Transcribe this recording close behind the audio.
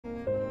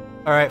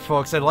Alright,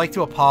 folks, I'd like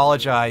to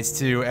apologize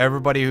to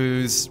everybody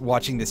who's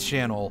watching this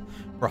channel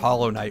for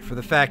Hollow Knight for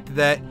the fact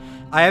that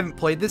I haven't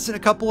played this in a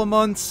couple of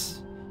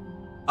months.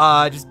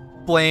 Just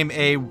blame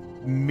a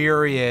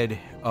myriad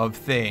of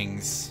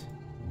things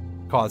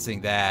causing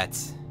that.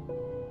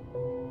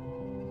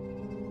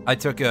 I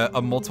took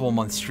a multiple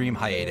month stream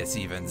hiatus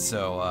even,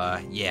 so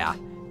yeah,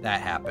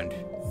 that happened.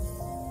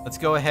 Let's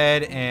go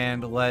ahead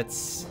and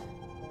let's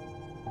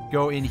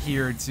go in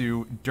here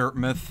to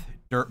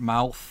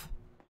Dirtmouth,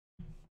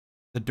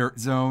 the Dirt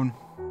Zone.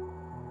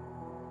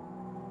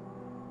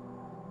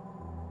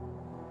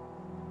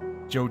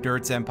 Joe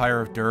Dirt's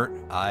Empire of Dirt.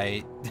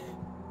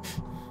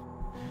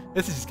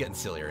 This is just getting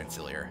sillier and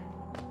sillier.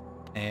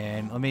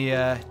 And let me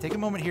take a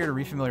moment here to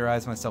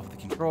refamiliarize myself with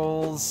the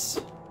controls.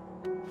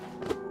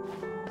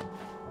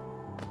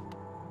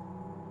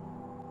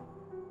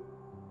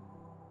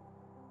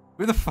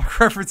 Who the fuck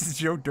references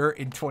Joe Dirt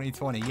in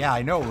 2020? Yeah,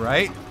 I know,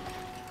 right?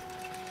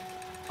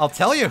 I'll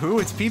tell you who.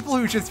 It's people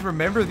who just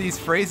remember these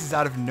phrases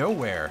out of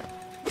nowhere.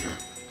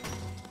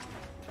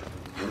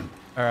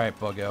 Alright,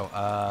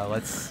 Buggo.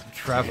 Let's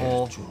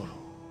travel.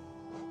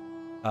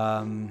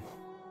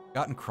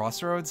 Gotten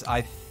Crossroads?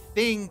 I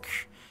think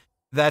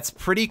that's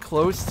pretty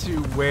close to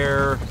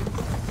where...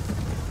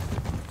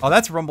 Oh,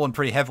 that's rumbling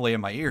pretty heavily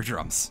in my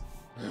eardrums.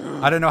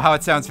 I don't know how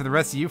it sounds for the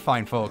rest of you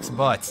fine folks,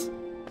 but...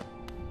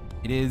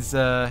 It is,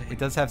 it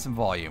does have some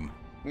volume.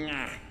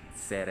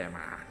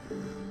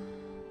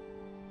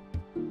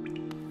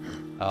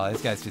 Oh,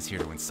 this guy's just here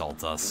to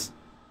insult us.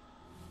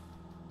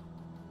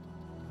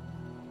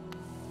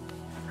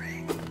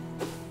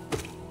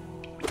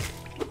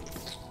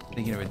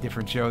 Thinking of a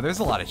different show. There's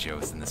a lot of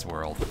shows in this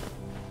world.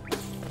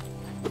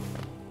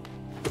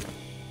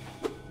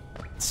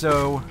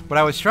 So, what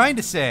I was trying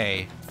to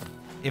say,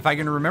 if I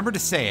can remember to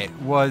say it,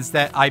 was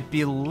that I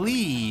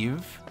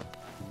believe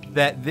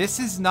that this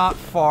is not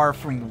far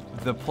from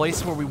the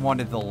place where we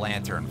wanted the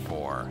lantern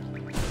for.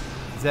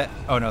 Is that...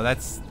 Oh no,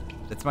 that's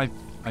my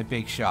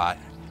big shot.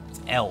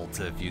 It's L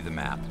to view the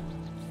map.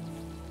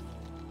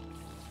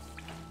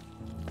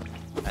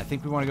 I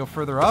think we want to go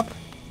further up.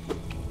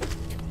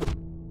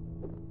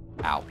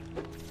 Ow.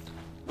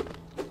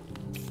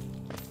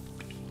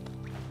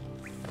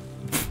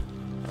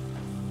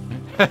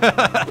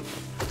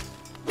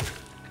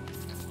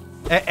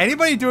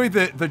 Anybody doing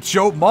the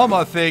Joe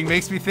Mama thing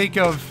makes me think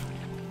of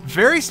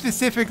very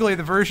specifically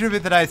the version of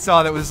it that I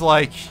saw that was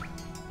like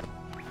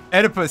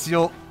Oedipus,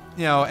 you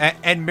know,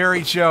 and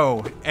marry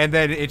Joe, and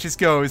then it just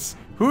goes,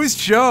 who's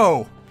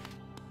Joe?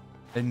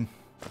 And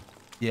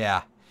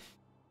yeah.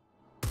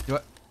 Do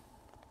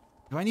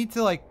I need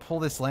to like pull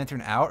this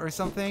lantern out or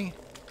something?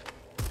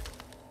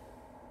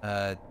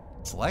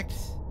 Select?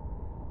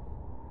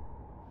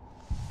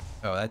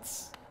 Oh,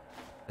 that's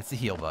the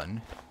heal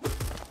button.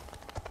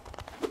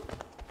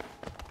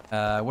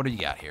 What do you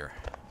got here?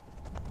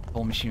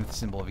 Pull machine with the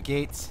symbol of a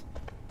gate.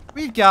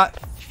 We've got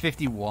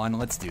 51.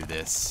 Let's do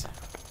this.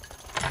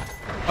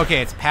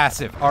 Okay, it's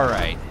passive.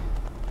 Alright.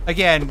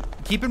 Again,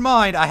 keep in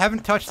mind, I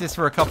haven't touched this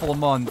for a couple of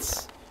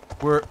months.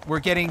 We're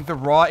getting the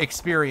raw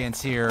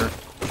experience here.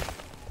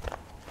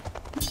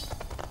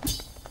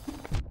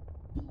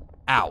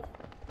 Ow.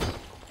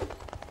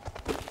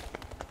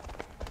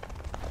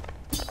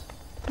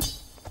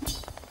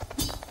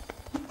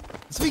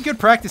 This would be good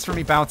practice for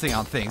me bouncing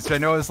on things. So I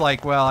know it's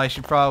like, well, I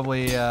should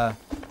probably,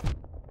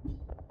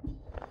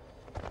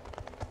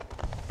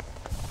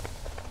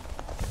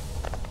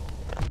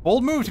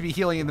 bold move to be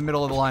healing in the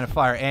middle of the line of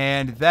fire,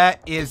 and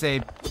that is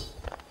a...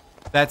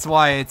 That's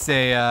why it's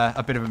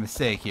a bit of a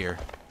mistake here.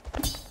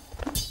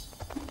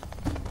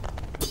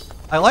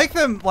 I like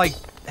them, like,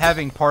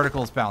 having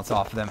particles bounce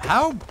off of them.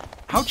 How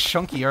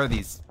chunky are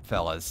these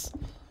fellas?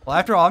 Well,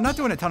 after all, I'm not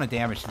doing a ton of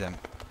damage to them.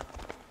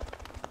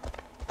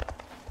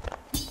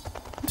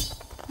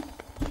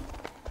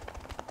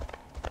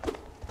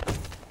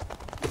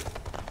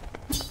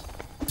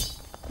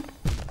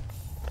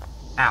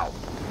 Ow.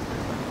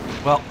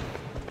 Well...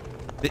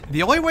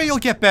 The only way you'll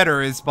get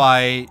better is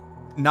by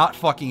not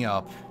fucking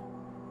up.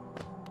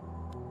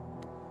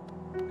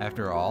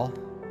 After all.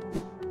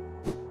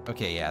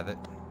 Okay, yeah, that...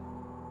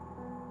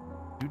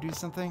 Do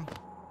something?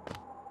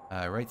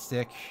 Right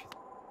stick.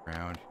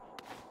 Round.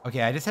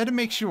 Okay, I just had to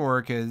make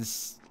sure,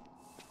 because...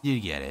 You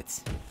get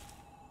it.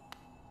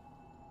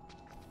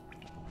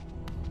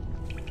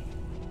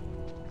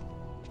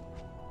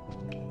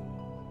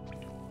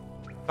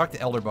 Talk to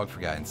Elderbug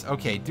for guidance.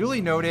 Okay, duly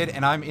noted,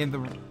 and I'm in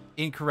the...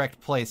 incorrect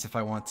place if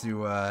I want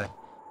to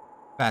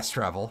fast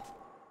travel.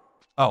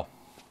 Oh.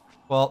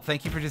 Well,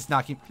 thank you for just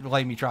not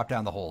letting me drop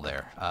down the hole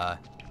there.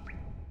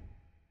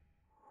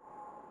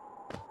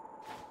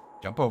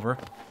 Jump over.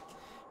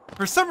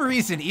 For some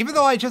reason, even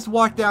though I just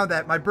walked down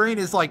that, my brain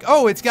is like,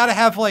 oh, it's got to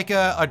have like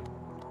a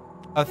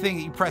thing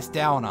that you press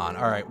down on.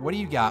 All right, what do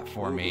you got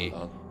for me,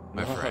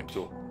 my friend?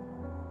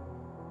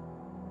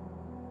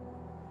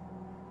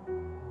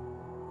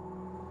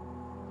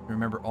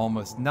 Remember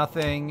almost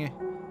nothing.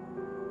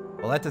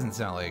 Well, that doesn't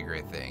sound like a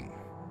great thing.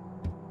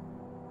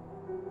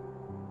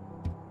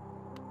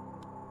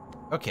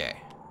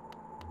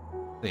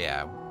 So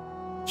yeah,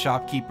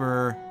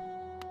 shopkeeper,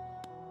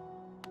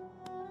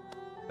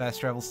 fast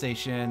travel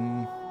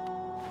station.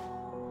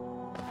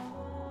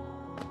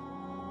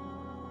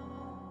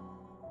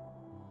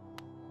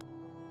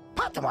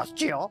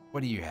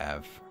 What do you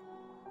have?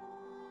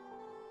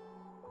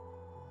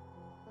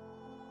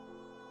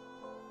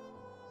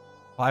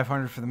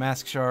 $500 for the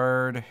mask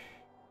shard,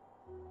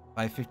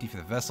 $550 for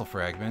the vessel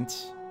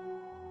fragment,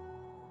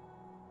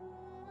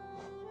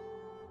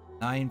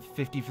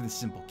 $950 for the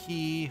simple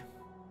key,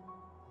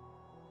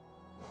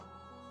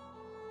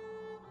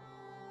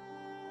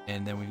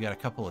 and then we've got a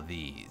couple of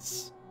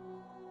these.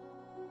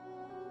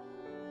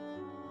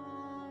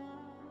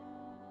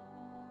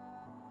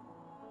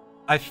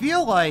 I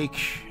feel like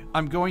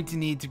I'm going to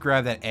need to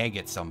grab that egg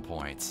at some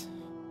point.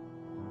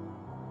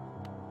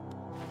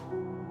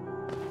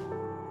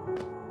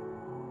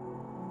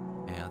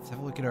 Yeah, let's have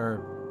a look at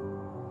our...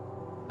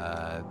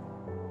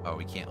 oh,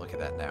 we can't look at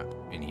that now.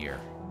 In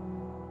here.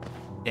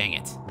 Dang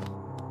it.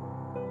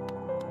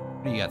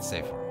 What do you got to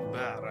say for me?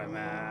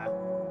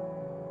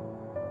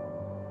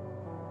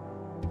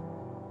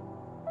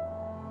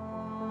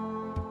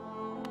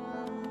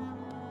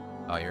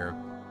 Oh, you're a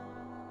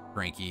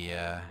cranky,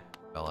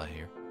 fella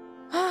here.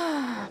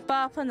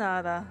 Papa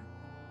nada.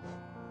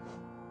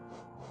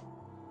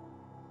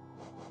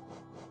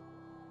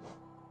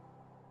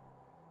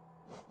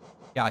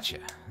 Gotcha.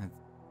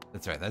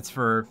 That's right. That's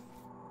for...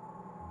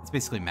 It's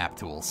basically map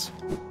tools.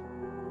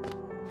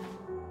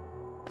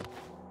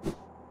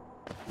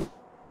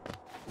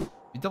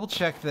 You double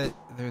check that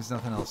there's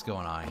nothing else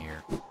going on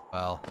here.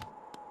 Well,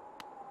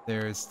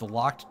 there's the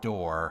locked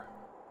door,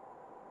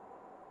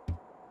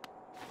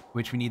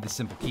 which we need the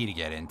simple key to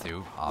get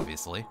into,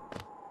 obviously.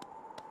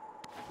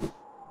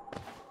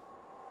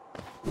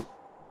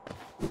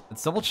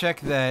 Let's double check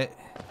that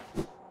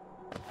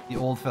the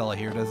old fella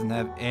here doesn't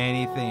have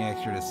anything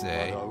extra to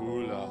say.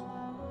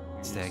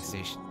 Stag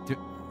station.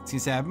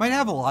 See, I might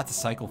have a lot to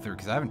cycle through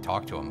because I haven't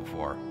talked to him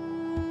before.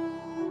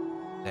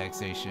 Stag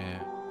station.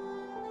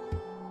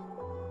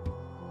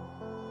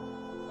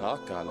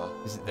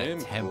 This is that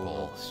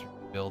temple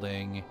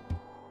building.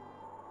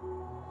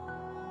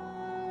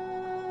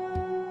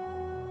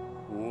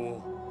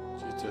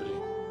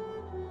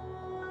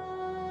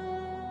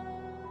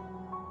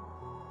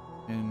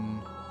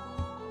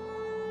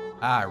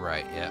 Ah,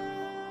 right, yeah.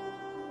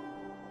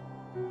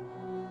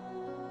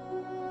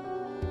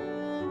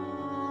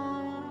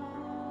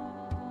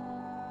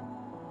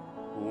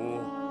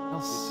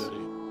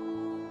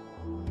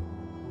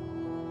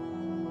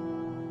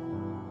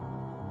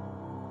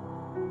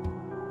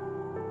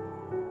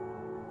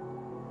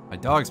 My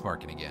dog's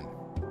barking again.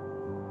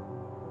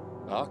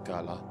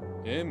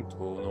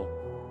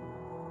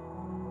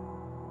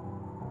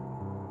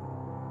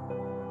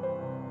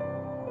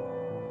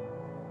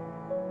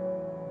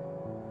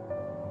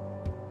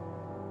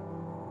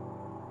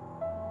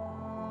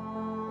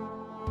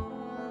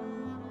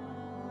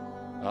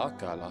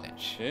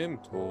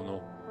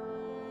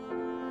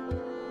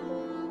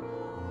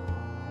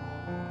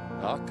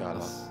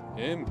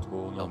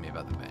 Tell me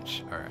about the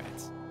bench. Alright.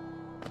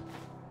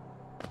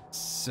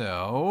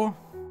 So,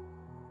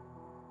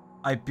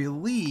 I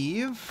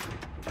believe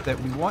that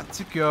we want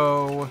to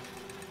go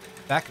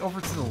back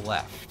over to the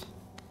left.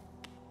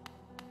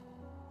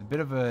 A bit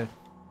of a...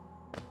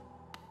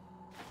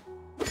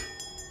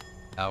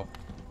 Oh,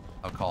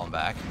 I'll call him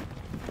back.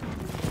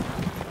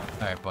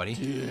 Alright,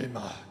 buddy.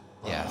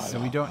 Yeah, so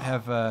we don't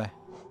have a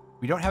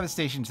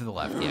station to the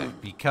left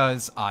yet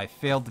because I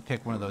failed to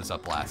pick one of those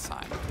up last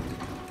time.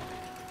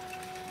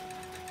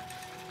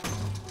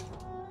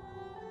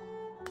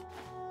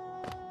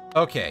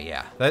 Okay,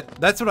 yeah.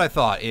 That's what I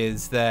thought,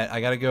 is that I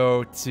gotta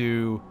go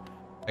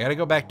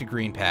back to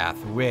Green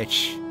Path,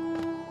 which...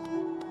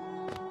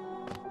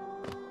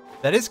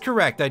 That is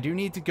correct. I do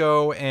need to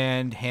go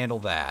and handle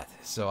that.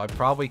 So I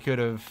probably could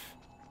have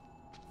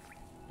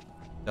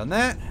done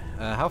that.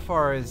 How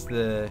far is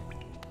the...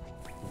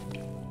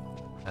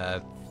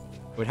 it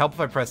would help if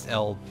I pressed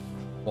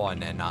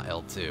L1 and not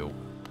L2.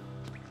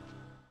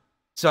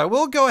 So I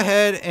will go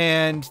ahead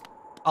and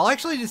I'll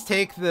actually just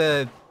take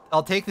the...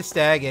 I'll take the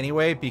stag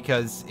anyway,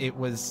 because it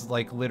was,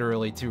 like,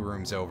 literally 2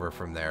 rooms over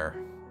from there.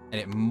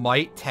 And it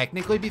might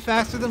technically be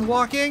faster than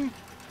walking.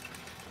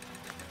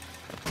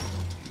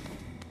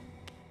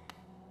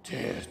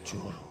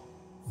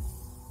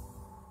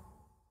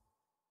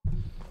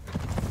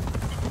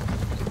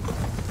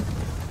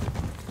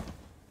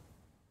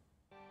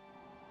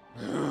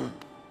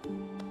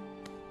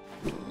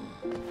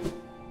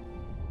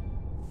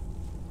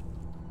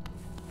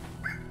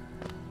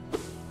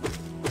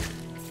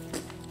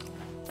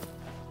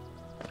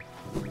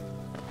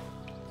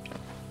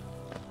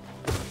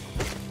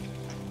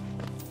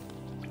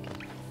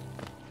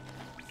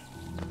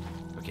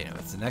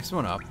 Next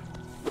one up.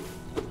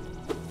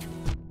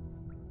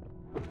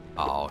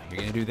 Oh, you're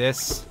gonna do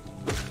this?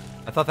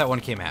 I thought that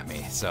one came at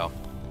me, so.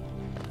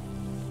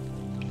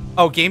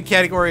 Oh, game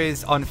category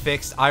is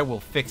unfixed. I will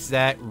fix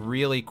that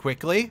really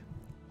quickly.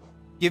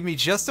 Give me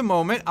just a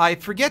moment. I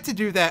forget to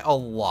do that a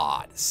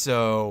lot,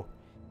 so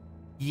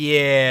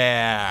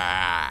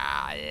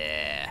Yeah.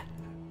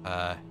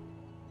 Yeah.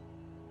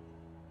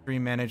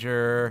 Stream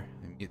manager.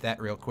 Mute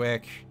that real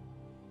quick.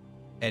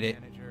 Edit.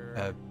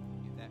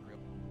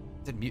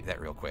 Mute that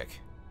real quick.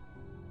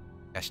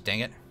 Gosh dang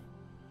it.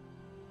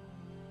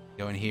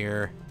 Go in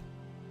here.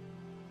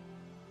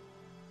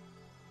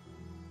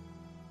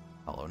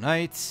 Hollow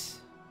Knight.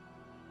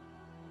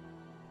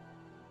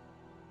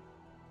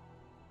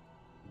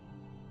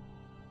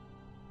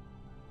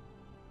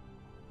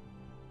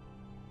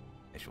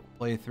 Actual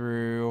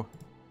playthrough.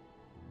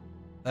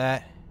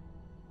 That.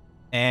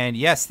 And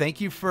yes, thank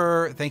you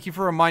for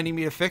reminding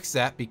me to fix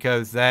that,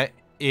 because that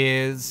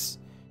is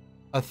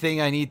a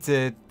thing I need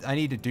to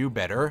do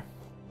better.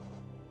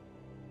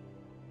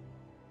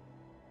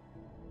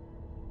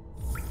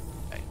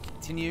 Okay,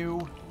 continue.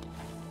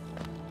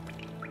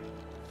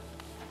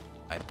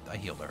 I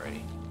healed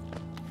already.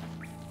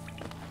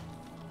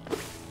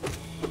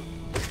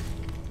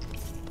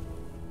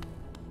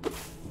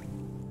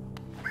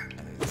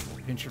 And this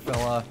little pincher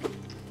fella.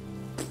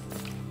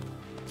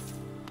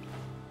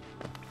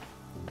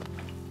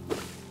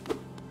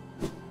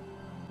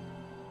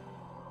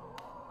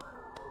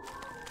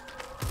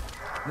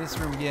 This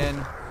room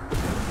again.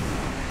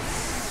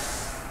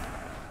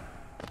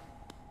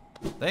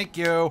 Thank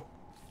you.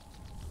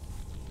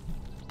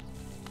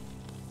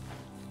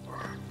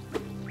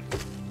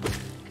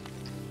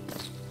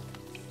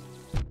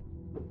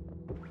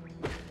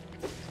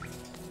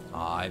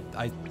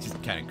 I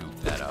just kind of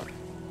goofed that up.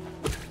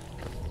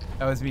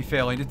 That was me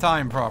failing to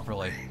time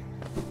properly.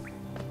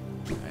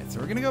 Alright, so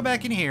we're gonna go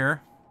back in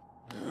here.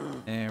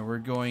 And we're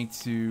going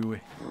to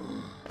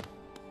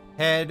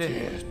head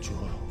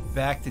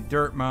back to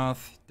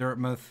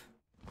Dirtmouth.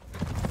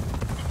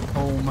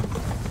 Home.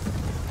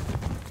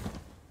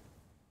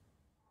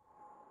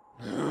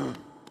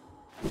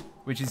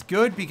 Which is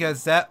good,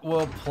 because that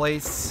will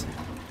place...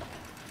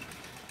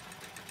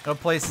 It'll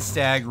place the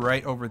stag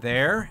right over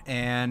there,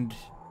 and...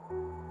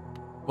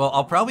 Well,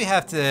 I'll probably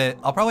have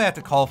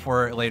to call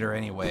for it later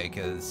anyway,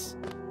 because...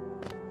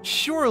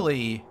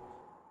 Surely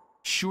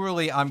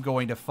I'm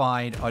going to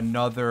find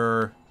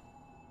another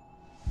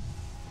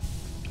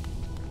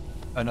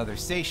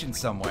station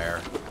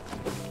somewhere.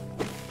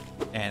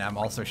 And I'm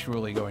also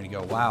surely going to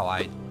go, wow,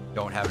 I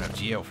don't have enough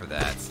geo for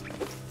that.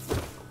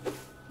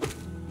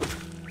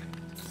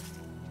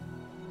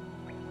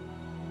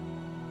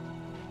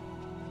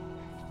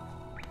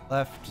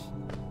 Left.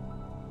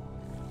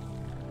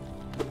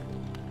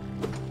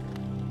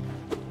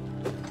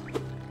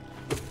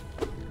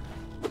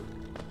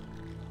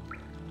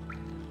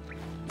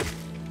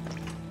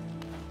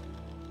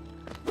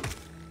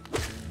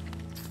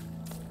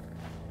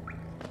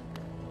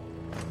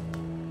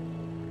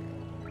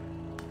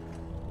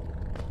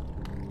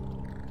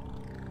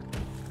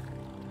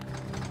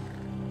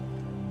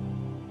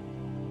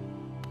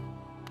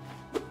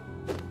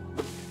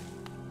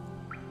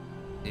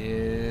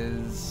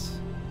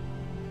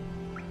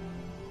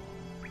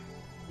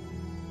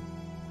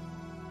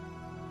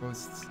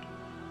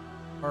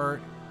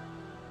 Part.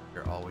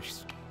 You're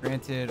always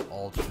granted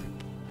alternate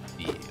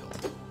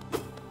field.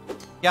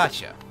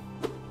 Gotcha.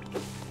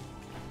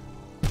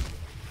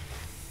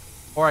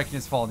 Or I can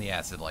just fall in the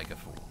acid like a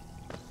fool.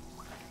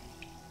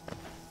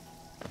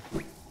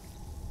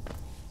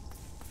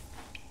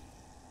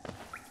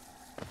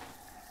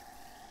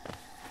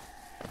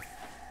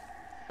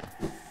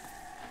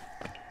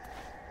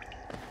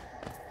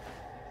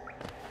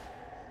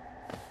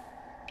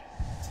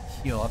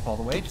 Heal up all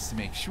the way just to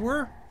make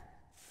sure.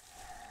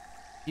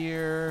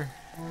 Here.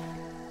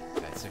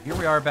 Okay, so here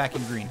we are back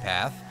in Green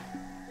Path.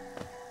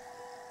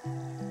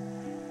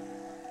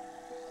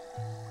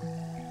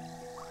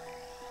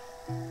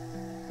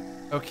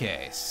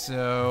 Okay,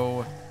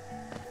 so...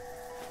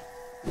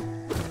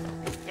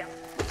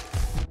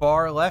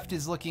 Far left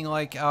is looking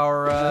like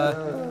our,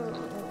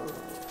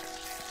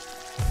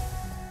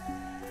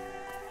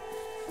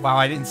 Wow,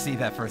 I didn't see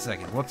that for a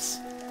second. Whoops.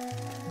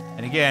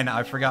 And again,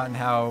 I've forgotten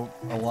how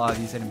a lot of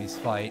these enemies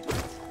fight.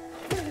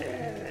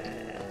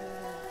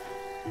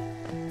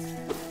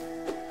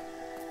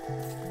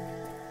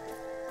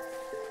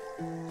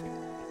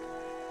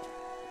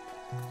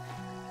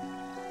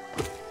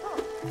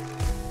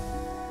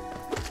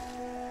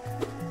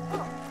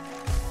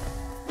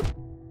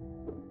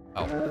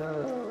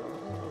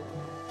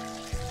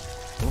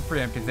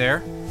 Preemptive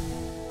there.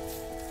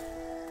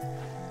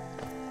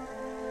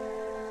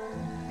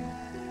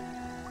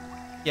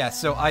 Yeah,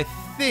 so I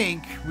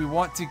think we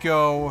want to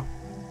go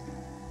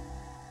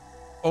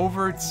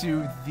over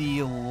to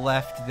the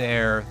left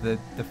there,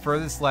 the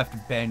furthest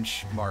left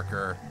bench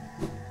marker.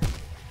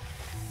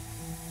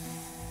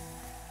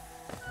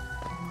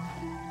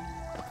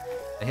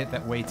 I hit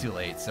that way too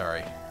late,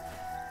 sorry.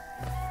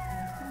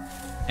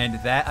 And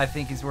that, I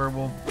think, is where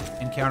we'll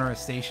encounter a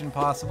station,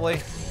 possibly.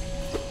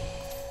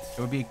 It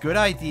would be a good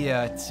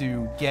idea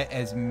to get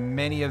as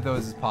many of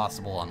those as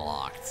possible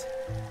unlocked.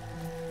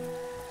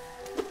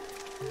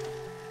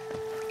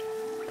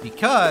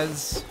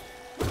 Because,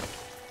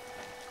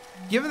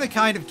 given the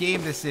kind of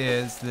game this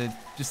is, the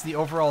just the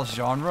overall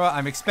genre,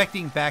 I'm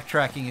expecting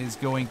backtracking is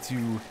going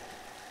to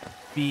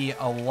be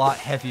a lot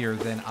heavier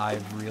than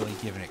I've really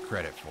given it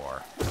credit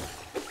for.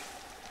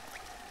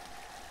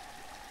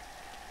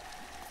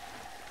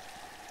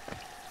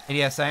 And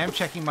yes, I am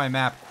checking my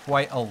map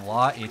quite a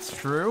lot, it's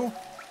true.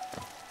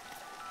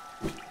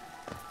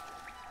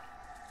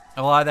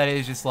 A lot of that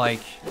is just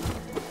like,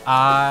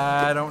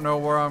 I don't know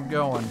where I'm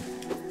going.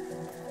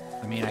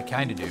 I mean, I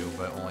kind of do,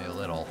 but only a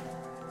little.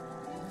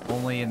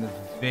 Only in the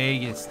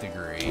vaguest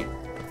degree.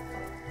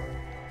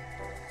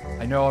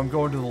 I know I'm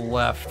going to the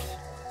left.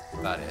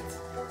 About it.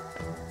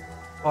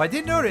 Oh, I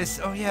did notice.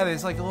 Oh, yeah,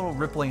 there's like a little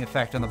rippling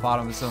effect on the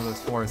bottom of some of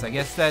those floors. I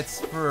guess that's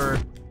for...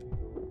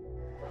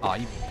 Aw,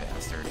 you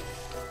bastard.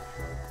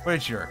 What a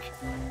jerk.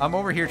 I'm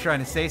over here trying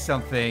to say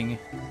something.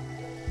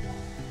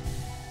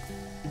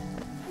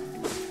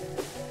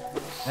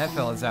 That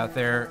fella's out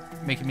there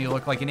making me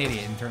look like an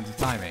idiot in terms of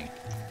timing.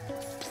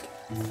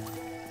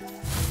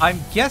 I'm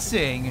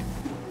guessing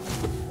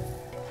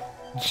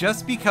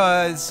just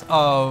because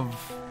of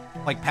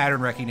like pattern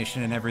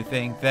recognition and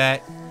everything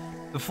that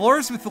the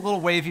floors with the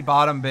little wavy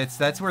bottom bits,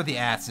 that's where the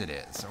acid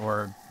is.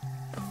 Or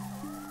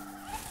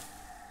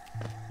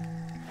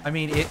I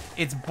mean,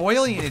 it's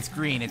boiling and it's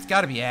green. It's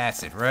got to be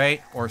acid,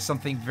 right? Or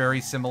something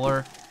very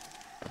similar.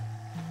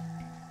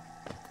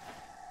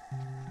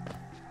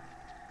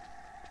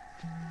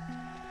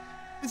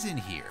 What's in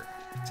here?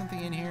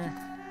 Something in here?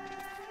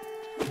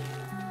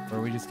 Or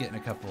are we just getting a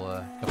couple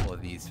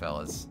of these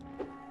fellas?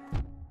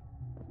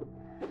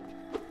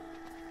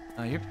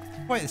 You're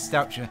quite the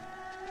stout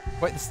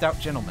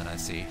gentleman, I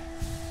see.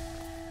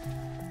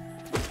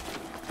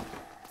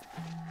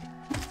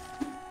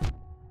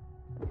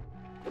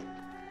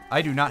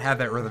 I do not have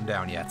that rhythm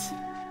down yet.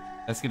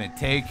 That's gonna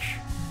take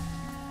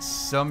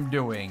some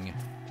doing.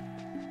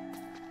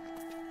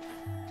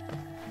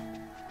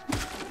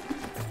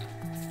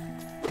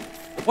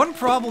 One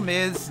problem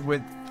is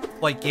with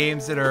like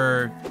games that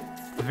are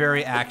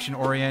very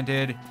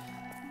action-oriented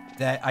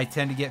that I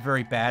tend to get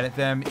very bad at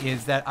them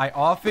is that I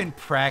often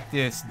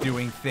practice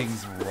doing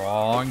things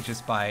wrong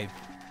just by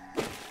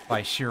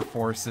sheer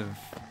force of,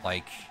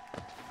 like,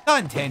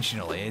 not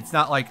intentionally. It's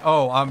not like,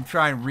 oh, I'm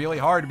trying really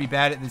hard to be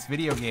bad at this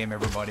video game,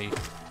 everybody.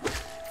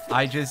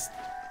 I just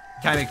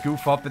kind of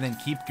goof up and then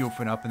keep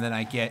goofing up, and then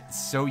I get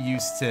so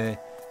used to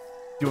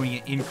doing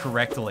it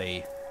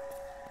incorrectly.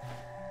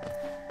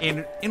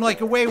 In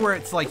like a way where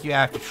it's like you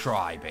have to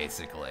try,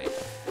 basically.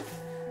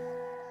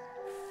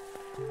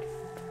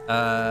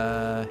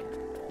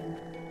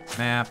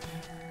 Map.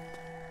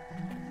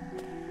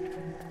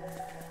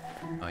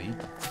 Oh, you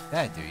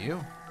that, do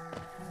you?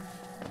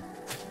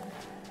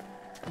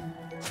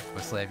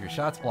 Mostly have your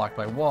shots blocked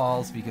by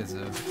walls because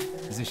of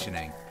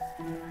positioning.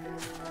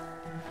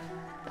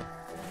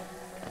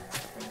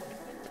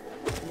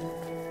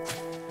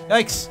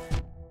 Yikes!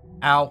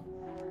 Ow.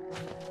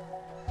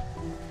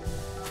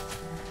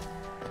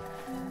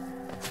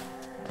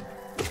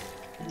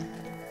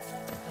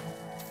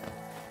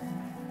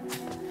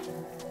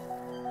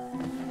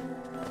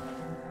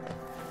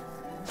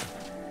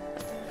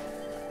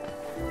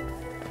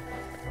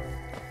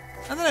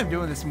 Now that I'm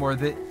doing this more,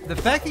 the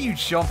fact that you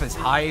jump as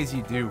high as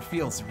you do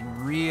feels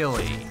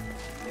really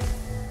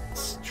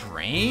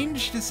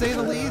strange, to say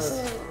the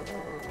least.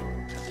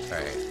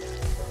 Alright.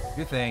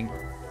 Good thing.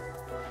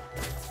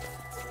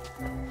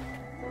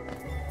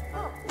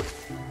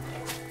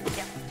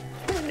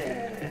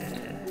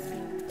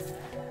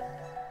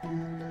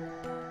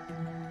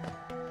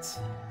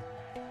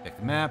 Pick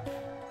the map.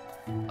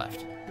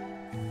 Left.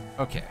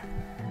 Okay.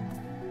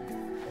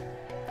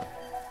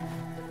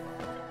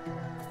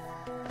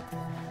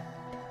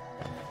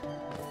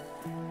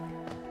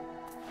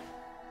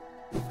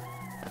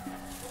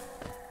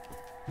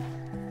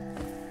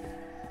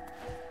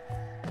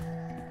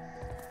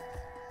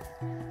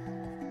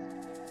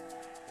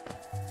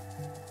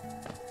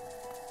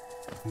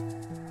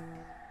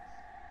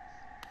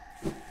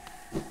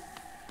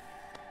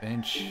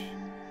 Bench.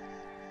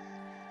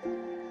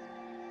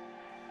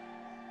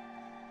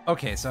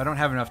 Okay, so I don't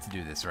have enough to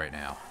do this right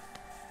now.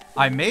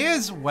 I may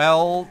as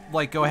well,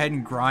 like, go ahead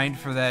and grind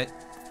for that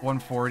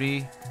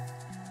 140.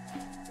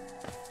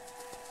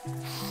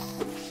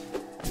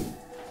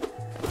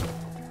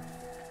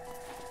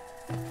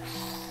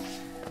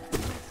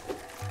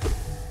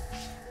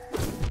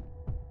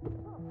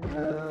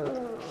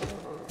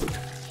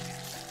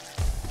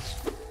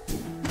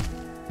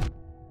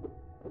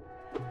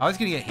 I was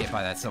gonna get hit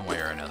by that some way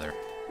or another.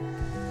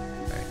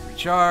 Alright,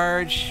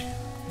 recharge.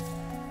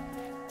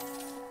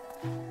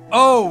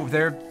 Oh,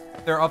 they're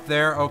up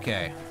there?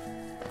 Okay.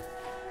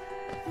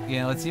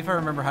 Yeah, let's see if I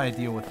remember how to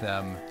deal with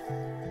them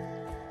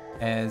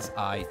as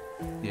I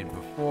did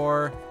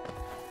before.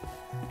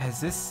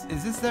 Is this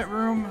that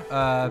room?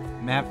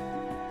 Map.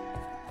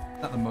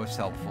 Not the most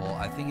helpful.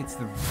 I think it's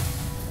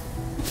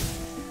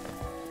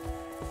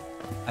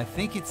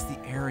the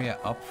area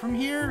up from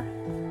here?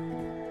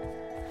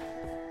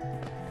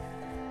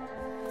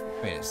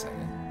 Wait a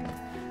second.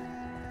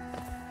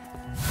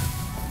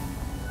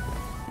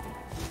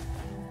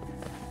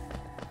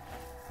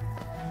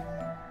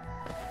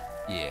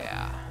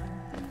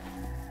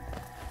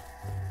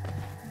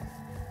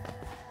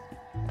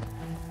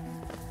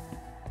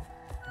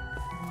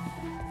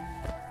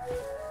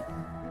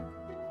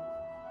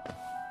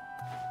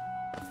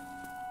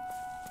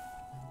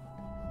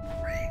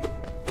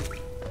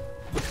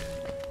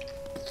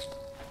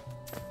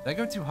 Did I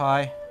go too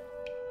high?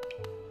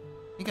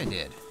 I think I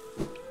did.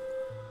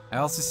 I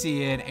also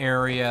see an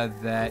area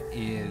that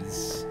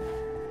is...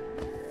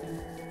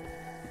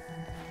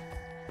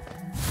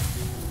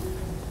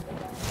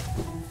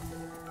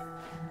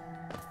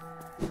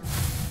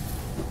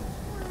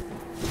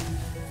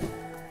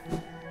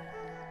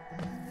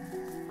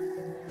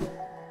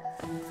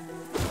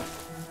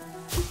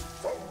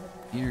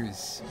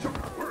 Here's...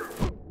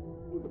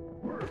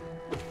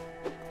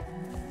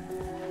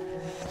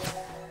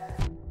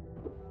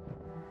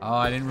 Oh,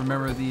 I didn't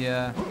remember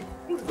the,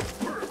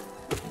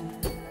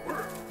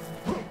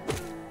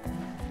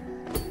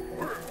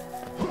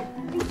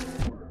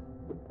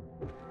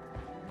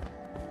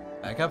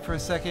 Back up for a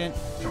second.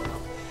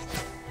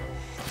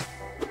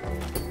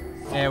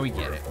 Yeah, we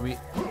get it.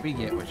 We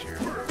get what you're...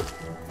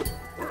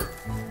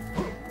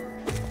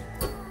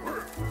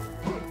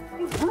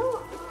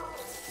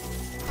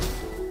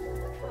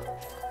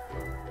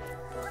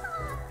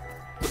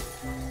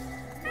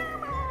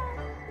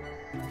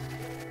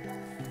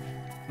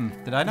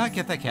 Did I not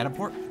get that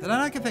caterpillar? Did I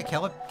not get that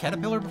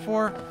caterpillar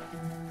before?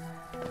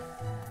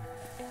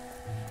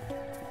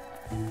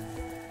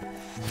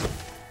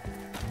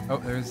 Oh,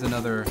 there's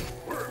another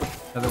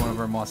one of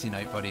our mossy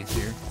night buddies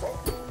here.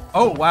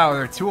 Oh wow,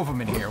 there are two of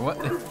them in here. What?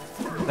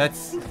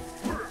 That's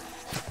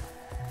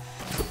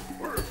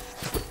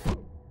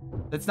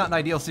not an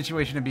ideal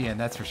situation to be in,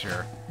 that's for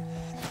sure.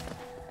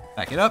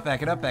 Back it up,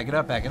 back it up, back it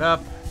up, back it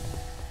up.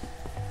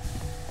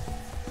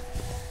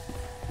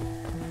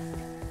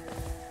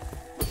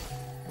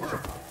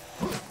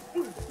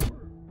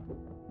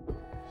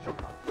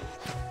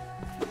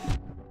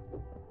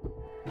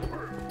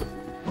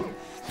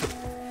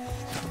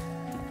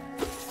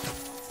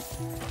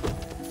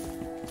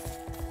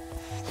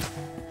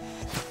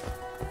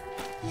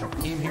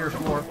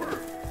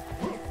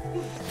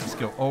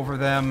 Over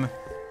them.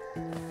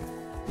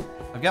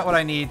 I've got what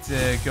I need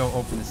to go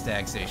open the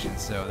stag station,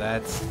 so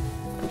that's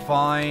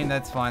fine,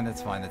 that's fine,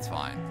 that's fine, that's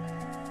fine.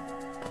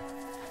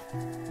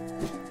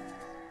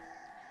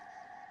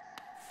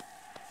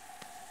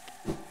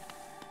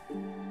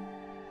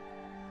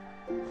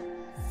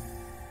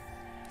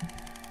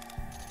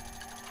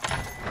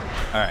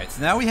 Alright,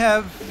 so now we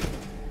have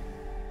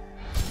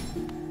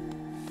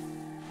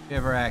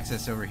our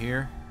access over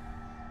here.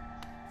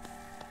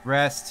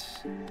 Rest.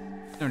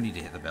 Don't need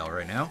to hit the bell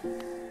right now.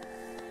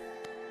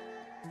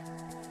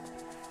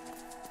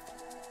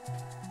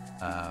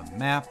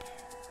 Map.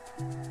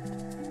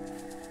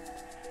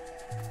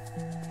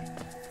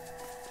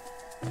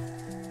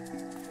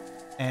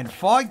 And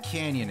Fog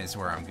Canyon is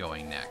where I'm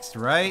going next,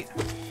 right?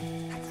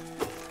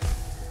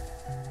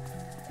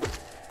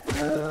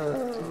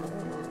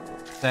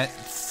 That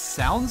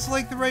sounds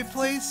like the right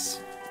place.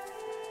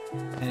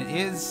 And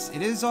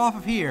it is off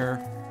of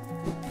here.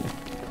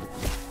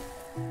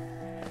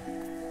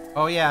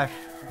 Oh yeah, I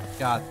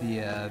forgot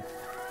the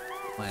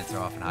plants are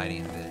often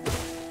hiding in the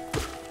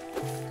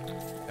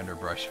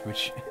underbrush,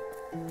 which,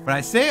 when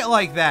I say it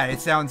like that, it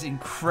sounds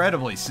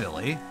incredibly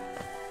silly.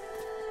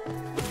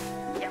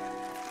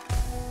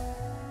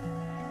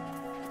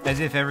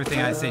 As if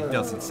everything I say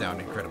doesn't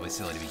sound incredibly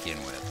silly to begin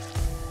with.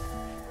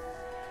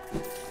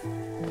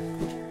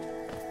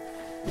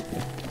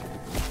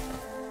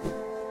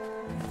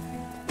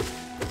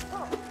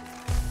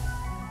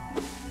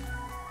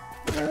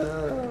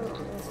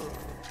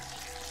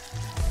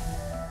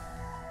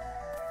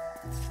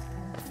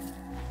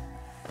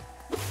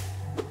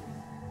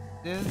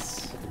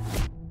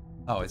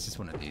 Oh, it's just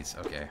one of these.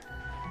 Okay.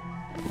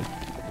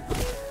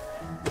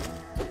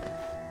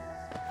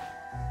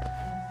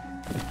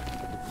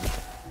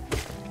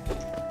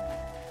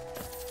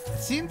 I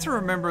seem to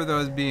remember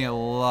those being a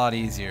lot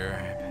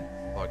easier.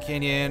 Log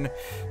Canyon.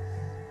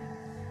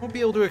 Won't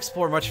be able to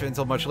explore much of it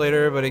until much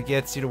later, but it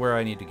gets you to where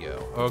I need to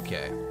go.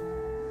 Okay.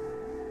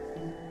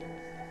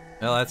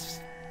 Well,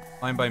 that's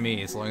fine by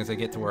me, as long as I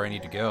get to where I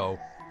need to go.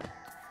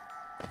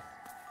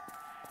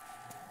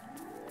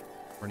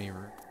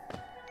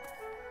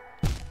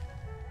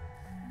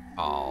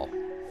 Oh.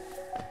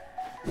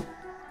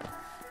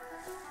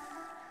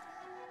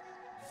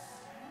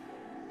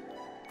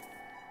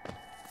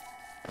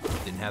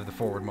 Didn't have the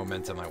forward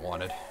momentum I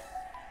wanted.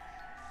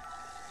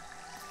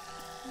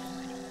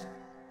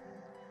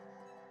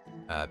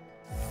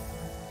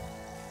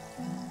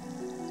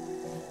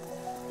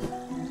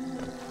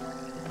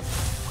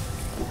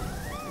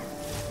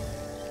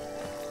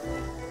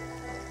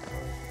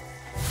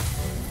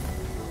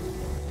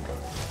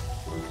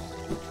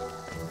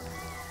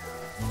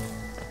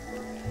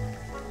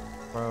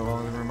 How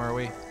long in the room are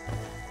we?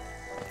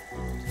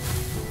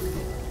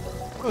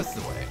 Most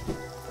of the way.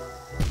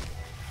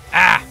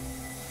 Ah!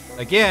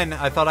 Again,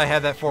 I thought I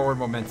had that forward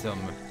momentum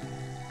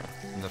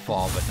in the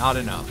fall, but not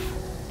enough.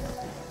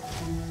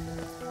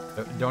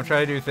 Don't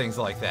try to do things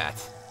like that.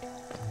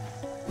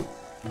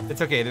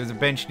 It's okay, there's a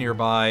bench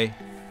nearby.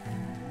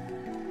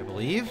 I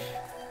believe?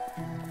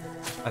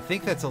 I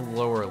think that's a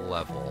lower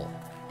level.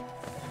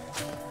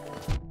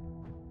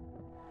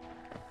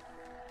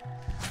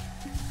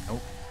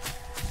 Nope.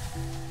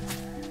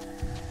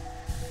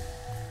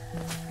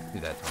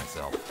 that to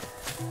myself.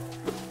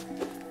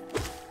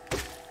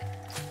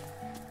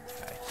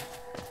 Okay.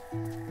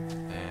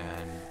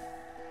 And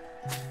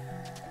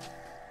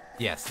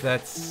yes,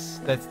 that's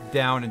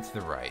down and to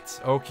the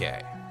right.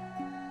 Okay.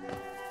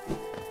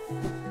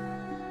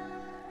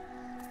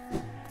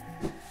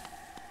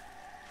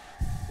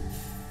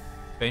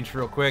 Bench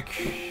real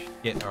quick.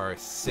 Get our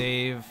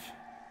save.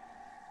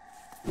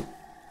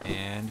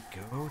 And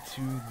go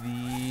to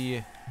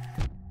the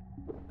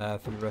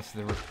for the rest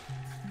of the room.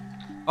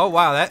 Oh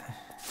wow, that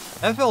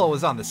fellow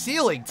was on the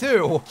ceiling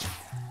too.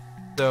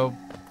 So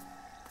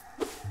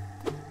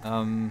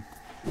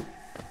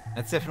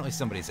that's definitely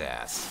somebody's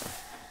ass.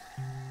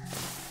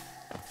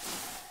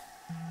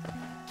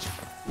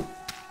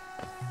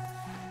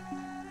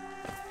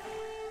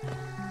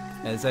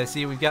 As I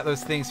see, we've got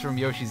those things from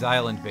Yoshi's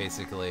Island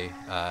basically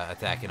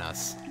attacking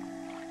us.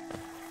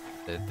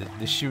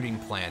 The shooting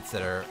plants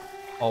that are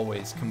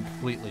always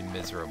completely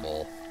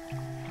miserable.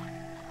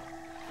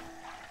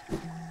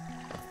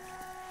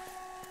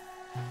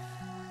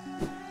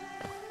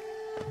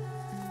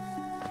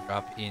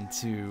 Drop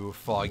into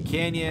Fog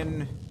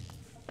Canyon.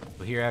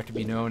 Will hereafter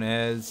be known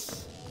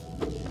as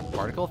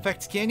Particle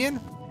Effects Canyon?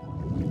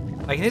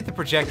 I can hit the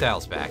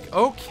projectiles back.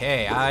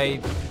 Okay, I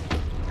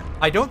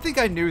don't think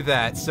I knew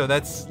that, so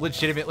that's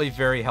legitimately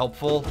very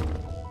helpful.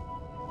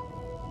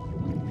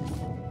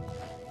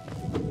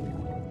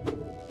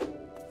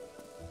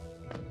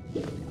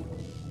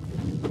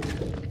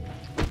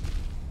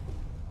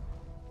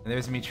 And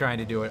there's me trying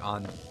to do it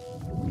on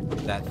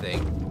that thing.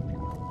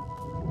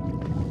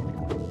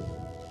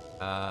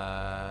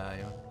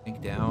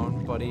 Think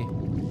down, buddy.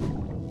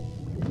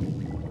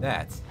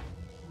 That.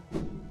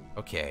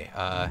 Okay,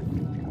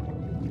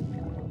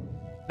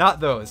 not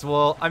those.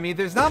 Well, I mean,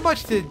 there's not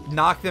much to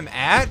knock them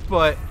at,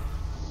 but...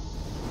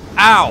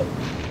 Ow!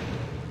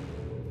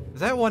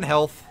 Is that 1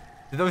 health?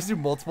 Do those do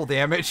multiple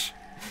damage?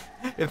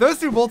 If those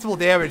do multiple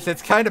damage,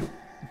 that's kind of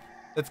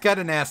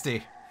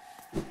nasty.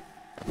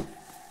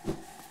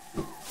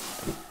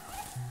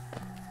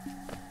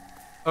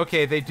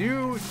 Okay, they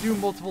do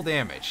multiple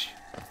damage.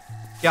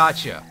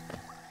 Gotcha.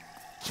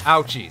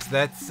 Ouchies.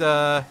 That's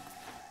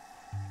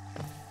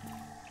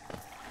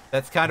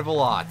kind of a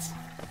lot.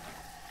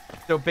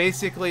 So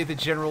basically, the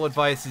general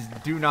advice is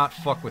do not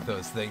fuck with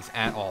those things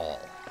at all.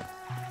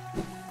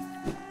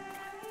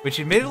 Which,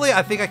 admittedly,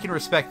 I think I can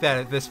respect that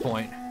at this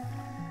point.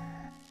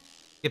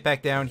 Get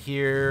back down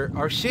here.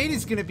 Our shade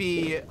is going to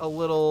be a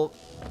little...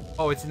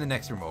 Oh, it's in the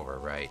next room over,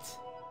 right.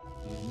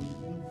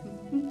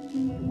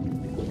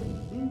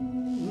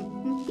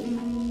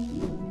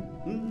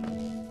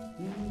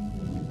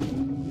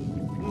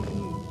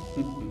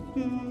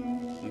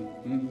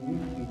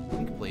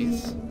 Think,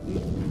 please.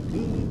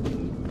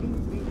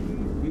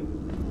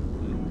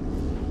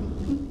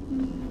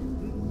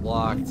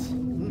 Blocked.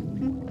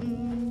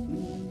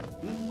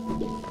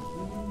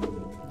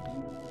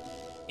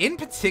 In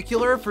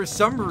particular, for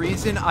some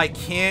reason, I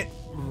can't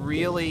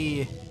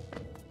really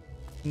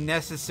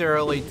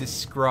necessarily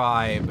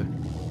describe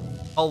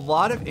a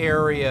lot of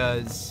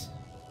areas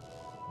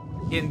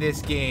in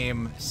this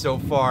game so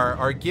far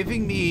are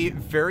giving me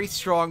very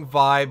strong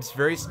vibes,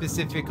 very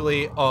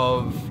specifically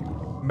of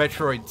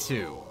Metroid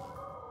 2.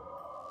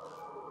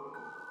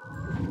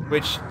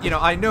 Which, you know,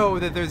 I know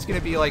that there's going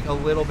to be like a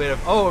little bit of,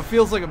 oh, it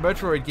feels like a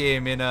Metroid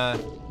game in a,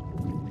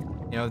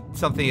 you know,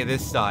 something of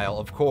this style,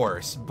 of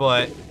course,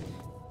 but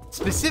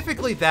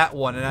specifically that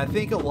one, and I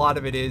think a lot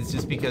of it is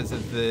just because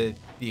of the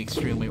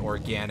extremely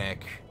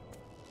organic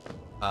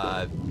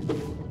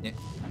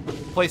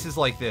places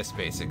like this,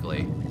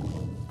 basically.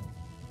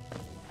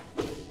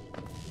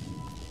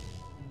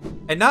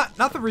 And not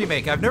the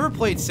remake. I've never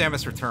played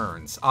Samus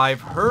Returns.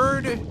 I've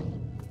heard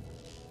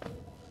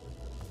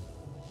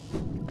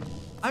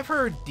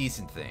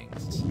decent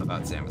things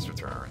about Samus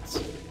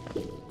Returns.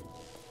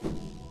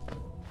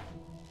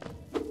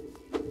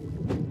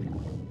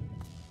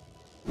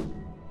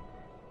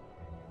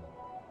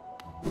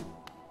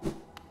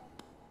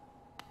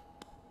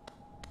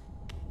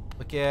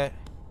 Look at...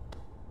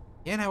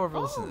 And however,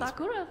 listen to this.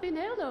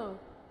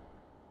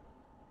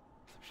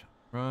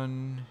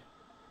 Run.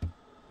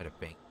 At a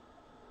bank.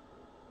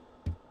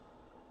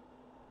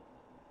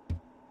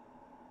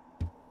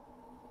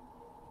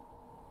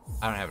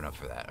 I don't have enough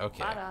for that.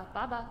 Okay.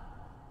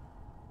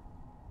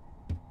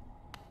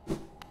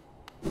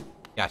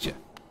 Gotcha.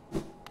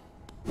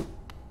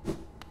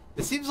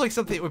 It seems like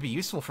something that would be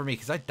useful for me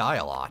because I die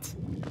a lot.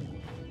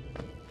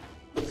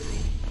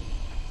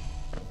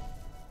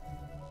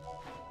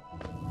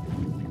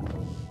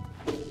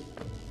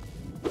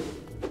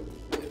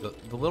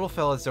 The little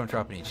fellas don't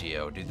drop any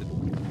Geo. Dude,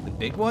 the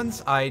big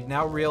ones, I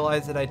now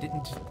realize that I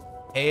didn't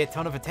pay a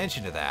ton of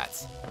attention to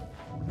that.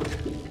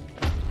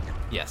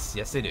 Yes,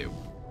 they do.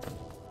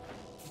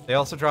 They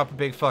also drop a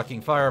big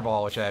fucking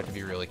fireball, which I have to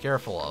be really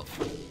careful of.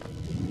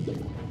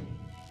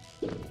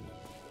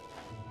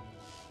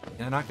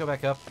 Can I not go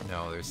back up?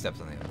 No, there's steps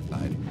on the other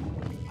side.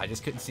 I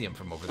just couldn't see them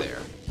from over there.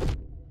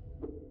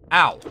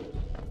 Ow!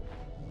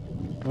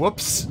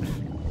 Whoops.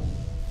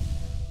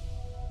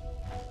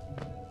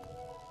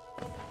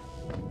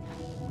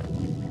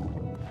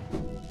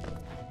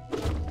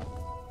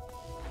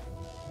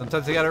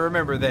 sometimes I gotta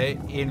remember that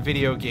in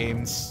video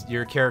games,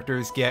 your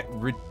characters get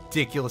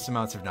ridiculous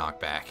amounts of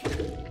knockback.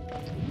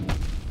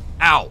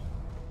 Ow!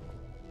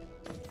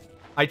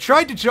 I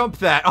tried to jump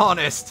that,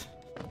 honest.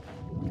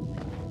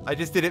 I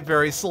just did it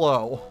very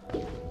slow.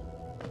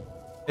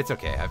 It's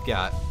okay, I've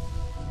got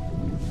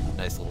a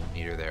nice little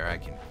meter there. I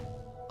can...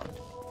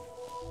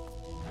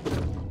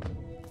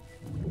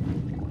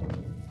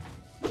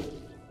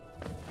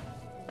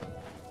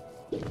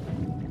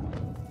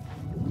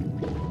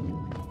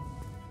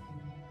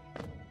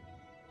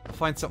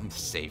 I'll find something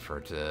safer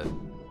to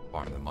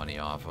farm the money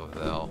off of,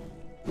 though.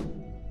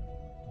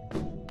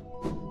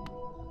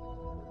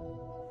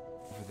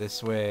 Over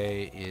this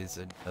way is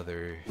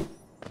another...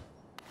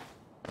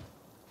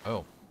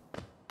 Oh.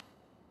 What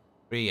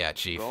do you got,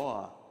 Chief?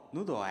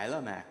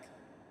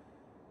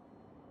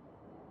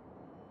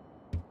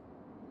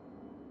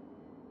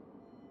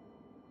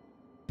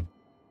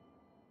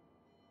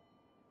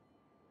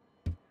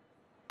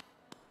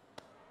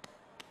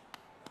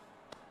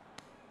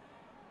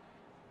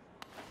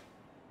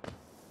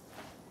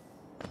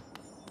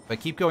 If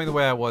I keep going the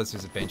way I was,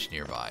 there's a bench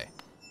nearby.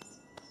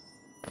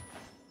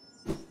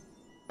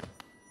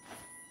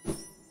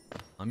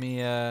 Let me,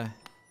 can't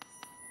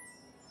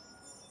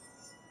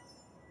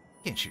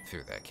shoot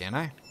through that, can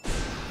I?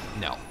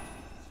 No.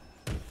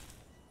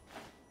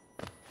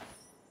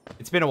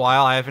 It's been a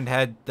while. I haven't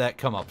had that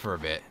come up for a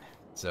bit.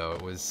 So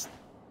it was,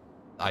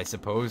 I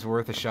suppose,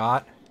 worth a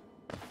shot.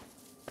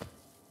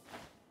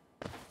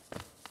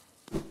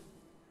 See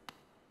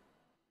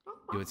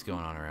what's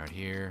going on around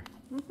here.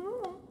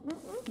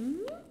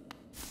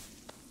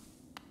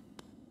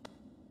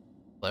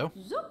 Hello?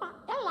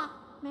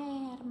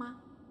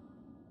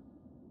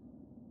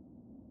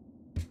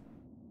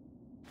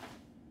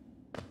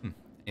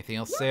 Anything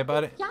else to say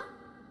about it?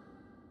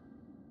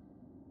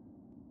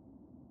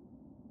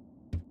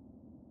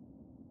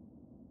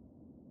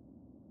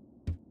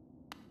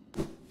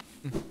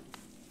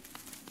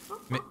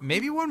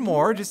 Maybe one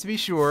more, just to be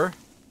sure.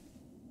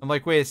 I'm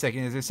like, wait a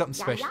second, is there something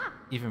special,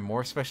 even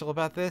more special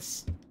about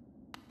this?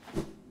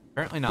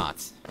 Apparently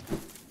not.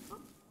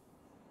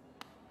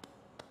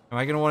 Am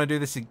I going to want to do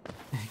this?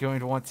 Going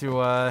to want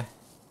to,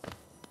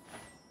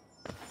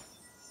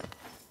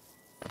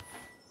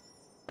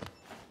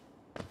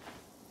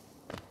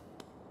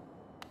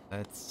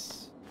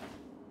 That's...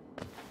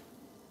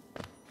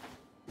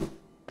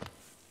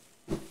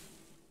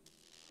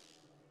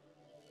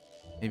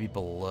 Maybe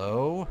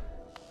below?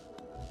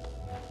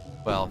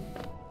 Well...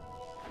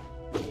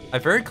 I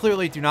very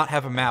clearly do not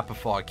have a map of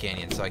Fog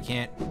Canyon, so I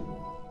can't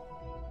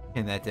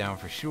pin that down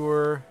for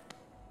sure.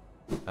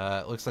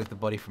 It looks like the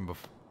buddy from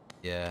before...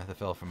 Yeah, the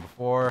fellow from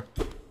before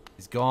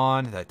is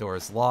gone. That door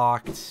is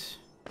locked.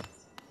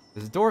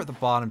 There's a door at the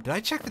bottom. Did I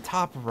check the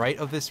top right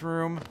of this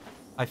room?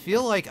 I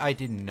feel like I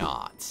did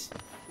not.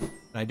 And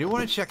I do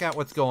want to check out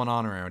what's going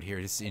on around here,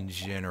 just in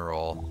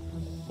general.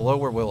 Below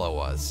where Willow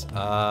was.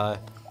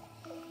 Alright,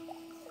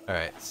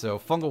 so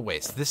fungal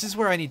waste. This is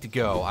where I need to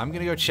go. I'm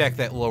gonna go check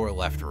that lower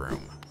left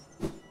room.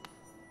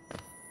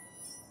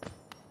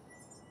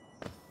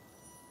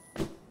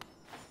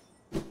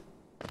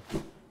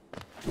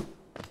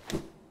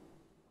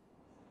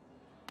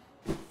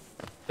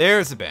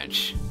 There's a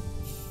bench.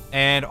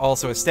 And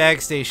also a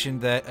stag station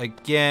that,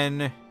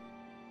 again,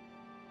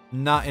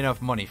 not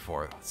enough money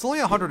for. It's only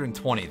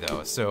 120,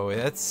 though, so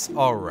that's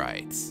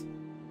alright.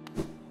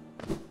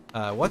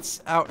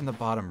 What's out in the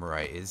bottom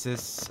right? Is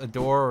this a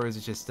door, or is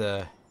it just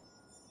a...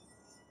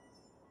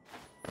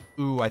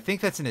 Ooh, I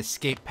think that's an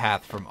escape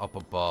path from up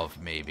above,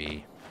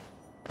 maybe.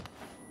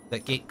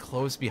 That gate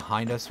closed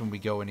behind us when we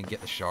go in and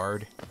get the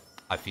shard.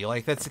 I feel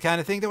like that's the kind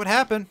of thing that would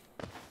happen.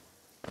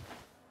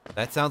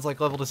 That sounds like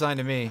level design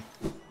to me.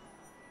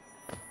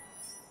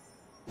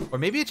 Or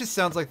maybe it just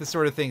sounds like the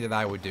sort of thing that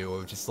I would do.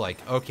 Of just like,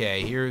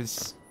 okay,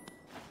 here's...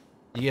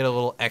 You get a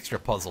little extra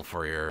puzzle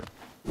for your...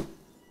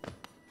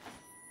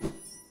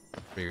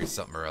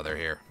 something or other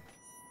here.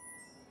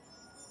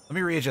 Let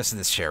me readjust in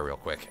this chair real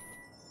quick.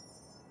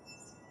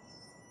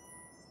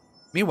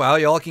 Meanwhile,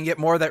 y'all can get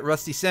more of that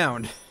rusty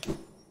sound.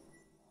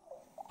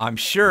 I'm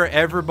sure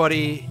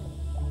everybody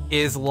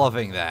is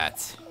loving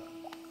that.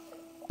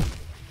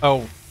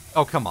 Oh,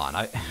 come on.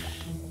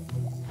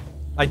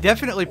 I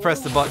definitely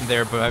pressed the button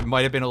there, but I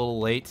might have been a little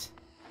late.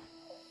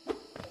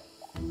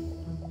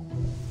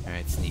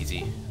 Alright,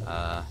 Sneezy.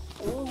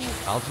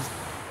 I'll just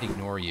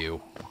ignore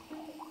you.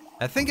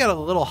 That thing got a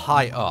little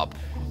high up,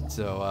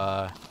 so,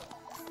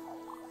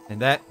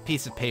 and that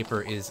piece of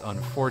paper is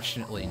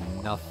unfortunately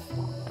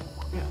nothing.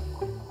 Yeah.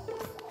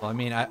 Well, I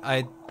mean,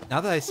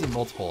 now that I see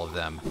multiple of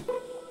them,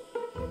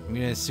 I'm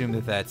gonna assume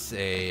that that's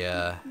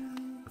a,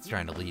 it's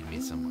trying to lead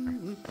me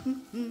somewhere.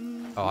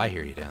 Oh, I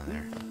hear you down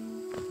there.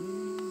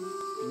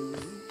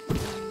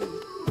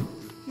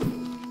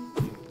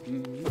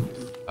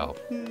 Oh.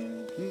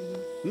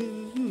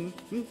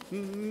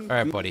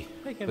 Alright, buddy.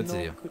 Good to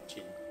see you.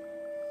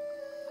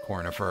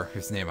 Cornifer,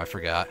 whose name I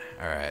forgot.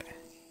 Alright.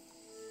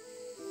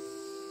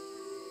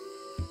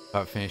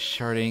 About finished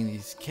charting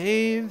these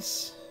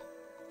caves.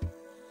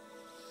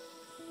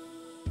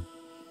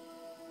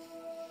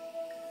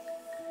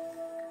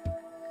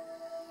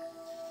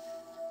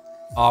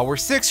 Aw, we're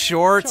 6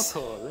 short.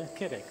 Chocolate,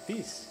 correct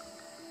this.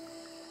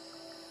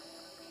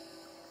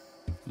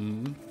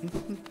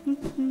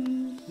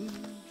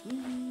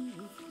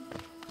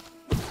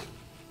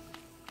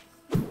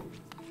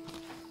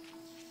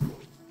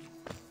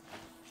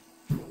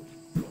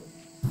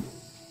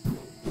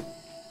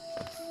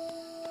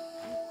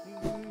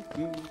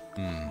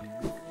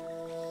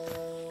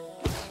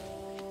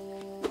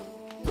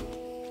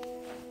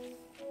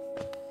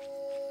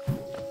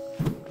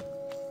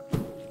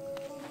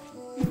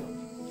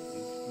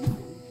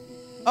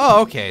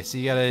 Oh, okay, so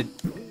you gotta...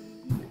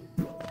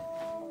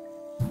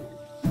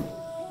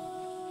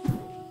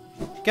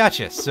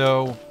 Gotcha,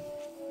 so...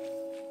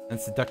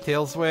 That's the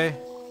DuckTales way?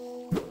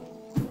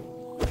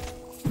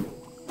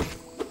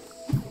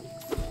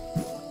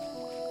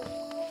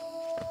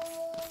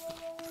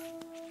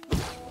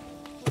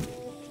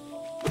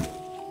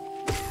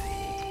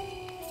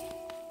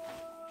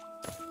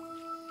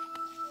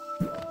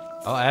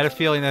 Oh, I had a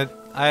feeling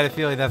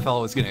that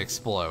fellow was gonna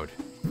explode.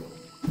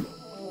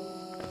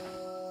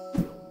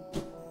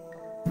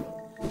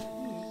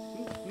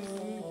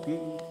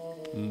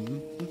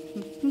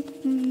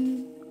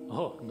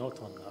 Oh, not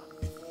on that.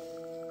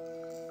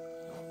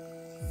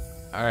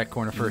 Alright,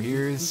 corner for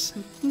here's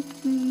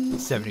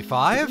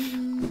 75.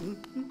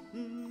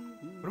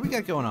 What do we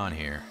got going on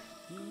here?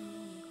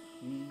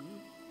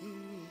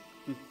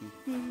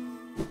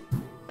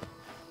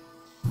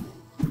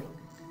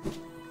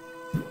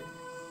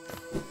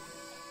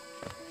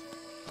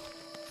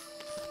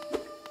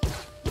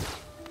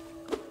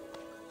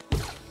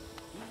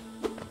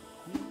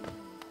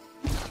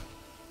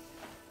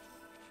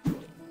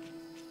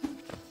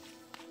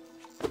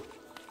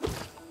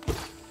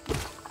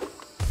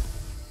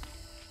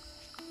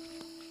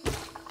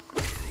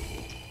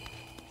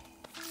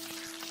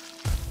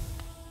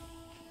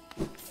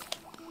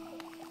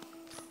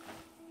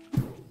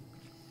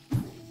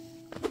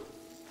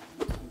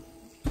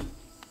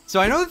 So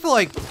I know that the,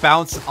 like,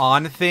 bounce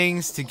on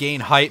things to gain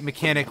height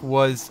mechanic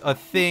was a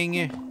thing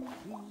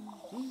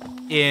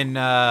in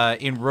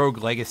Rogue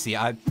Legacy.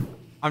 I'm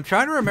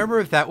trying to remember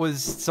if that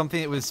was something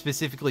that was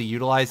specifically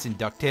utilized in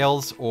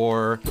DuckTales,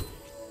 or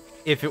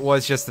if it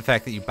was just the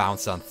fact that you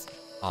bounce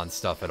on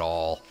stuff at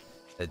all.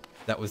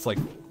 That was, like,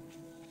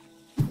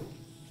 a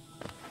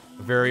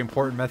very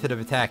important method of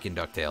attack in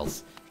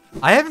DuckTales.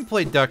 I haven't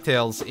played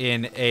DuckTales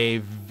in a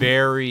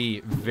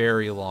very,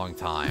 very long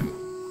time.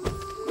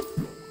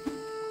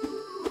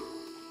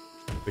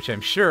 Which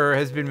I'm sure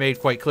has been made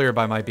quite clear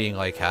by my being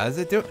like, how does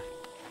it do it?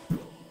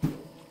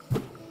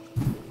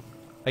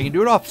 I can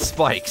do it off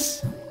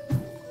spikes.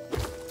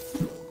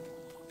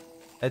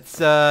 That's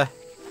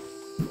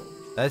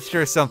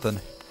sure something.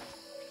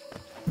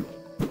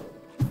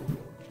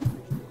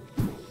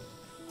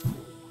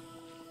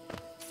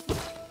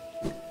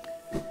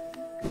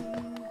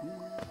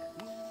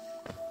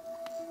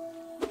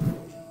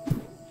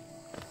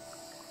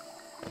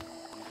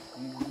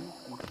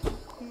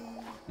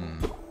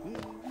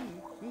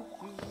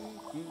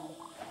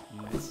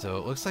 So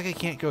it looks like I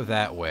can't go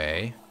that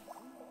way.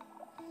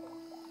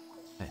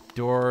 That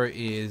door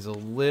is a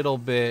little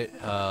bit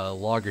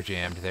logger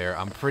jammed there.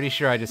 I'm pretty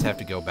sure I just have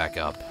to go back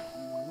up.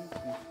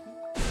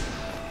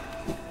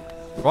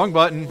 Wrong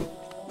button.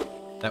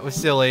 That was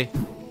silly.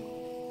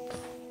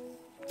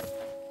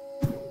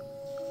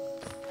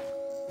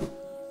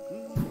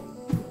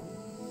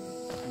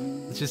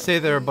 Let's just say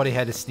that everybody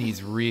had to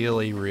sneeze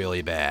really,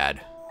 really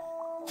bad.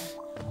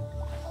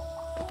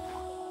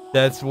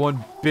 That's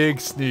one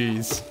big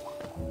sneeze.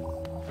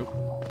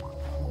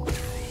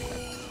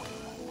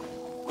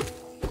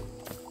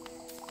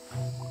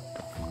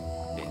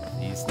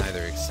 These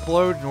neither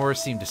explode nor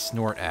seem to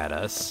snort at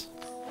us.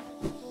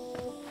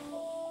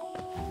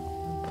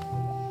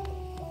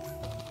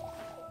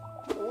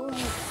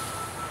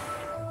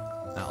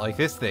 Not like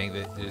this thing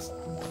that just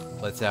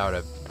lets out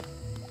a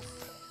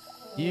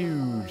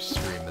huge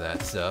stream of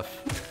that stuff.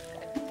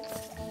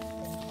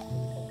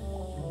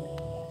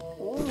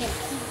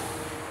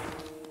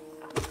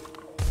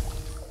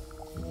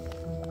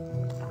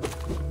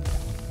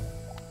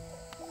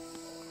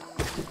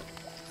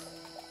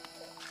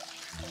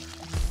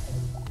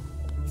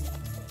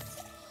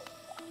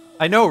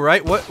 I know,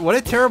 right? What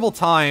a terrible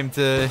time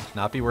to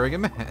not be wearing a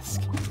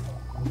mask.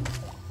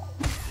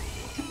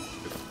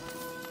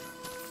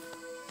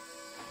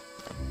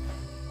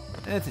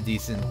 That's a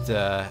decent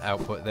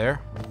output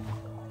there.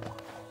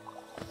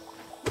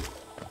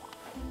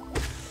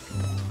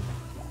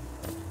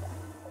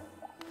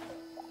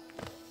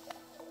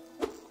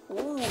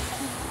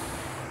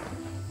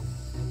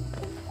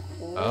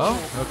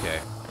 Oh,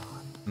 okay.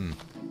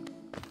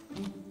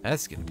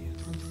 That's gonna be...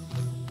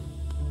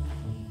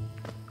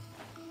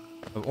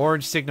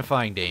 Orange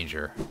signifying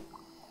danger.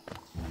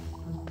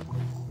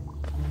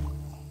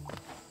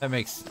 That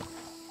makes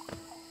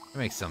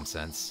some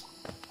sense.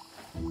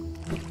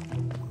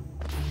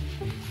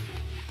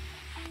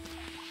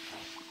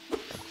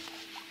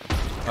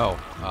 Oh,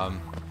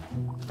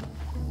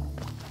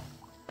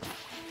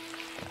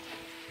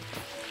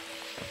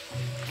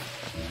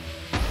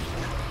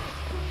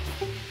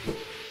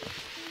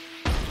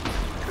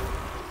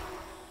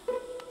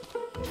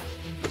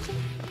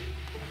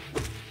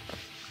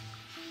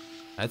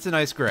 That's a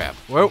nice grab.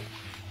 Whoa.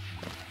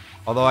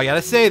 Although I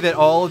gotta say that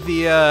all of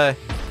the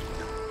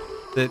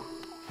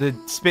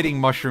spitting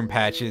mushroom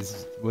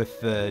patches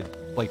with the,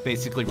 like,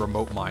 basically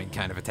remote mine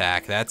kind of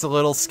attack, that's a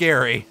little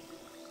scary.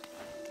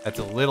 That's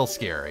a little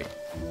scary.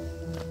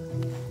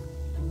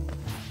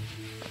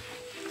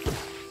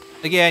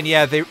 Again,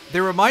 yeah, they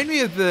remind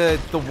me of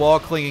the wall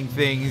clinging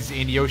things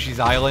in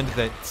Yoshi's Island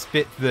that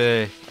spit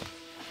the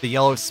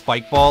yellow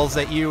spike balls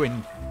at you,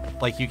 and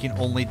like you can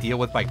only deal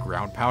with by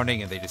ground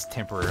pounding, and they just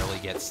temporarily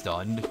get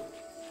stunned.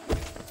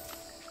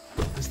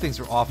 Those things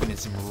are often in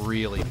some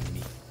really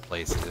neat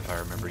places, if I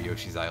remember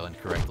Yoshi's Island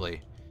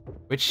correctly.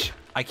 Which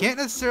I can't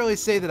necessarily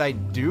say that I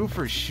do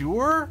for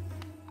sure,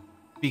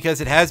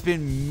 because it has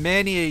been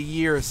many a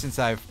year since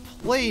I've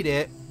played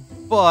it,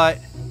 but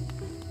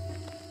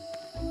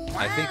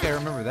I think I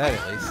remember that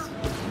at least.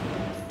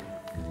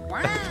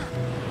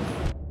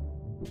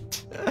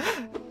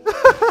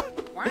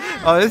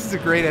 Oh, this is a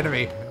great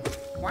enemy.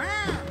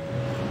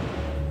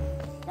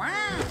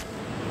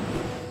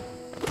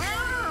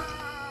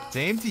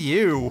 Same to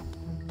you.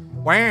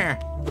 Wah,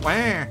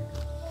 wah.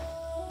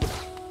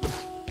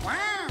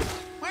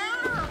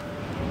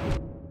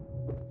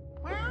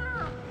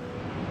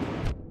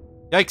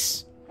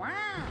 Yikes.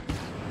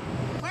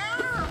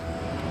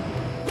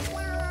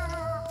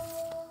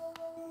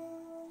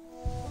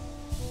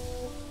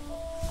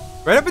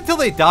 Right up until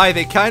they die,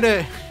 they kind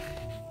of...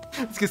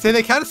 I was gonna say,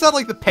 they kind of sound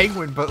like the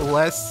Penguin, but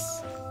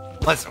less...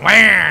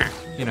 wah!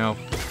 You know,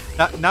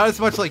 not as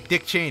much like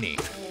Dick Cheney.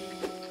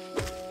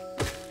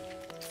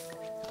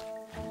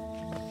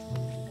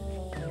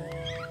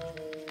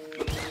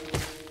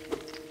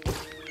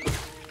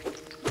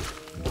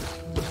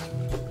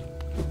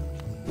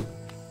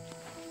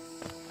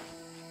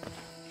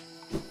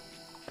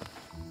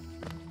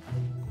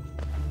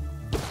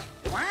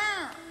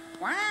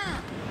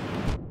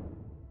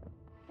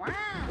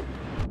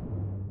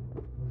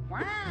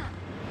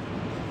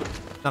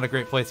 Not a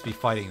great place to be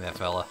fighting that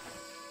fella.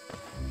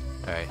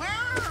 Alright.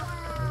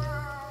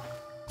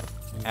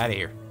 Out of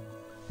here.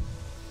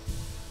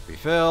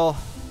 Refill.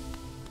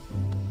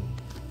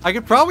 I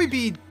could probably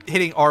be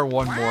hitting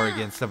R1 more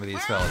against some of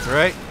these fellas,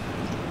 alright?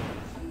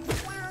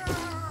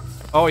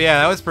 Oh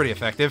yeah, that was pretty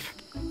effective.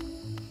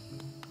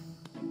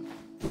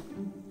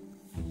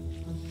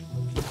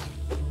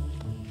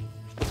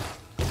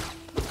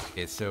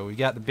 Okay, so we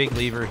got the big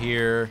lever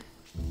here.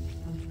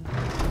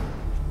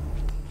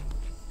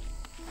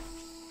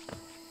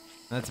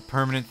 That's a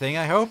permanent thing,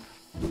 I hope.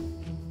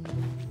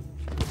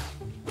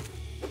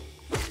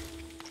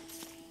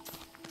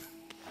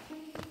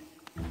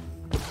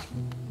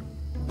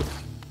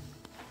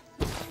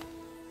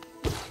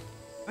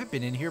 Have I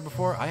been in here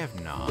before? I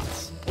have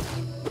not.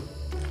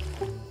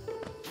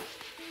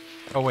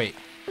 Oh, wait.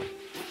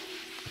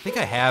 I think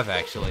I have,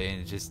 actually,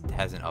 and it just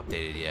hasn't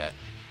updated yet.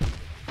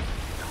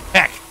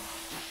 Heck!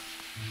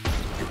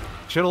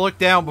 Should've looked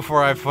down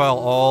before I fell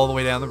all the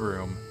way down the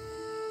room.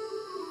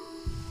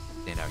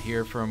 Stand out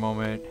here for a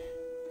moment.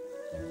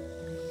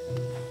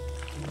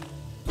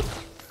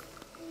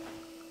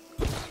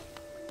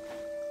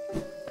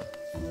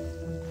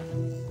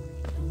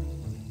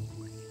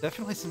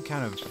 Definitely some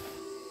kind of...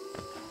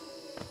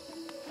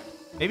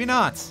 Maybe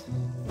not.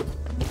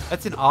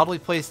 That's an oddly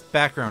placed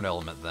background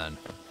element, then.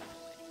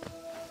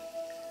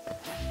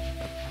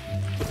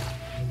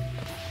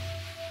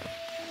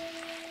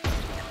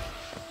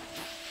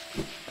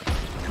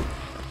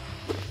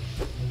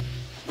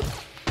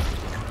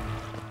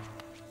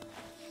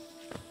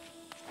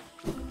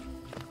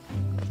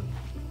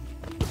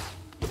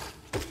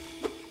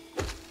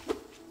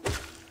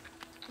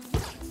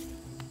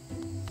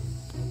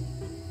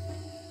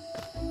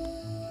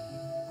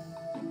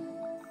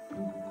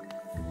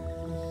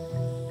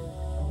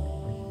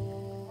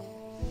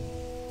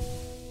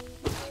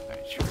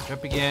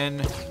 Up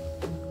again.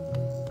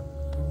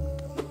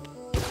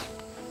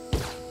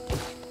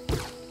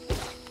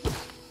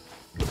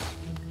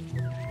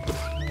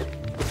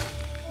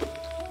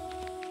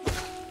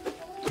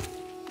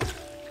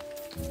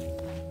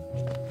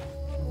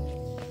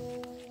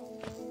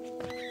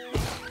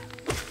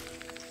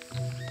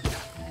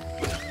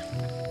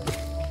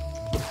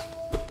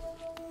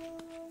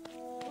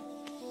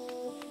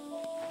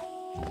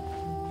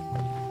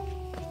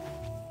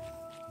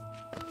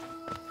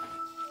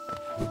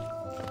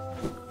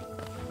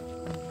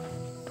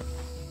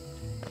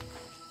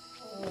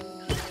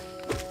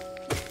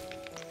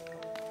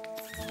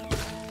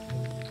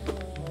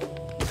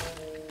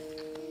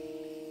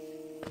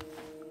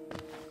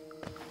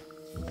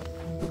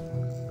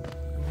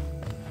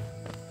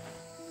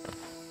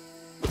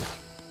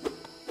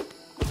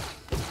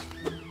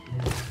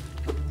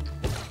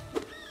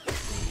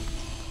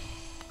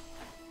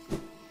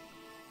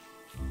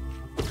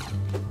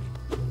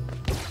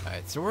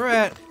 So we're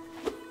at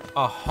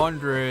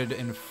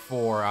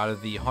 104 out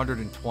of the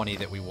 120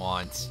 that we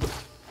want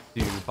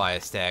to buy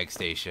a stag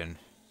station.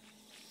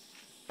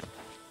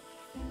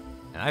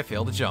 And I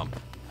failed to jump.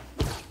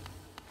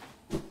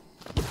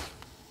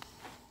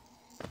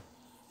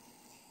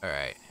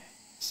 Alright.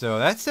 So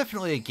that's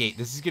definitely a gate.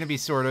 This is going to be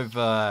sort of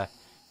a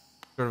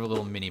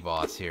little mini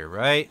boss here,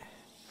 right?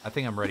 I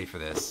think I'm ready for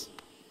this.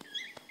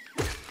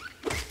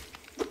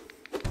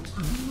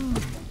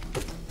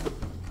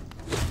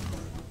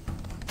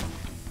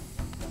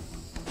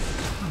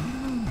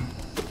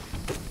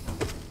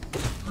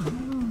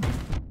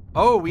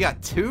 Oh, we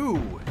got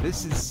 2.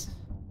 This is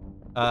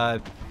ah!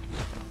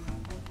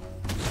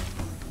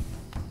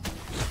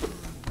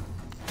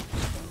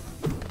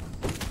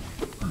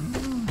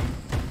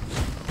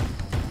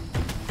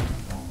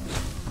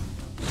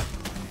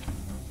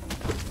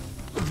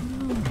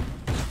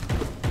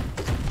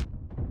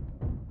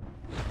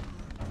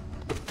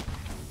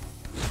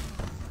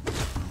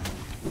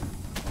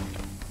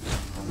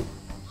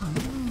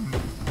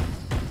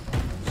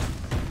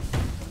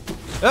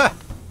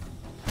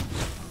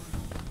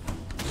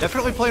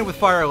 Definitely playing with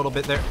fire a little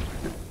bit there.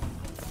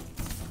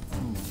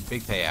 Ooh,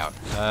 big payout.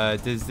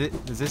 Does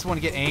this one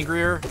get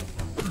angrier?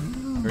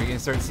 Are you gonna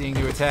start seeing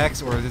new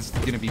attacks, or is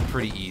this gonna be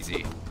pretty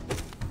easy?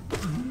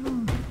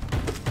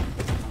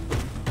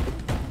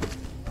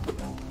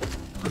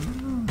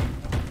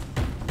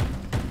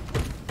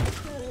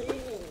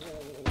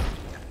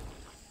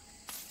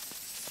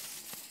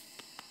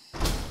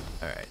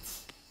 Alright.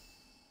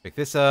 Pick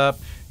this up.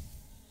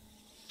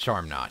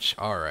 Charm notch.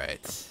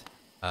 Alright.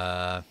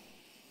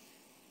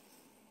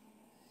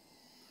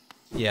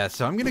 Yeah,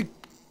 so I'm gonna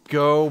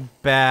go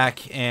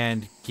back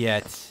and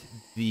get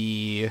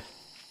the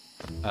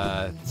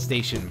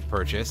station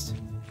purchased.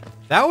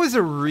 That was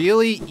a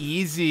really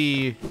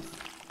easy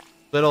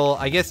little,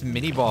 I guess,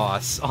 mini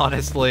boss,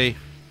 honestly.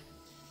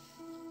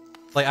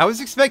 Like, I was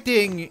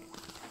expecting,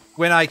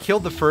 when I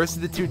killed the first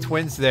of the 2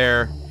 twins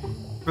there,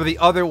 for the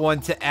other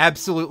one to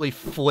absolutely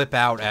flip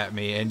out at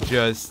me and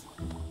just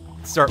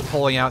start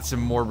pulling out some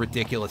more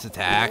ridiculous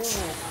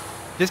attacks.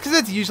 Just because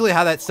that's usually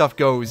how that stuff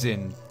goes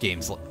in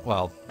games,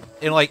 well,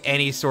 in like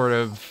any sort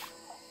of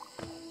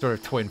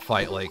twin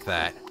fight like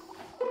that.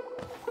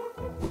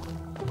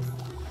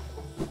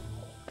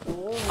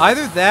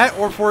 Either that,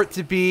 or for it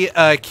to be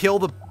kill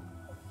the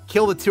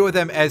 2 of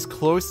them as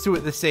close to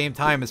at the same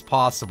time as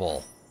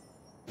possible.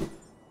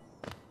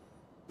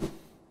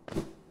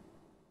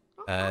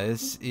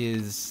 This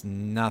is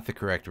not the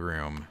correct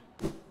room.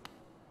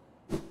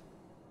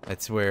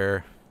 That's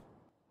where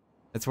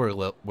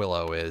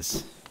Willow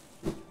is.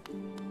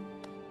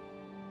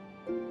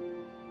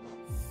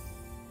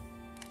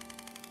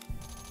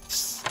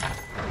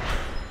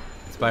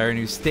 Let's buy our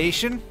new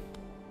station.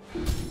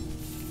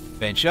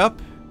 Bench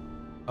up.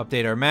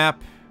 Update our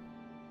map.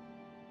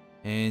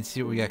 And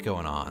see what we got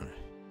going on.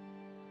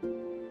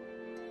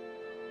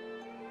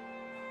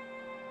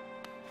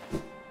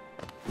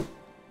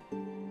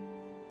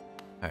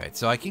 Alright,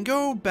 so I can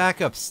go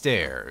back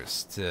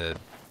upstairs to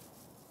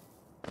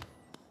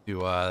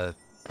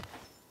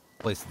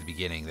place at the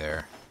beginning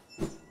there.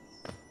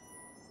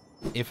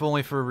 If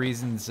only for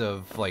reasons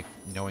of, like,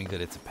 knowing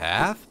that it's a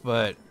path,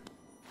 but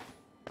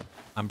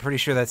I'm pretty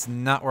sure that's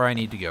not where I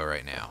need to go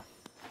right now.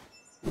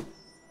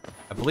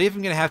 I believe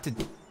I'm gonna have to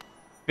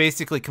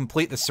basically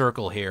complete the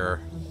circle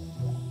here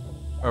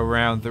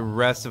around the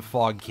rest of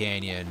Fog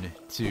Canyon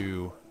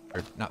to...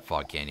 or, not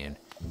Fog Canyon.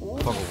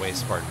 Fuggle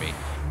Waste, pardon me.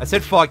 I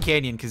said Fog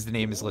Canyon because the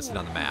name is listed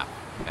on the map,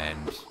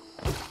 and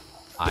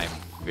I'm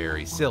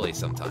very silly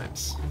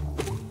sometimes.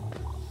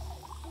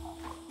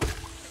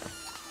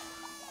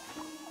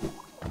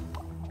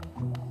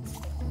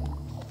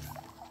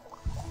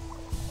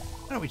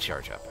 Why don't we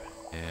charge up?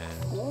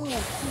 And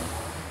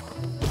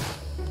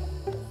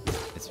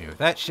hits me with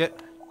that shit.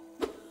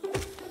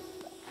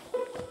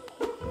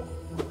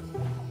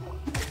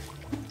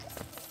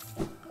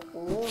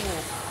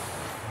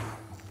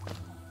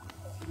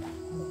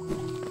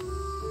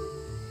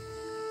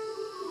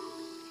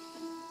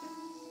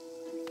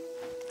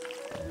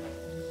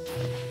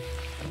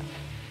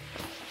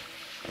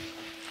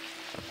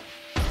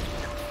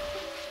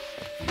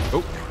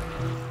 Oh,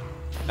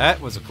 that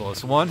was a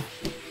close one.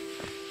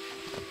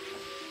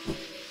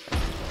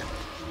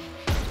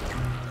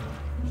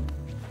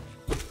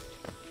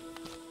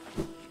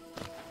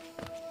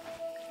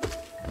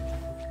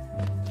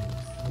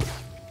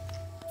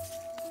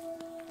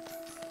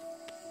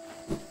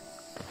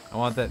 I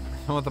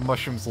want the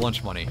mushroom's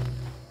lunch money.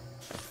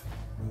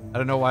 I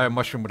don't know why a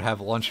mushroom would have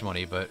lunch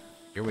money, but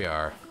here we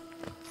are.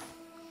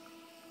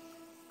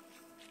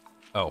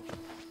 Oh.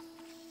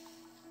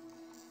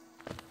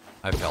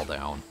 I fell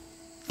down.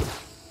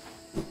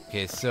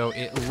 Okay, so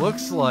it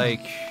looks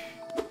like...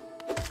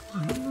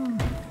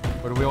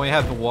 What, do we only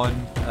have the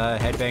one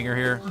headbanger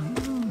here?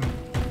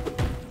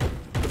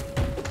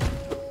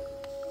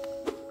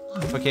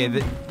 Okay,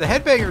 the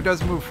headbanger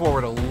does move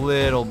forward a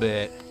little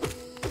bit.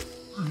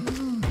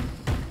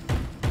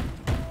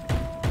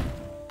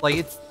 Like,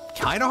 it's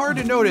kind of hard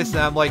to notice, and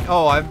I'm like,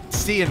 oh, I'm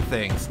seeing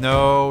things.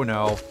 No,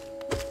 no.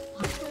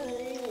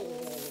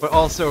 But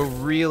also,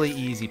 really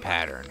easy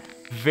pattern.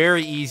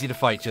 Very easy to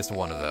fight just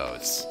one of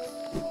those.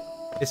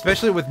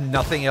 Especially with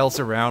nothing else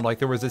around, like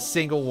there was a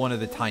single one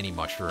of the tiny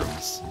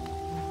mushrooms.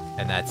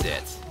 And that's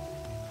it.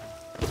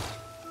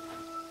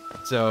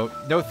 So,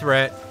 no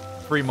threat,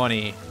 free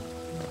money.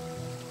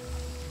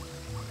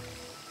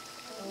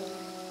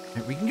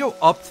 We can go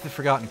up to the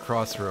Forgotten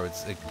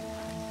Crossroads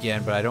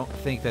again, but I don't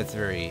think that's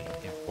very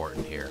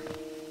important here.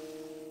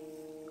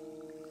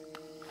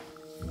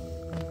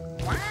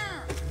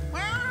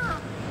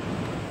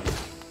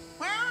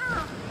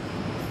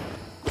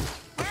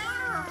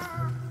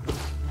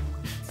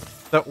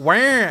 The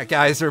wah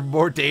guys are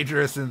more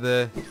dangerous than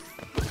the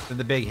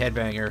big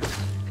headbanger.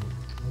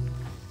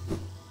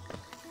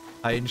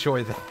 I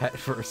enjoy that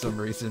for some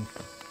reason.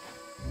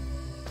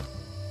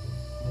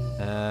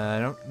 I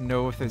don't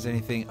know if there's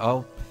anything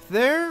up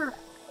there.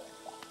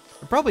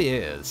 There probably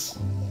is.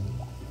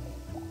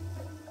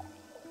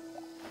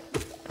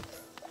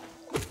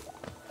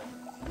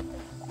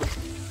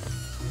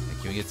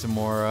 Can we get some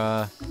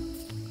more,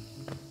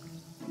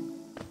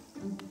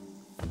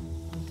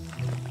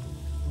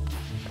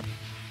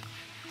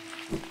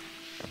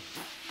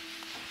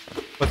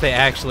 what they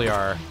actually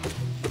are.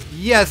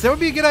 Yes, that would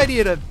be a good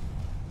idea to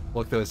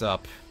look those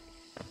up.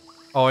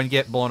 Oh, and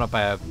get blown up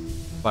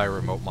by a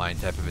remote mine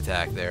type of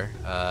attack there.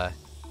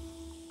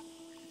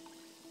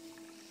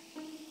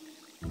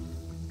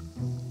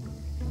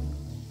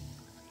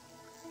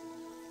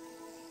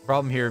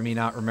 Problem here, me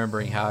not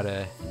remembering how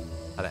to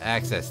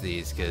access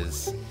these,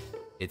 because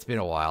it's been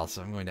a while,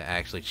 so I'm going to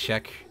actually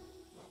check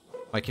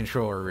my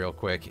controller real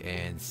quick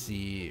and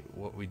see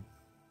what we...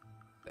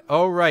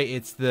 Oh, right,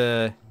 it's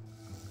this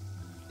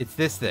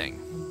thing.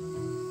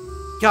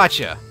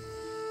 Gotcha!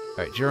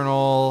 Alright,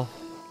 journal.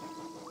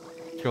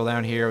 Scroll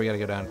down here, we gotta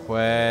go down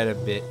quite a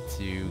bit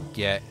to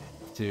get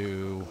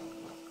to...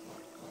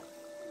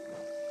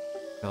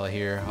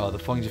 here. Oh, the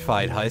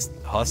fungified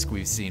husk,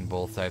 we've seen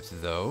both types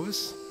of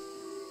those.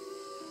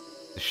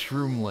 The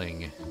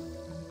Shroomling.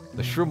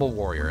 The Shroomel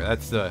Warrior,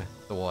 that's the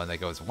one that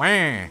goes wah!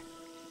 And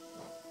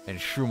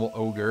Shroomel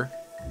Ogre.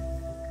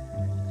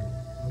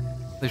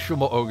 The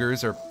Shroomel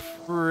Ogres are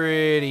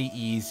pretty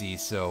easy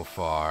so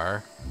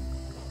far.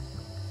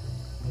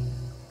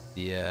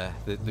 The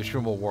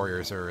Shroomel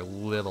Warriors are a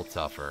little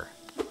tougher.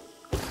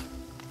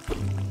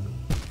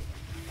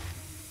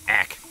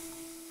 Ack!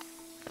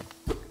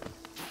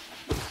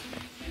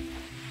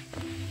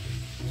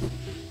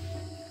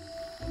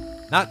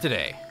 Not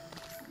today.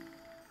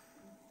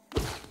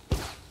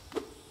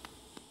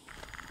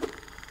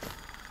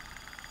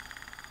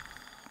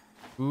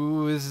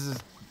 Ooh, this is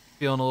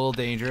feeling a little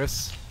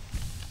dangerous.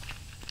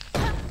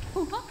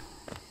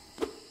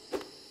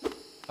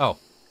 Oh.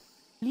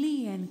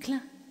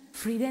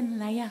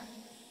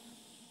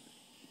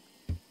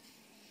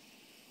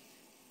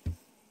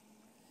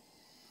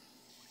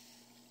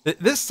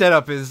 This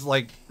setup is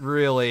like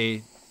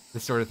really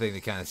the sort of thing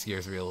that kind of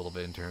scares me a little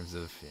bit in terms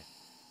of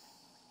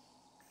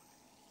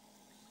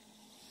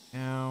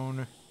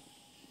down.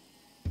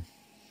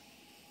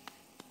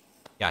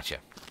 Gotcha.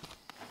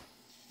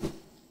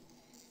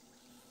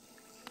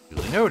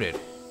 Duly noted.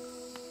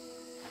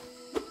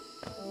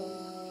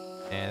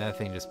 And that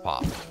thing just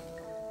popped.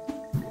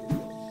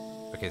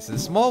 Okay, so the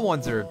small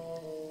ones are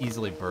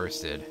easily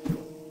bursted.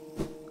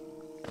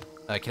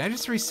 Can I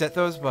just reset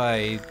those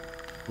by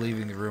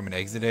leaving the room and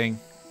exiting?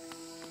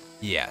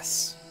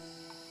 Yes.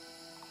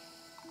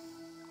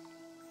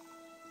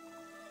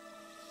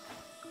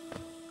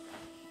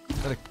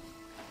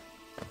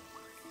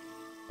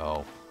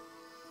 Oh.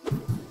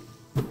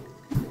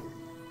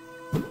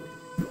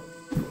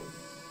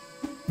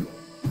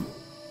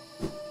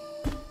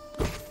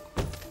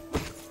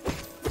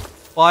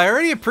 Well, I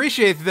already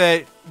appreciate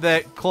that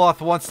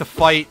Cloth wants to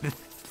fight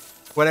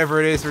whatever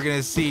it is we're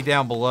gonna see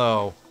down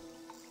below.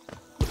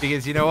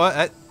 Because you know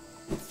what?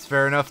 That's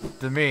fair enough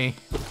to me.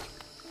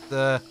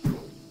 I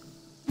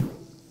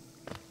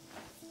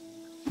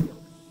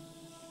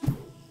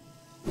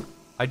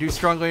do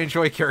strongly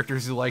enjoy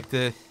characters who like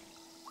to...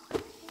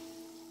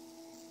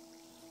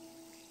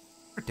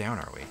 Where down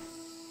are we?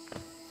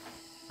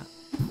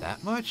 Not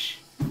that much?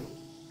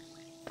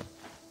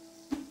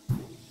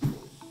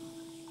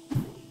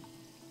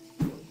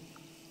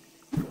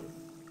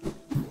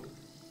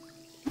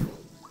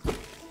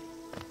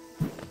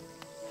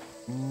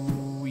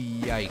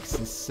 Yikes,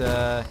 this, is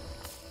that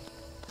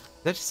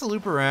just a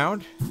loop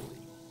around?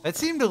 That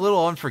seemed a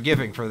little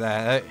unforgiving for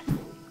that.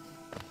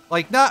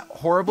 Like, not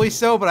horribly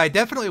so, but I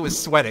definitely was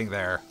sweating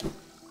there.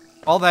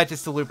 All that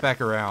just to loop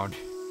back around.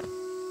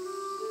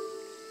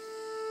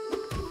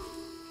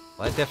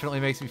 Well, that definitely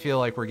makes me feel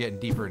like we're getting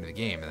deeper into the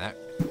game, in that,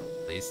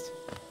 at least.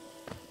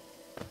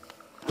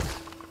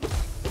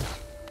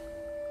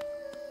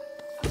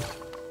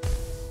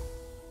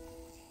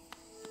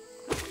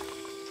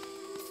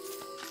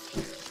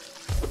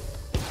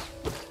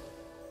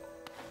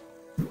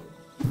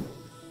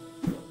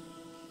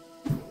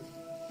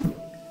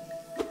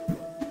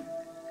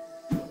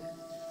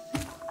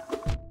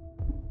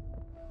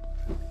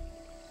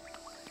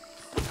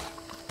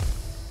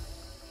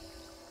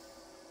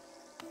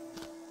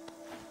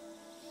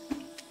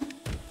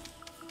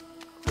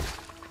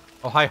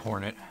 Oh, hi,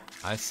 Hornet.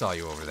 I saw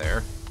you over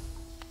there.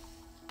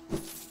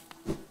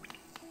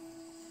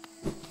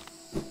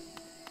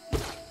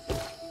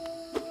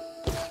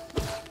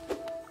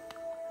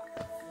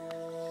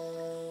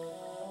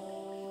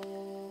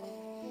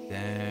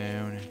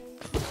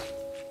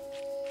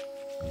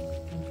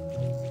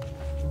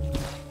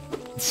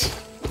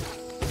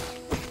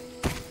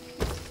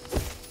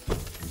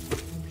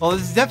 Well,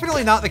 this is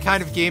definitely not the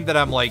kind of game that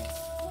I'm, like,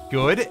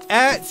 good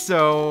at,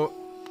 so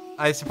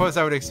I suppose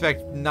I would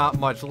expect not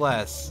much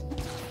less.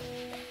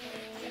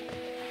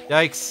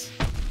 Yikes.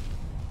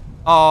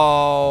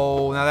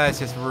 Oh, now that's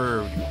just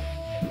rude.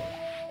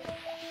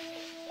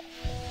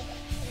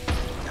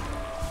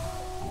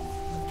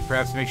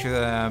 Perhaps make sure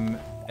that I'm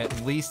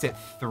at least at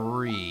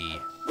 3.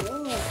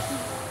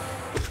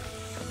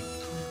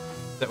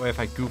 That way if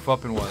I goof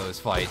up in one of those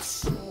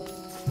fights.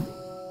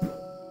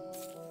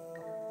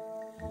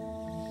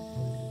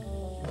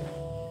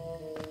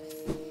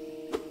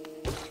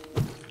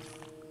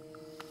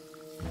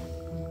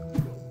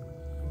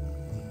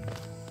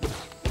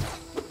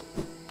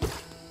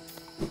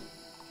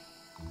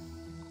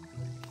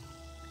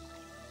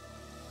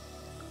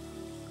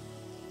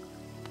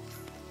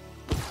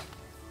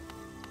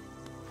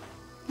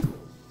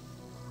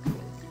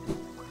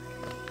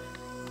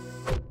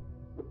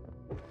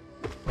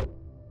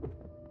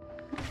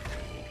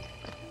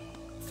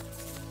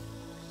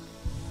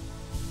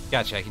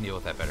 Gotcha, I can deal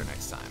with that better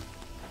next time.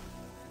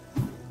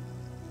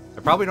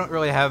 I probably don't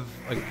really have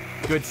a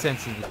good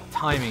sense of the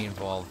timing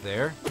involved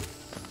there.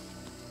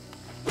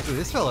 Ooh,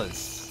 this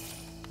fella's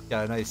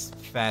got a nice,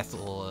 fast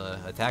little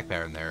attack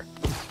pattern there.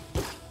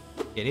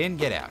 Get in,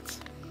 get out.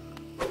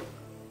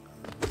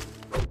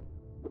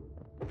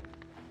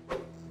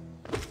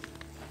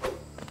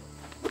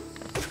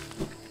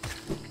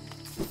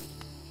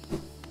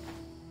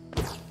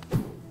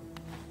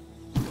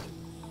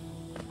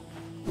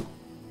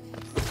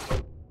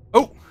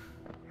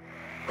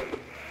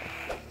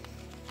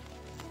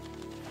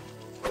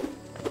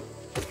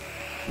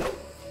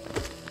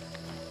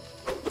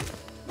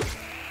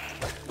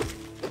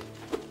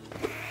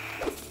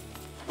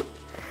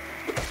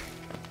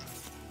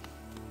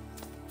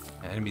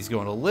 Enemy's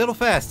going a little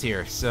fast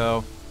here,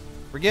 so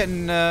we're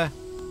getting a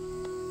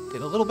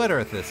little better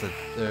at this.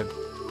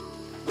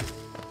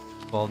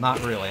 Well,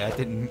 not really.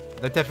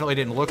 That definitely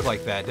didn't look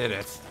like that, did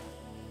it?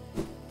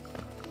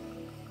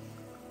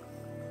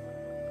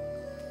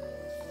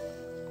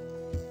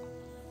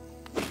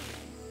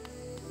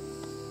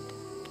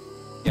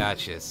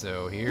 Gotcha.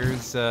 So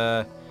here's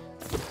have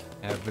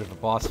a bit of a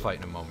boss fight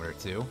in a moment or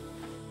two.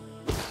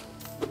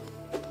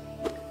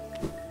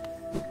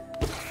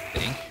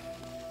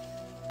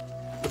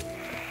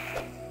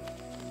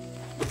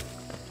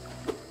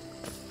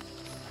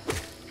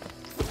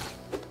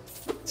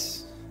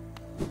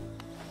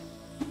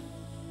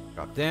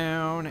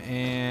 Down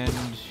and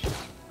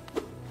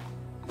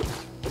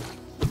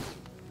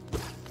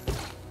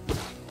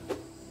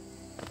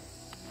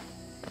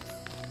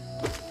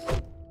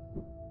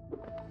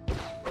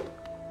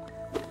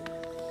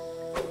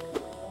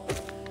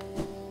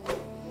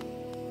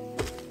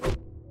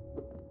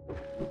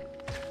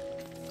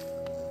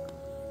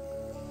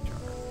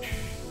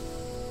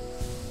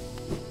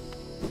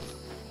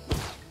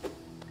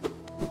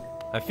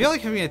I feel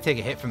like if I'm gonna take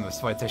a hit from those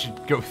fights, I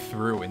should go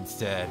through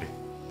instead.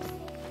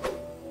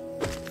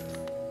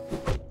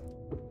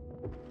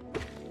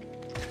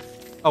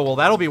 Oh, well,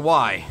 that'll be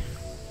why.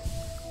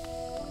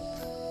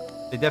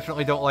 They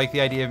definitely don't like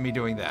the idea of me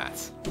doing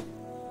that.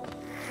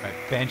 Alright,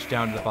 bench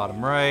down to the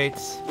bottom right.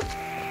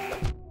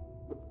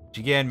 Which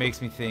again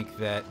makes me think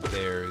that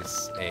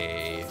there's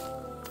a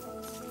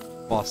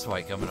boss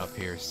fight coming up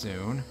here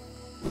soon.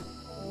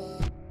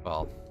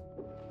 Well.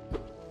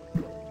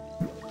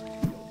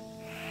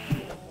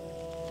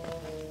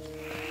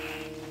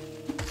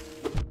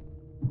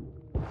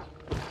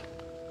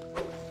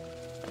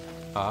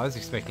 Oh, I was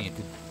expecting it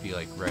to be,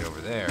 like, right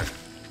over there.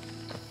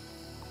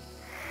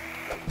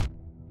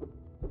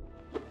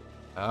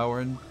 Oh,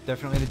 we're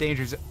definitely in the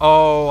danger zone.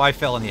 Oh, I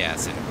fell in the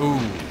acid. Ooh.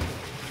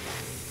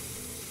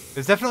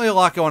 There's definitely a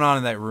lot going on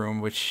in that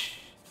room, which,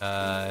 you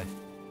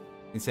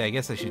can say, I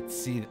guess I should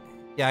see...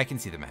 Yeah, I can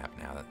see the map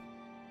now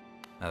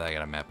that I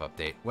got a map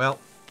update. Well.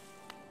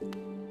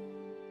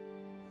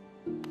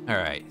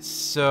 Alright,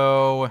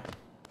 so...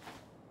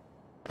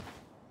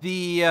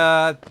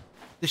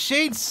 The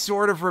shade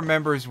sort of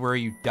remembers where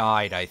you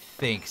died, I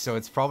think, so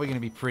it's probably going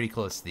to be pretty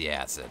close to the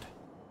acid.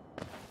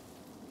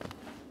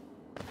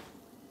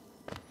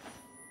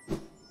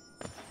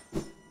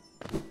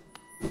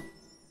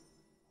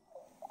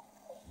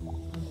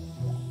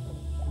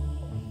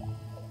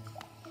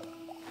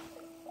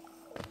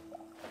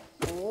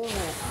 Go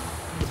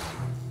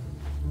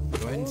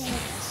ahead and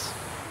sneeze.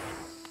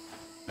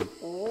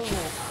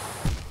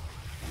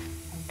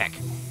 Heck.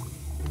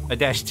 I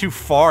dashed too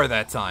far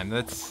that time.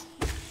 That's...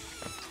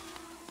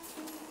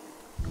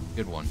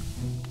 good one.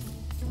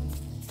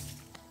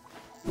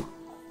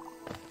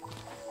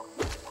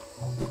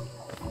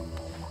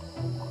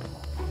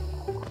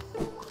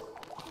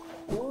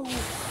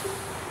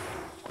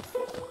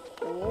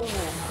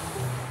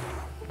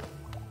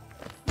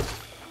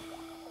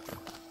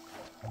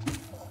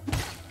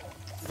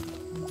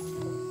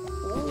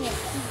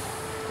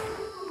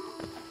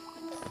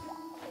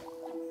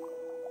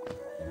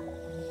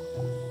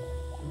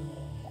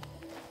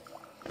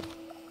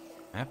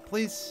 Map,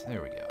 please?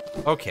 There we go.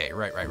 Okay,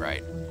 right.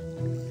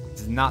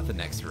 This is not the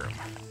next room.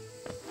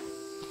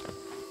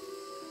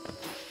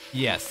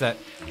 Yes, that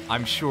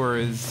I'm sure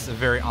is a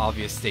very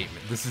obvious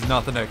statement. This is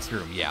not the next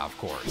room. Yeah, of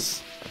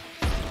course.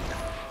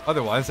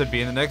 Otherwise, I'd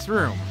be in the next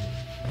room.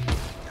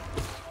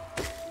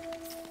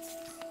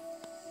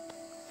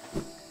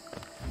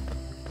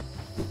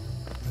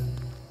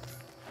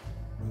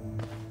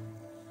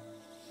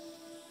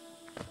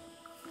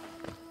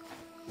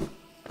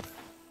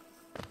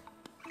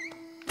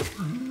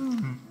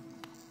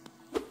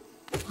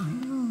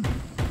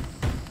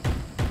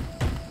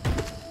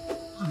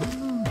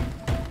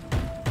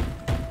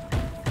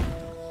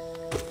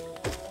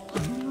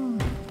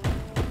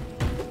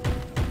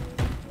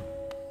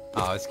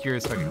 I was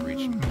curious if I could reach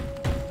him.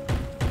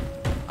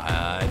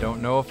 I don't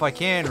know if I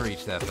can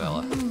reach that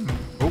fella.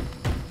 Oh.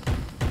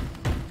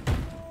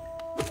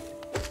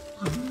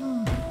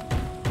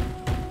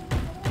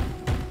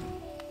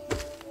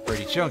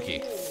 Pretty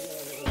chunky.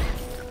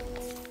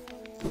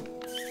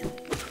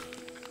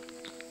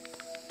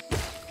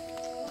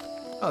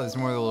 Oh, there's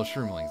more of the little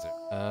shroomlings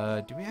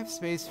there. Do we have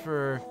space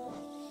for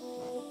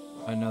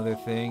another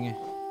thing?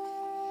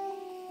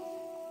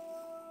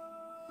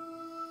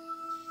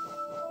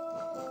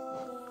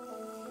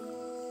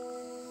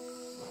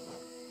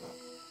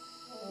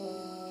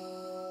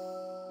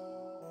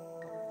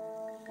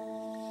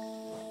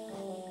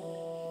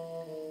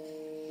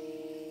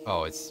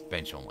 Oh, it's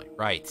bench only.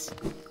 Right. It's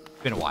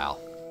been a while.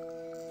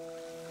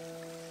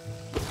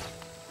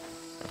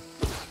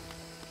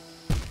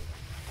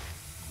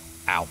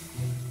 Ow.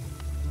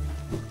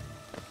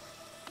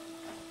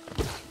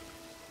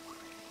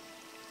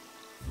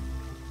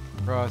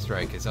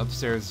 Right, because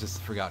upstairs is just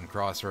the Forgotten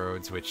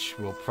Crossroads, which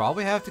we'll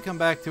probably have to come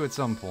back to at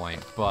some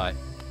point, but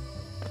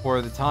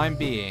for the time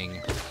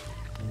being...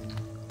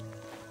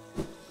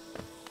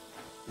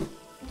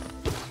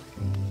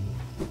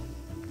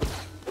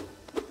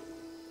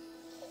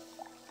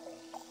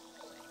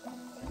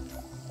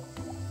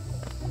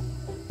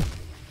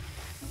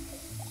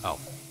 Oh.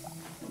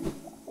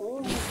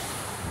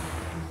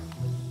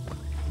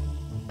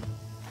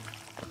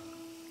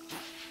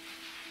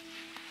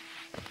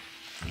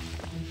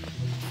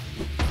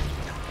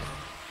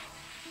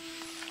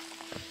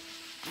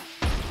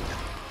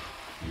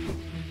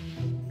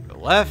 To the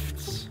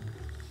left.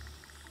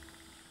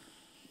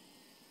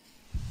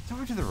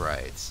 Over to the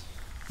right.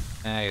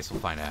 I guess we'll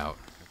find out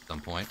at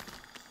some point.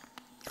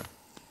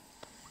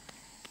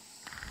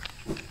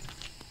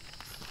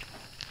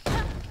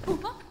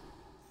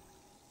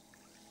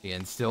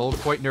 And still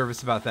quite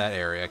nervous about that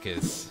area,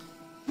 because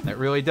that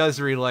really does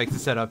really like to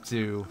set up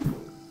to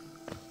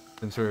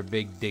some sort of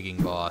big digging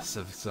boss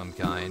of some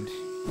kind.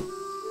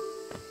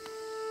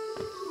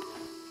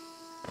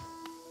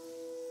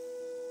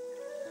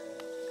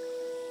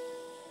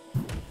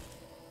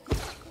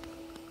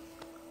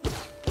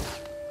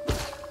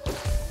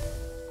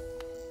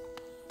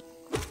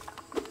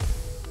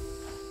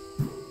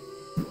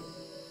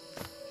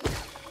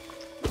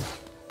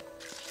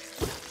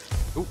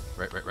 Ooh,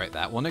 right.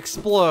 That one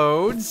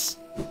explodes.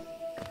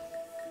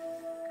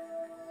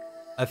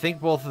 I think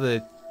both of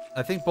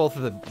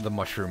the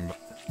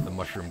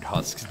mushroomed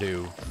husks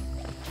do.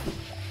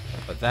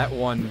 But that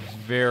one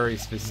very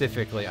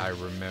specifically I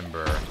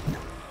remember.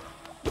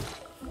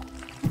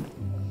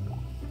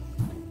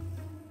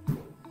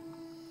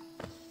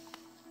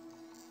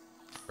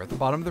 We're at the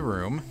bottom of the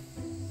room.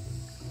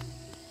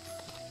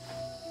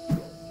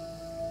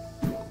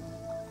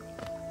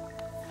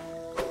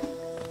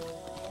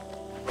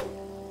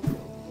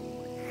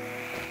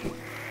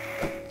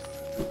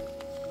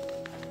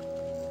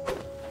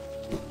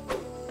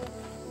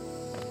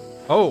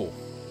 Oh!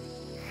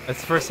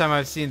 That's the first time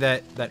I've seen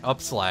that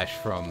upslash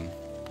from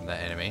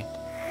that enemy.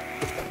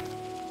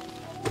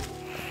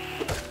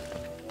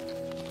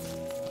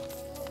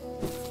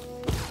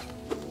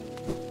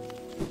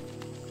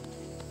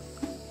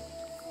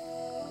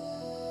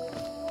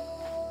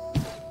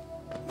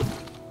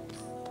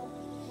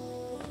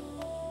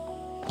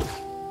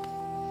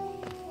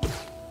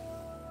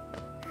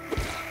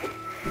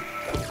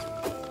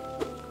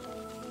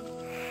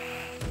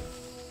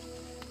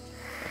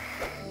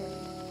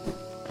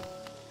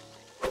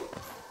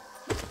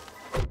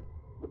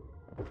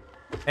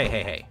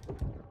 Hey.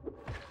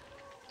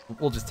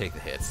 We'll just take the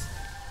hits.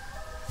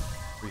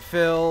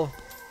 Refill.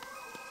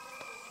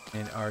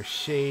 And our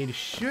shade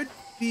should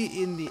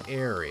be in the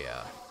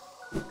area.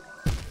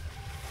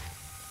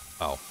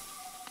 Oh.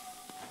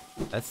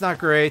 That's not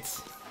great.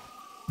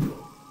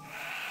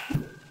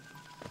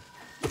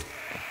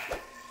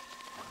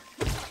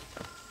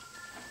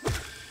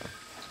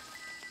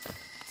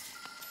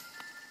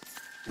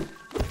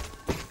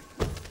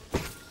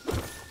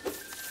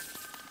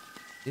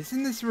 It's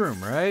in this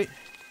room, right?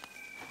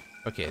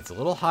 Okay, it's a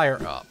little higher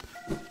up.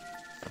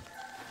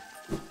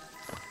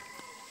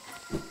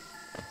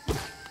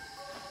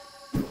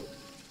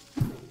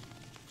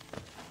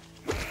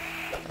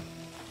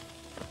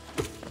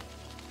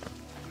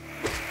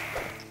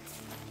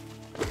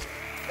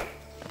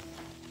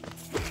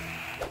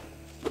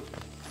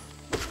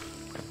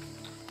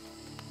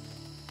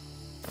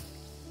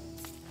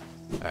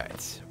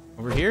 Alright,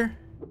 over here?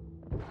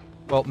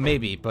 Well,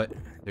 maybe, but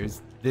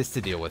there's this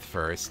to deal with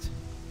first.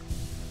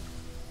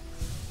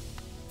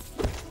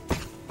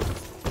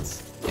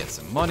 Let's get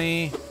some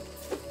money.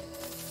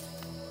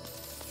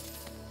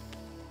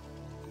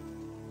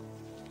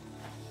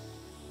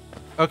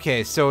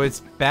 Okay, so it's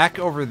back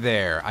over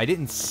there. I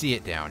didn't see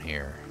it down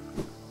here.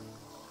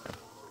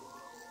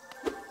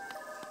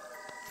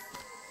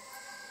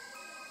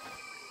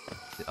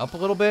 Is it up a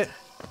little bit?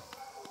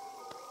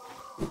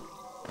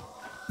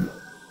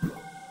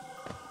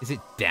 Is it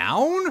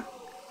down? I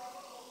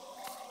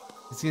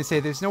was gonna say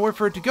there's nowhere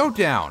for it to go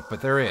down, but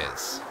there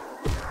is.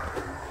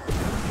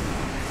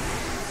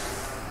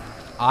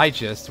 I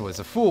just was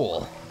a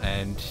fool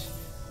and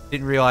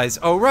didn't realize,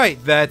 oh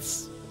right,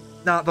 that's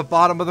not the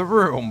bottom of the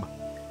room.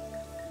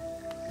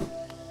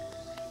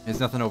 There's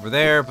nothing over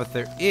there, but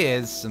there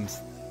is some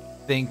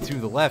thing to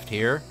the left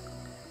here.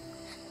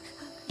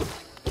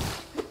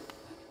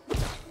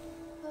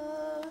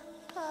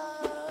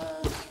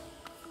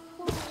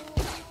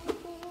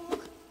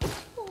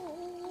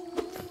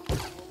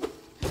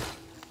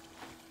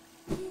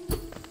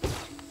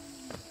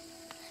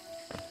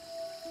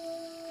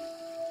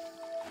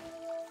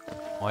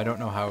 Well, I don't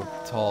know how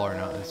tall or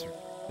not this. Is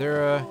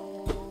there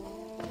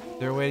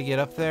a way to get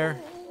up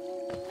there?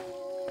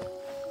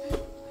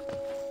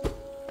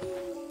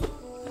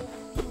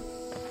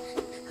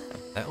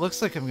 That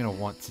looks like I'm gonna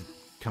want to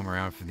come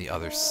around from the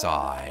other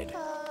side.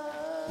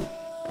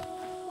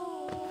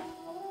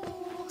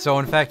 So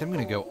in fact, I'm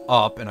gonna go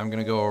up and I'm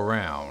gonna go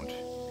around.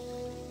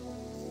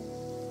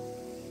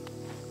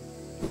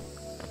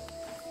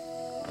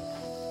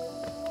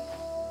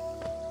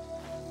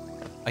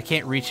 I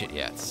can't reach it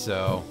yet,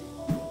 so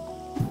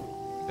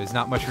there's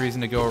not much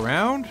reason to go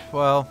around.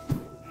 Well,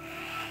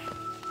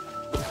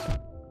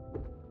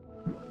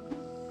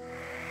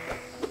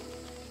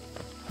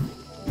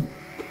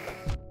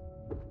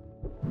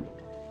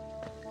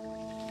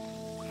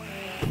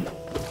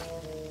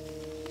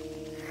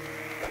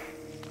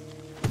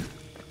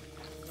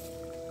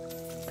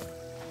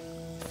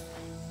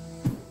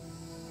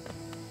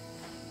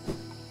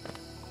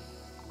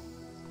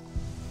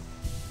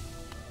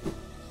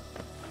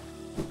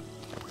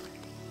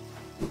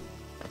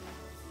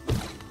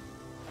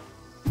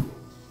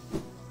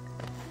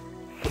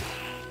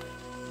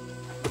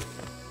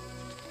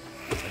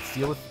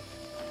 deal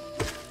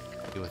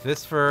with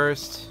this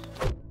first.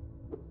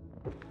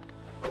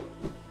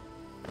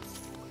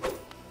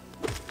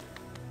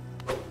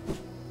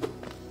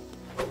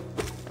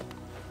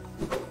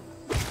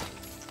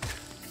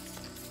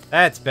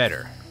 That's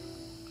better.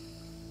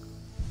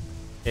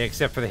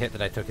 Except for the hit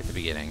that I took at the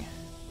beginning.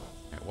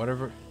 Right,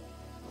 whatever.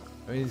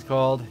 What he's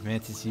called?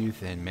 Mantis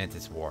Youth and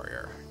Mantis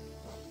Warrior.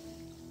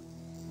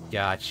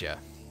 Gotcha.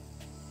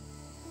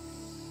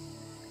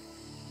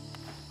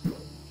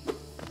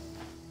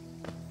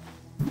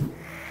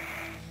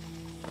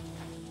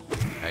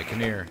 Alright,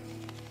 come here.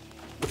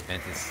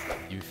 Mantis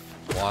Youth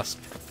Wasp.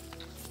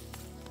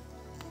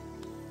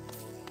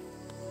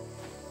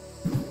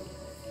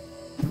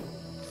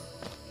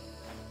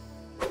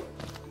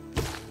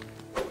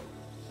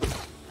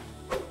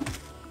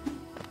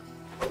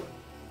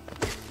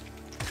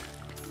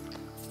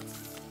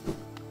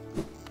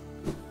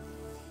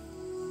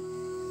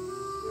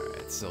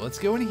 Alright, so let's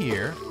go in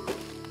here.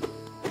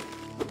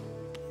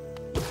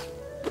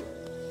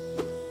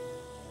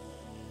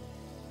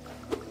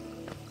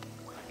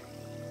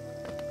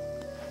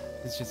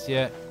 Just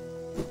yet.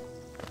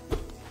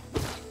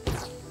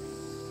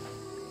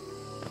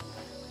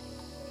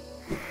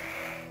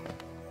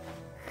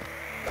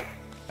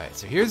 Alright,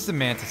 so here's the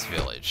Mantis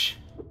Village.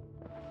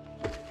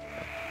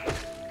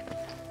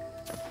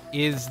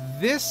 Is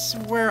this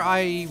where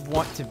I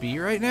want to be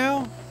right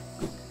now?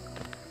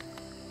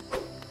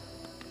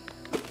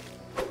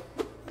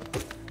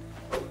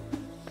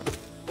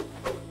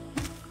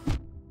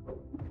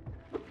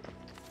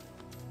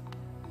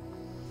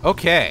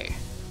 Okay.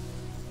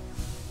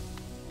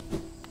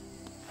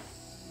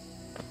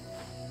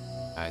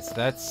 Alright, so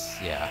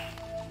that's, yeah.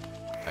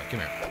 Alright, come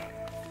here.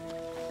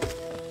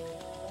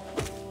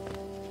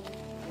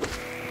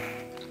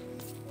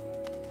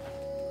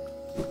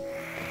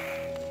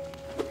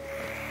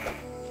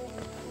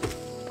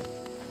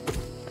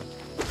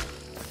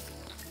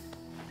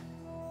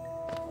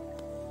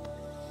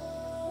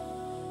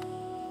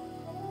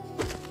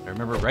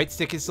 Remember, right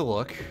stick is to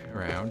look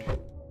around.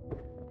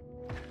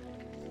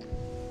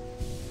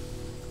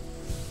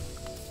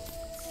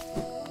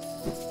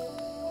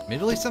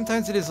 Admittedly,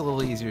 sometimes it is a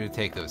little easier to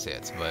take those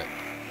hits, but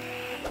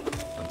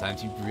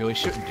sometimes you really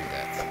shouldn't do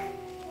that.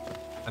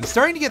 I'm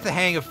starting to get the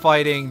hang of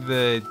fighting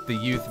the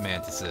youth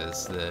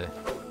mantises.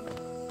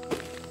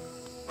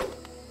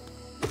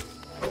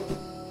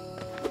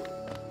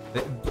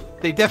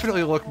 They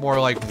definitely look more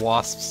like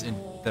wasps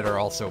that are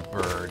also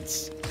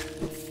birds.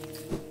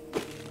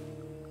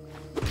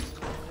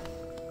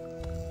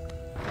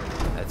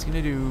 That's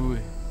gonna do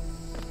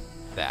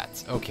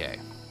that. Okay.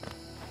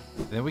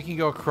 Then we can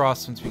go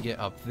across once we get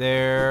up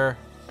there.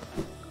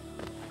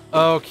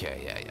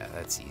 Okay, yeah,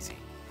 that's easy.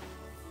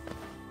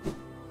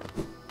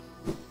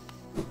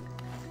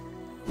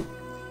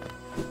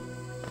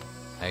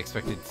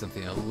 expected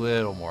something a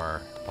little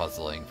more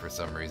puzzling for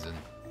some reason.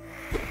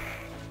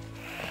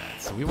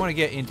 So we want to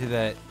get into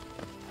that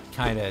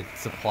kind of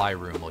supply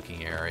room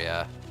looking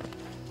area.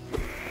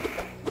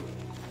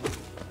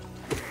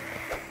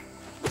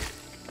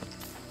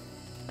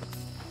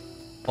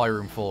 Supply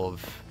room full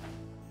of...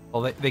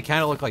 Well, they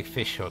kind of look like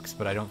fish hooks,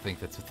 but I don't think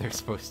that's what they're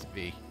supposed to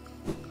be.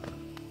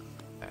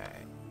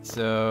 Alright,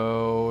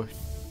 so...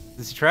 Is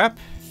this a trap?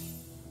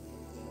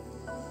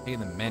 Taking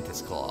the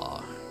mantis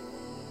claw.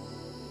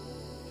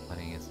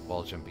 Playing against the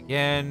wall jump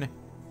again.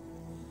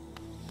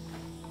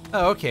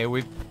 Oh, okay,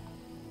 we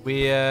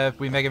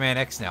Mega Man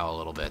X now a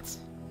little bit.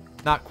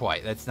 Not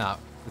quite. That's not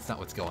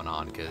what's going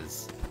on,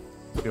 because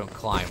we don't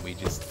climb, we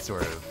just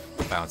sort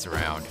of bounce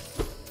around.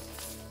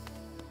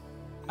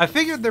 I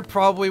figured there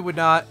probably would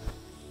not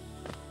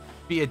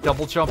be a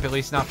double jump, at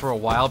least not for a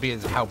while,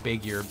 because of how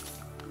big your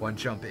one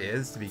jump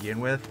is to begin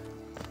with.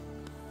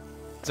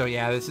 So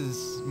yeah, this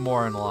is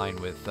more in line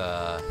with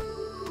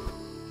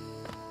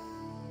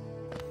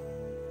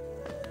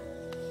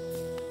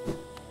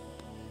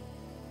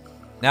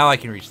Now I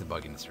can reach the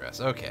bug in distress.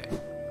 Okay.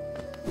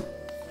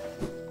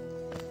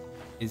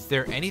 Is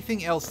there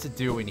anything else to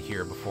do in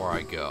here before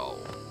I go?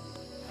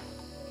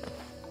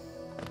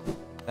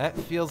 That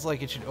feels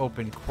like it should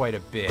open quite a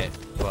bit,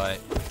 but...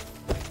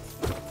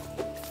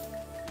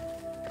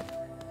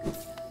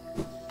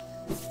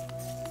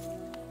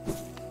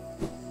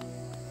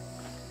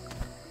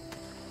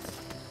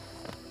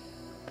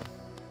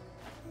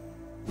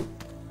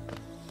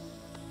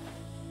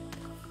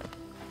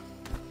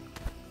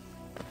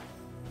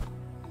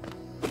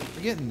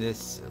 We're getting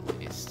this, at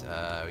least.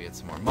 We get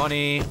some more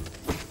money.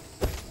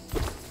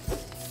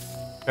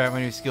 Grab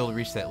my new skill to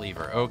reach that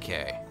lever.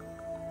 Okay.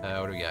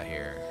 What do we got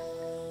here?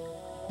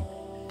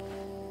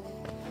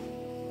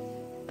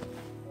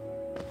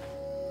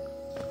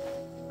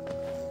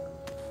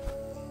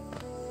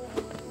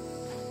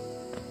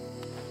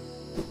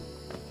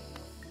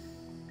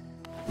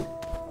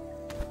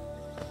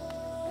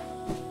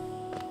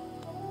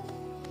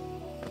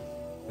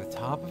 The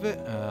top of it?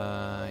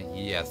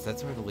 Yes,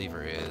 that's where the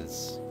lever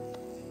is.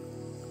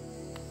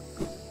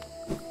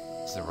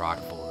 It's a rock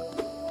full of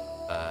it.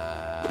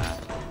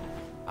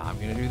 I'm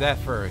gonna do that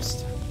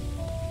first.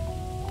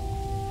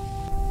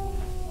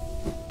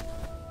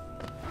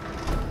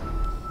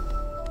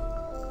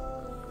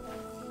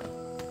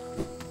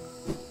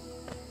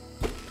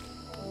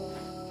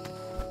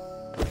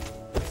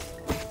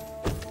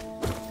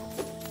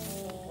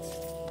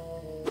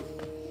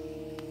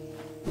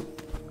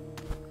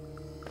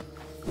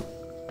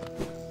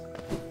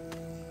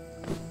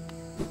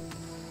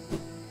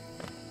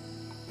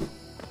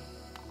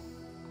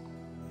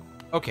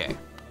 Okay.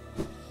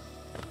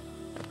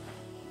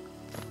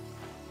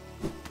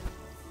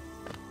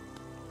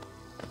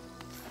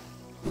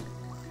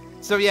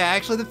 So yeah,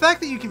 actually, the fact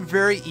that you can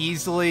very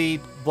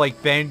easily,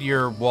 like, bend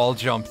your wall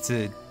jump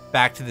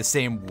back to the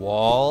same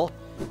wall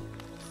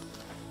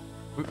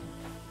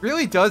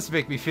really does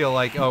make me feel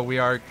like, oh, we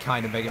are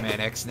kind of Mega Man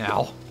X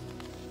now.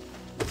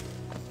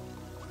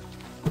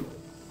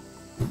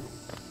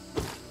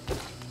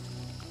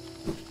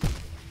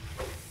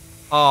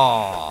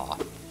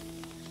 Aww.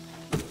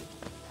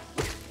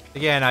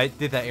 Again, I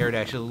did that air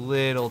dash a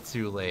little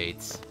too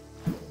late.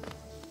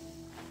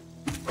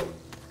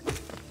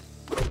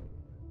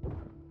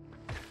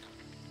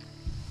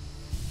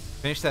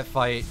 Finish that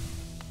fight.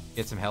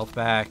 Get some health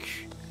back.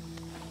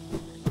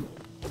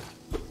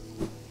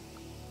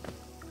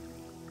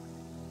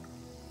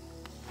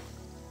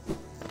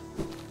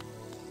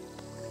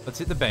 Let's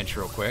hit the bench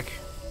real quick.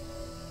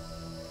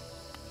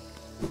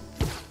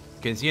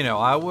 Because, you know,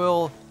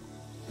 I'll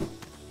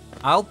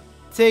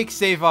take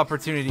save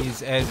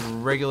opportunities as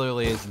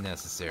regularly as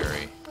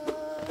necessary.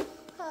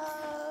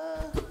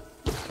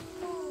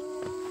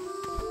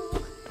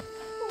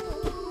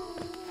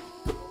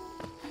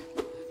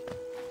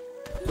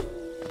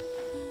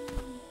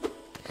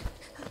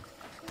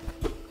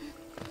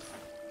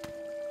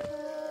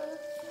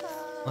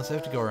 Unless I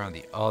have to go around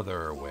the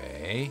other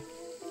way.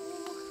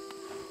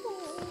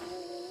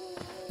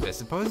 I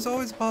suppose it's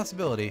always a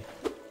possibility.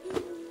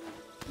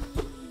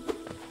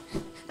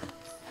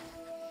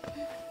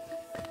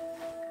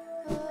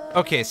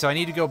 Okay, so I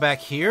need to go back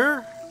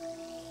here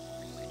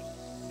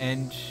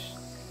and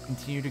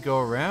continue to go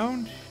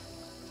around.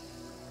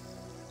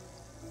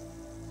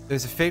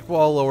 There's a fake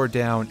wall lower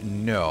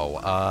down. No.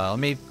 Let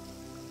me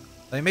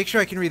make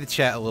sure I can read the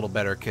chat a little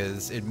better,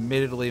 because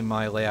admittedly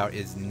my layout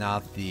is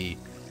not the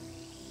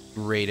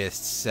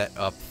greatest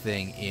setup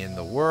thing in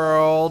the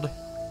world.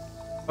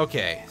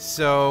 Okay,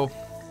 so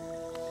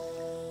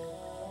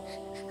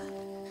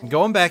I'm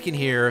going back in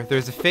here.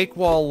 There's a fake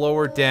wall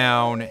lower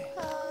down.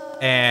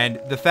 And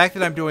the fact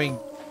that I'm doing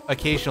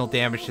occasional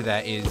damage to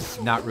that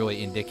is not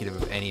really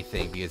indicative of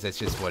anything, because that's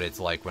just what it's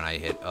like when I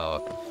hit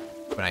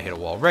a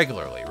wall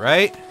regularly,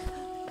 right?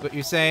 What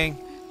you're saying?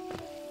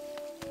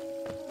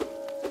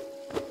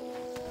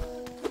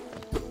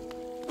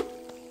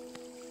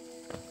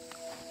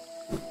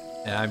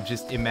 And I'm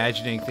just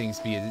imagining things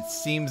be. It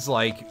seems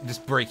like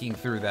just breaking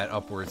through that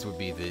upwards would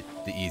be the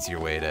easier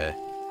way to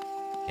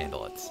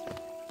handle it.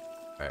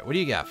 All right, what do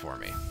you got for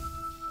me?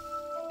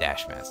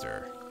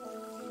 Dashmaster.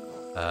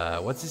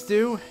 What's this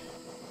do?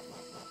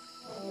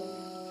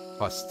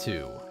 Costs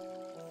 2.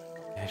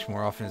 Dash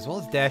more often as well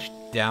as dash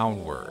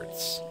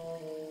downwards.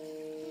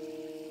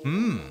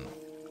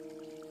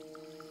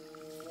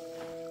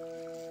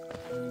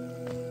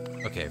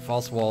 Okay,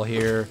 false wall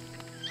here.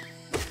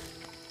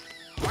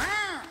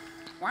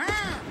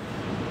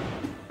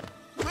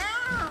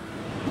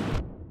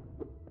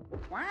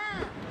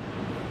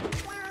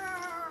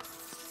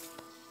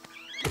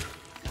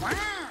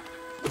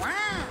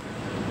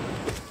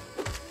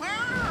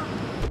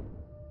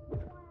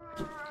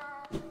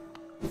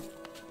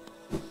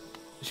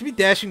 Should be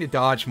dashing to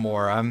dodge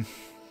more. I'm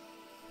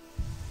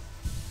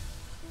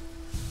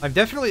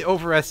definitely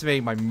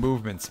overestimating my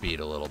movement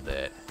speed a little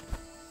bit.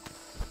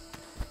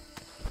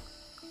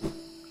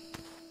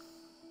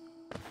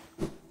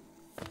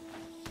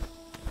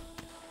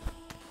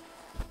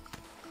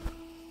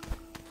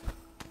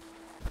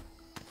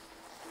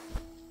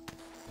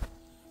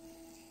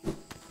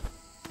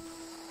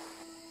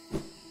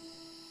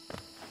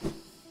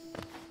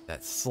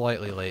 That's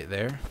slightly late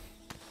there.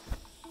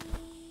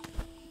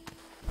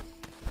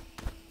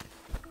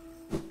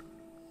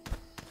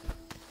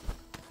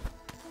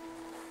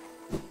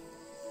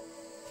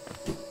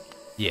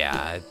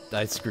 Yeah,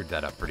 I screwed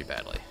that up pretty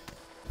badly.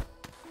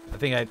 I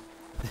think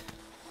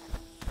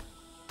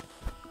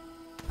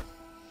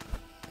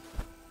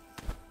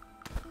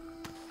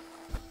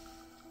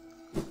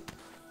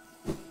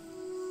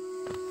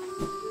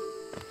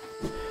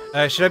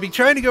I... should I be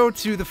trying to go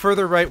to the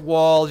further right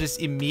wall just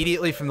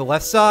immediately from the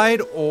left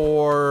side,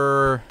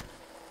 or...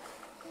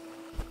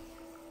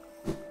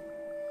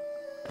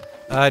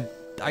 I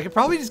could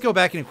probably just go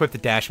back and equip the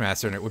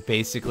Dashmaster, and it would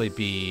basically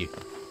be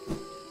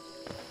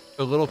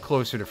a little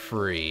closer to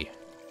free.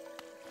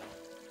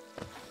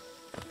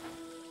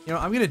 You know,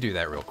 I'm gonna do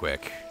that real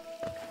quick.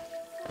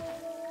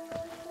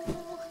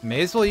 May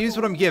as well use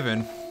what I'm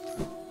given.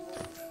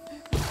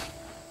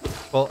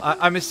 Well,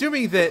 I'm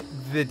assuming that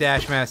the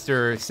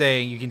Dashmaster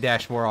saying you can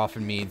dash more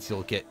often means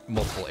you'll get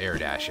multiple air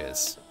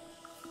dashes.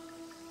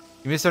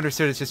 You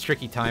misunderstood, it's just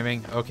tricky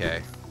timing?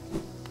 Okay.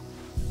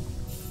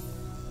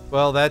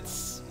 Well,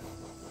 that's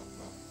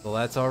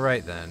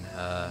alright then.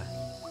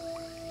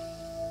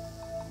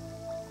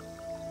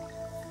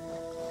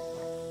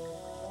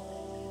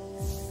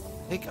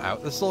 Take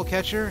out the Soul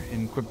Catcher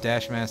and equip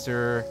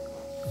Dashmaster.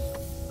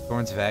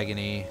 Thorns of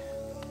Agony.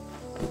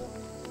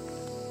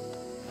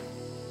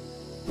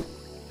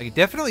 I could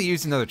definitely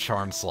use another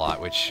charm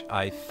slot, which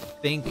I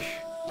think...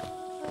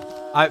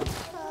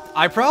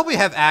 I probably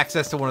have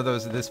access to one of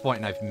those at this point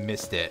and I've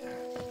missed it.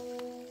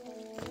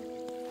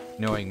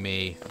 Knowing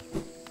me.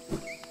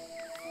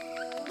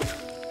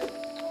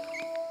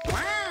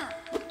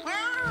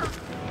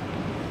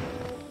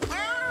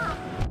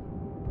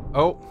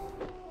 Oh.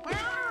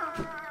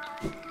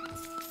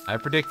 I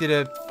predicted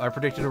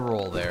a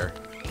roll there.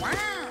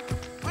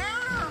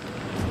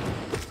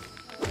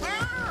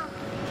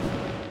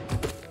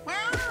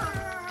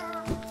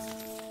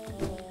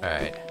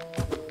 Alright.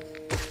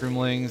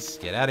 Groomlings,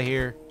 get out of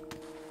here.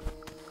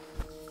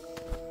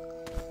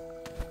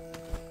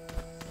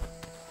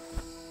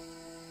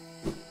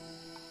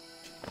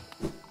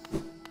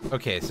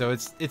 Okay, so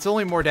it's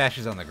only more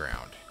dashes on the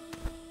ground.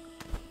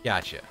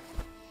 Gotcha.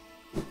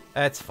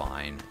 That's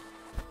fine.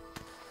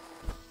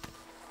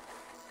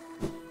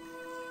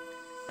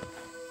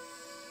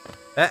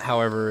 That,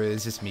 however,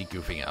 is just me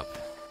goofing up.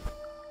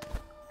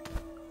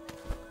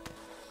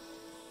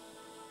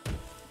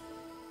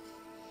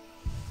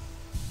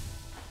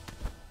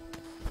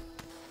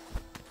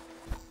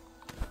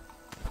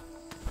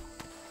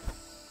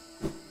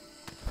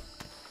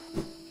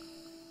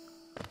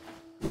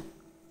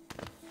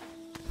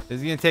 This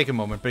is gonna take a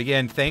moment, but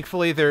again,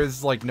 thankfully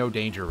there's like no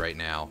danger right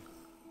now.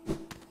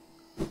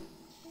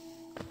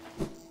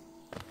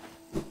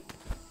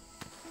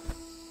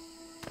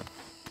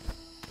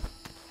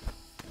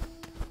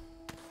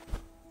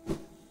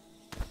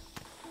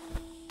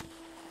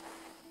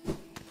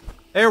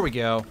 There we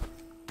go.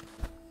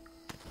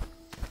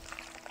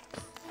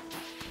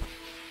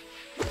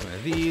 One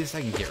of these,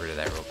 I can get rid of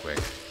that real quick.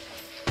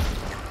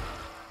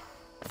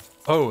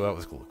 Oh, that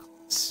was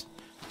close.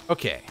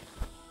 Okay.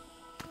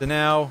 So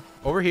now,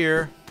 over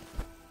here.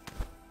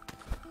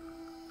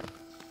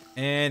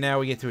 And now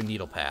we get to a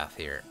needle path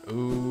here.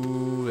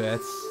 Ooh,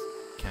 that's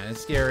kind of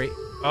scary.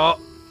 Oh!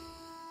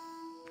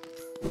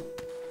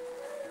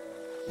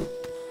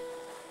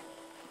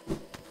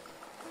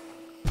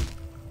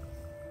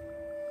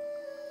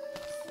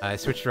 I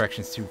switched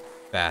directions too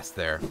fast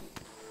there.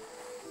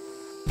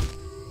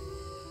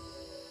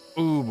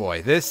 Ooh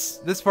boy, this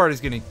part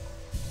is gonna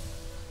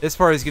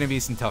be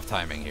some tough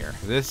timing here.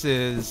 This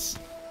is...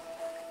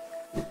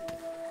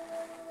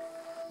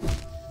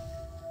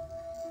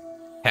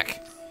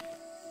 Heck.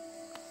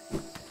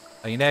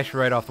 I can dash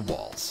right off the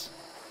walls.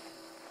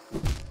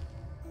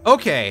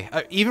 Okay,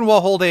 even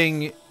while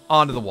holding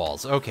onto the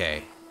walls.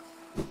 Okay.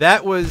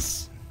 That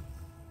was...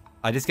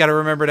 I just gotta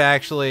remember to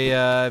actually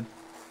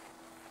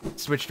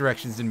switch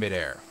directions in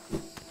midair.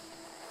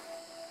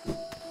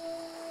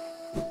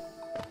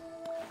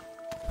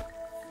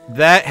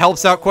 That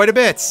helps out quite a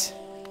bit.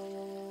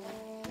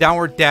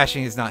 Downward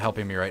dashing is not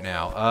helping me right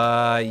now.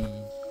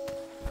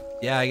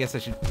 Yeah, I guess I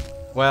should...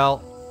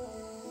 Well...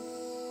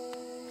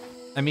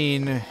 I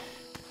mean...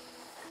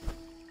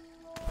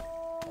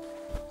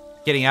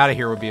 Getting out of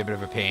here would be a bit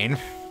of a pain.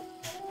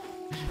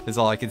 Is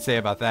all I can say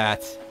about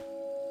that.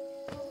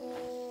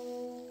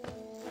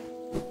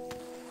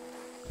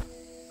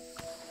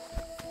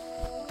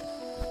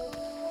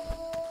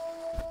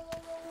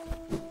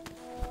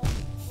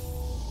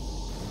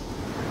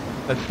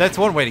 That's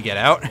one way to get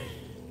out.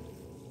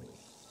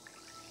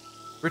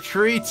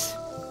 Retreat!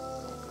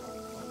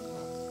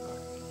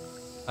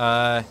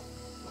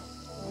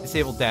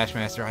 Disable Dash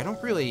Master. I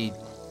don't really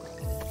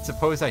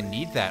suppose I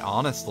need that,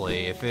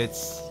 honestly. If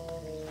it's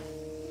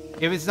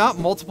not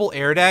multiple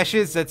air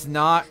dashes, that's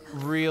not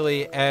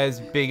really as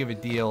big of a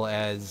deal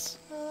as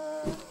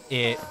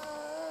it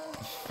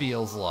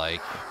feels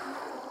like.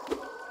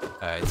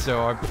 Alright, so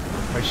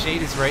our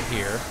shade is right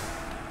here.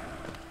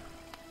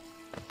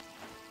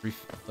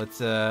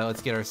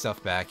 Let's get our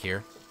stuff back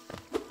here.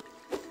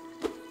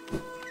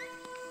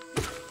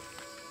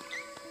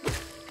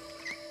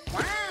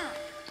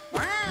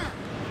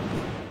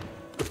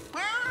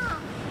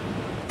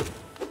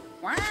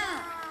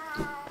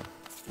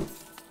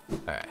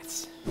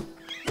 Alright.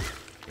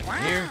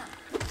 Here.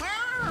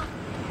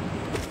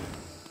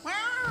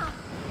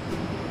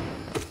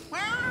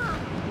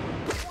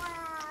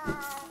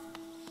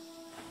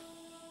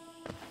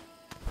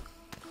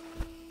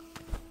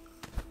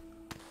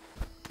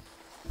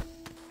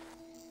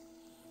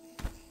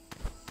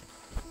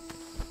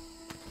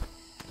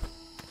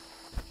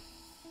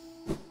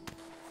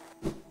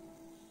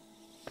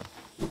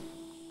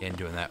 And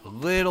doing that a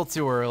little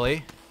too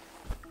early.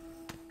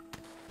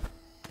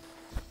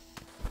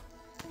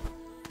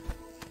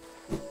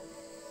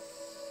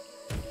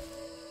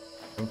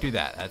 Don't do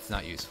that. That's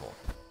not useful.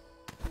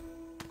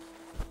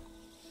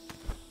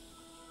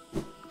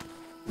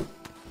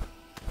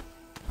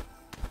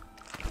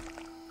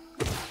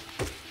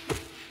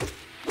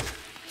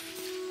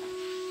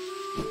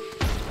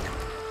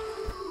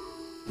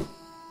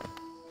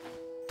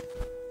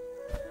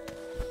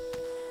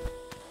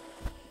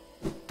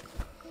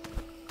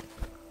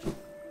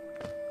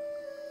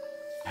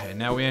 And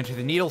now we enter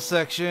the needle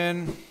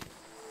section.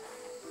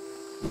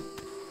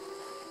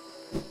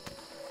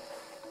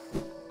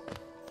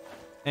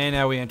 And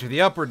now we enter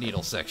the upward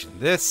needle section.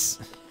 This...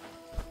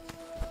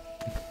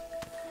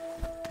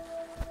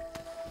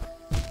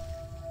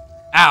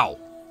 Ow!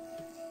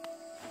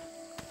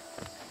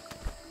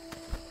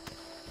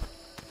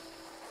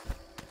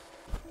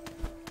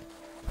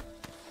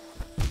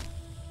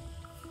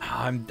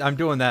 I'm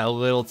doing that a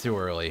little too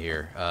early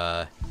here.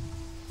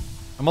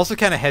 I'm also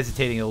kind of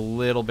hesitating a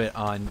little bit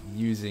on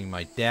using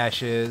my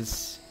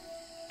dashes.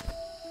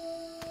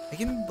 I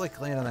can,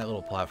 like, land on that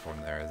little platform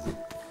there as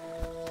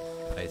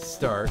a nice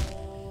start.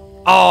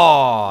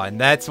 Oh, and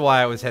that's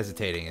why I was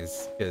hesitating,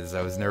 is because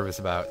I was nervous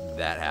about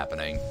that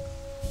happening.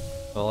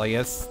 Well, I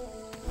guess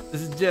this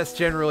is just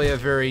generally a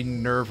very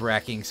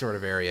nerve-wracking sort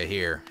of area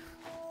here.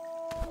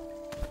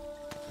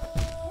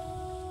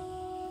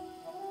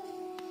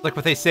 Like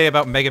what they say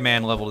about Mega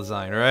Man level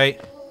design, right?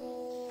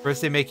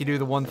 First they make you do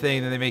the one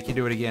thing, then they make you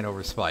do it again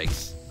over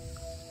spikes.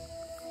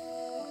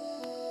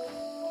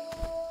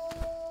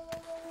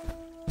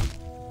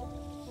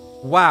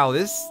 Wow,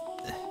 this...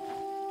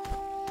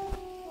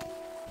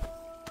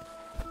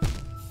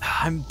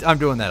 I'm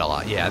doing that a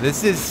lot. Yeah,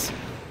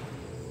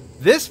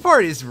 this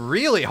part is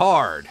really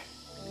hard.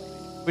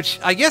 Which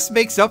I guess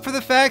makes up for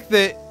the fact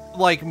that,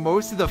 like,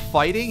 most of the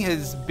fighting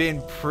has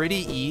been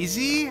pretty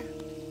easy.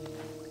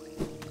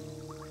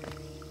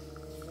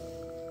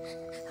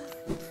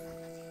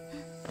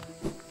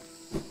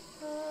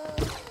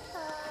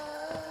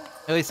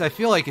 At least I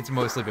feel like it's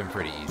mostly been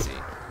pretty easy.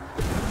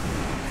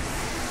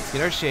 Let's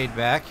get our shade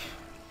back.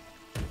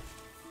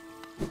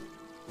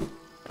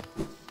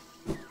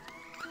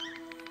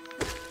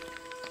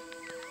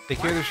 Take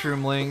care of the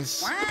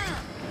shroomlings.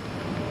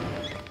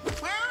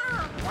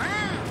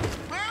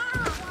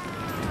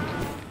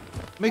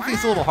 Make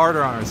things a little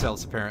harder on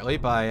ourselves, apparently,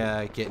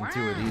 by getting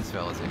two of these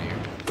fellas in here.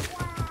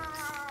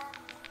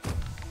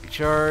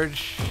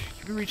 Recharge.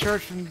 Can we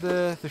recharge from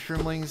the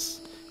shroomlings?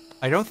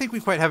 I don't think we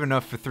quite have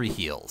enough for 3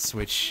 heals,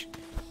 which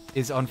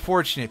is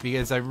unfortunate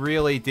because I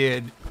really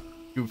did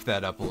goof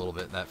that up a little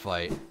bit in that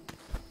fight.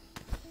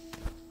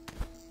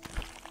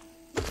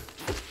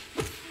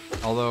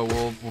 Although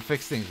we'll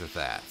fix things with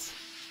that.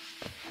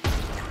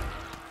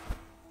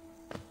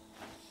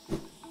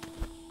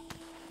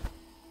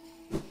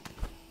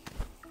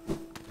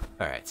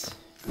 Alright.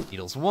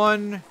 Needles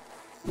 1.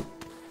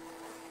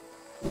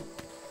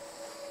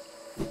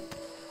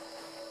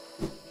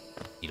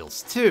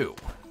 Needles 2.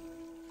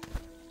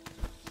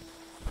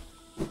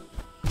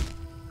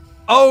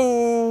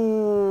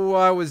 Oh,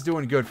 I was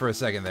doing good for a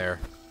second there.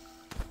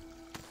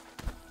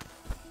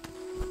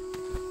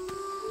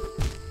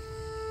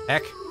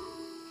 Heck.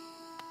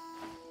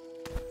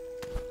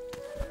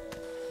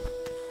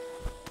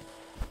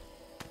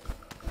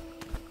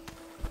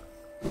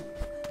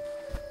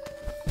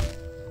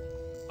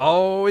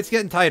 Oh, it's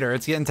getting tighter.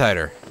 It's getting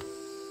tighter.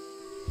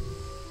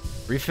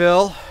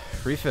 Refill.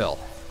 Refill.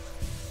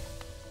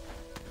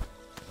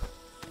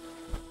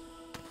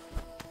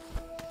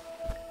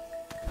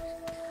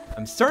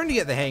 I'm starting to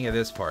get the hang of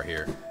this part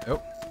here.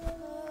 Oh.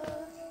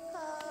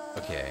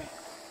 Okay.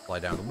 Fly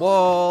down the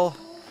wall.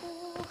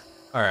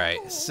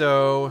 Alright,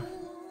 so...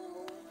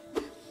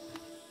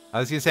 I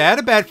was gonna say, I had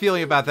a bad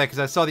feeling about that because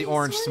I saw the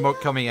orange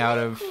smoke coming out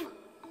of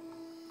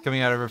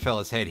her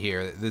fella's head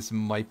here. This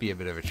might be a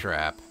bit of a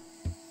trap.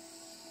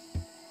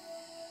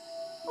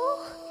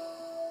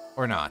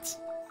 Or not.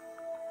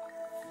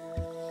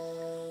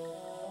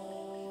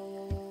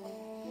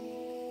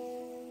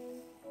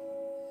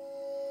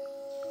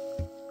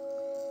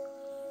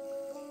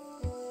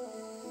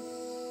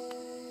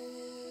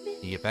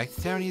 You get back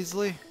to town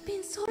easily?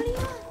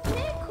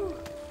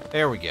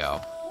 There we go.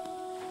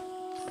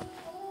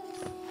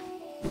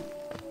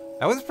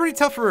 That was a pretty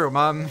tough room,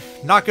 I'm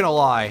not gonna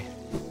lie.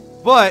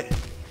 But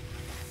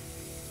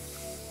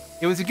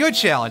it was a good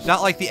challenge,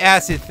 not like the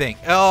acid thing.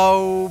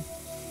 Oh,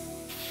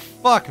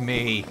 fuck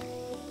me.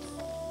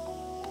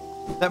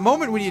 That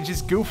moment when you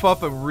just goof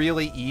up a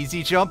really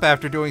easy jump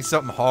after doing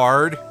something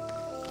hard.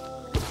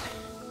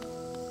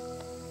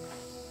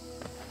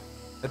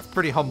 That's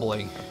pretty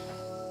humbling.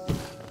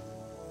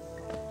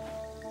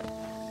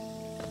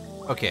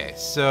 Okay,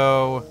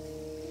 so...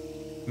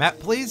 map,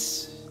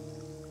 please?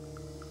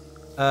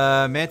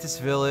 Mantis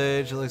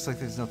Village. It looks like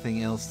there's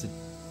nothing else to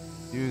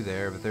do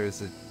there, but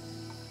there's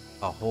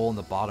a hole in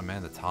the bottom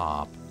and the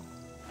top.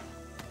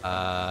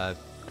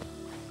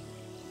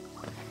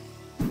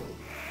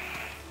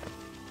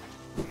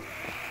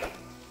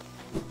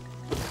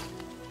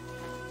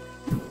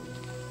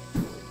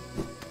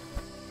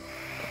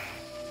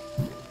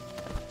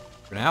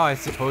 For now, I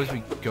suppose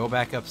we go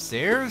back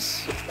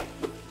upstairs?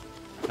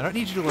 I don't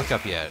need you to look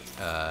up yet,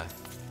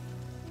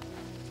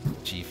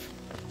 Chief.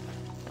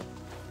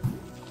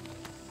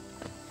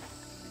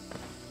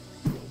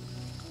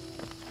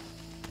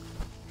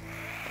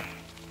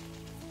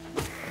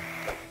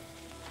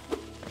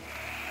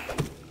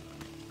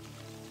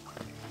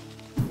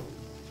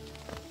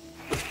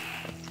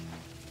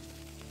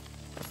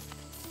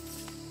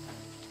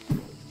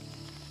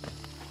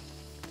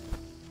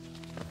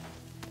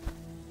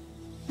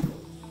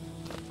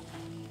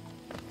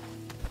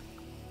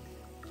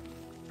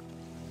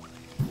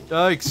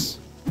 Yikes.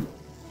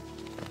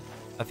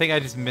 I think I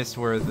just missed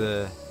where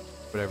the...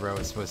 whatever I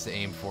was supposed to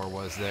aim for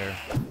was there.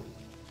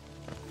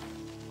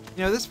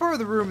 You know, this part of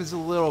the room is a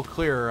little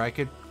clearer. I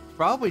could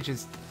probably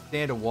just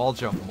stand a wall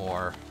jump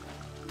more.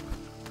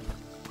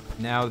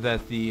 Now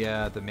that the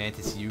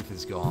Mantis Youth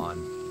is gone.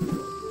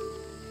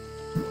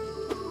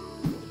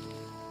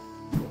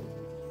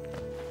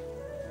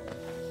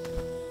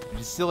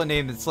 Which is still a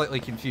name that slightly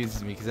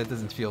confuses me because that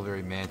doesn't feel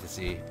very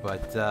Mantis-y,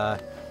 but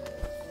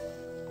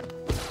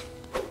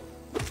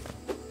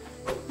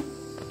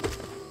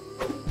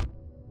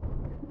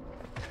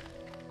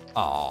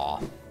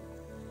aww.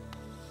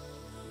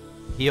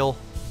 Heal.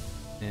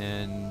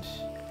 And...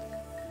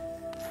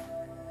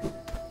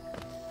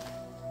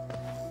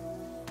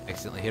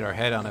 accidentally hit our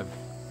head on a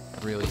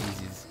really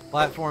easy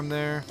platform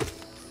there.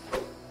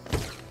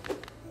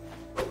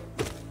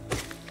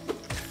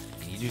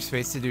 You need your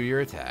space to do your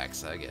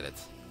attacks, I get it.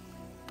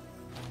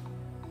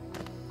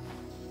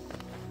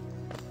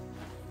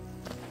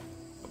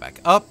 Go back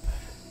up.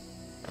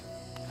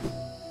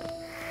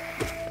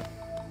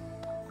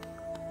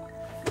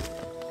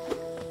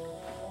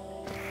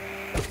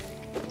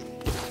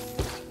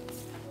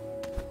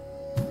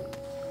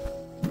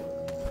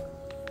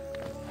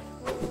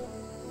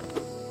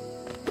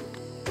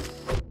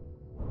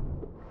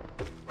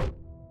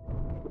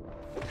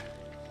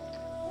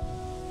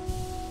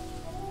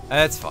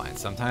 That's fine.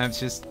 Sometimes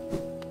just...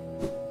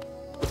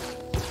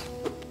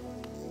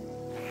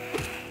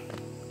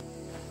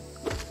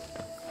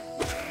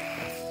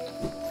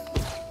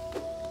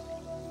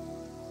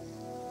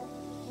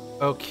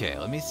 okay,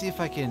 let me see if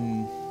I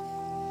can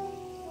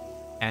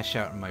hash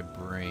out in my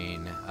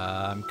brain.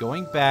 I'm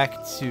going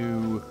back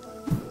to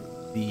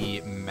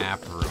the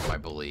map room, I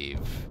believe.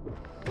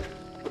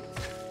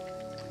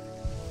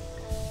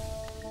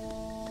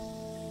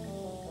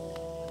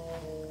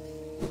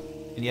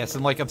 And yes,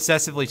 I'm like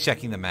obsessively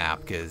checking the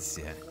map, because,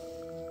 yeah.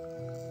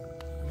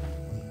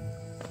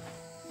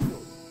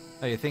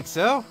 Oh, you think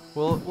so?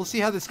 We'll see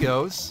how this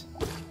goes.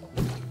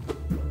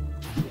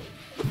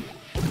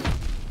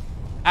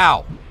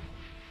 Ow!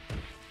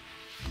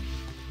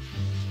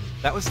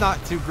 That was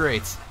not too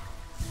great.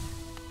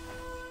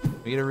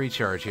 We get a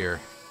recharge here.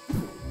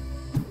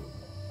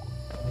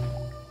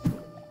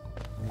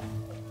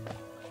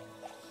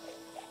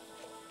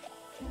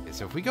 Okay,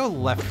 so if we go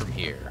left from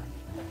here...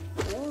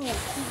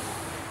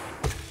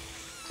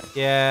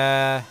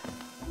 yeah,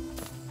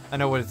 I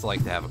know what it's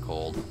like to have a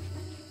cold.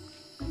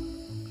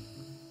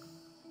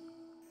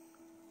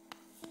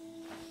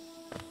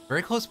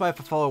 Very close by if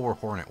I follow where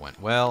Hornet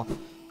went. Well,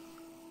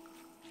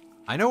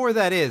 I know where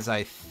that is,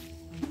 I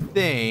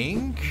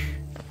think.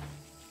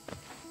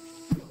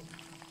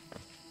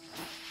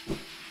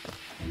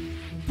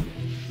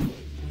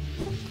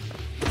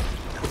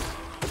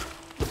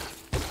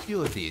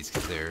 Few of these,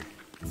 because they're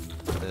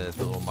the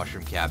little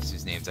mushroom caps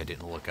whose names I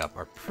didn't look up,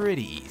 are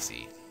pretty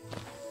easy.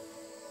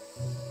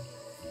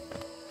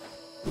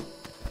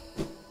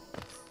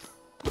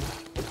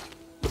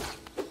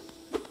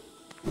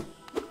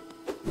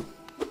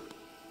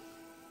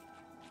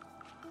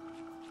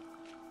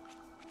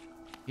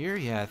 Here?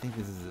 Yeah, I think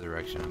this is the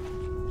direction.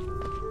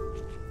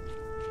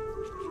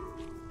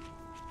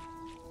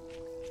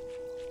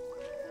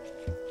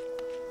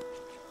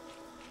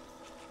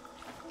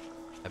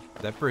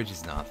 That bridge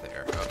is not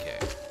there. Okay.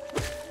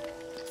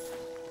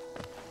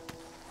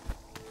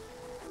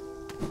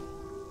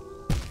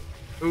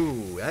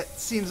 Ooh, that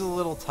seems a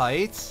little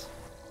tight.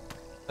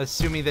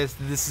 Assuming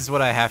this is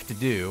what I have to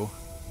do.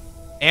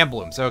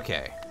 Emblems,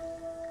 okay.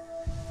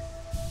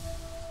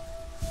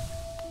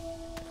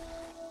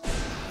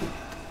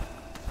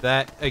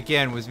 That,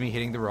 again, was me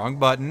hitting the wrong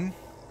button.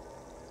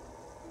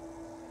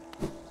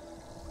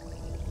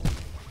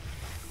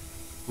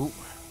 Ooh.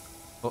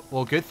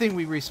 Well, good thing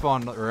we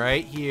respawned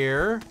right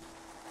here.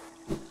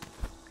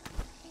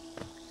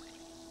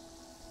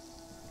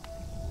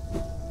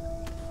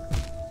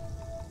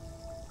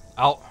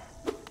 Oh.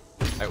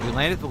 Alright, we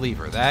landed the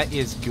lever. That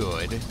is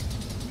good. Can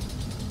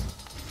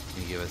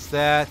you give us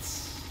that?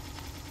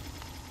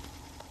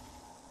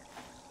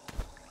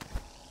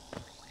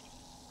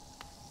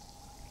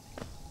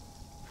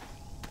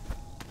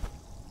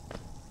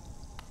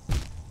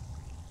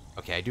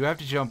 Okay, I do have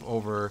to jump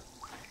over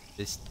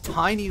this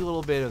tiny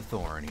little bit of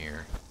thorn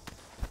here.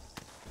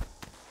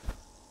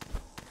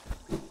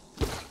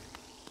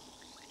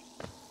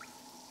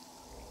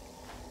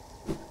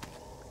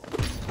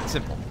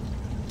 Simple.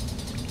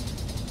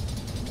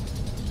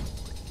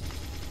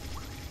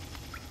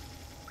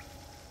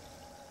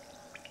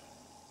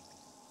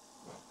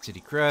 City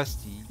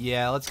Crest.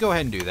 Yeah, let's go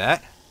ahead and do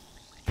that.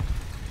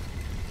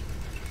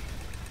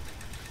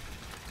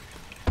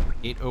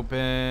 Gate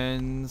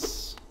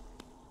opens.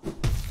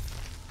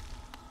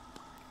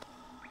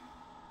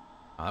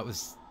 Oh, that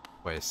was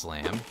quite a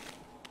slam.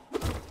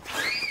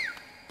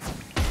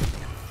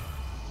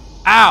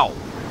 Ow!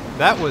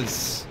 That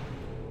was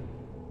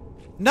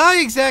not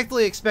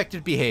exactly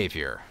expected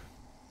behavior.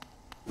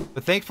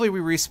 But thankfully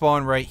we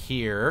respawn right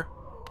here.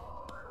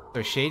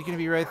 Is Shade gonna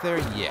be right there?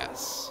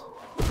 Yes.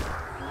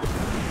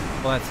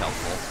 Well, that's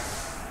helpful.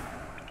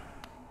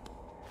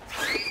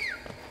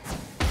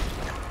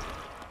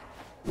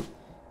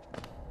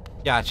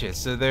 Gotcha.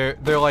 So they're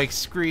like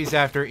screes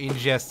after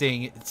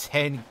ingesting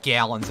 10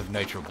 gallons of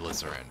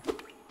nitroglycerin.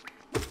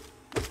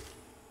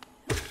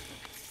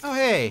 Oh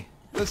hey,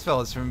 those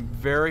fellas from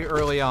very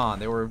early on.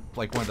 They were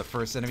like one of the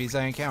first enemies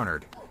I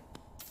encountered.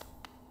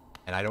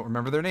 And I don't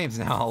remember their names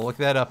now. I'll look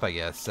that up, I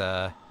guess.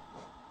 Yeah,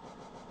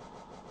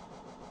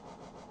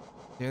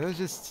 those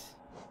just...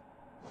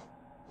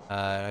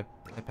 I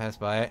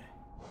passed by it.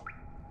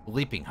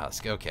 Leaping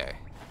Husk, okay.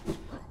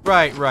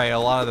 Right, a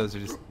lot of those are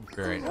just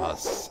variant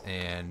husks,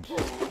 and...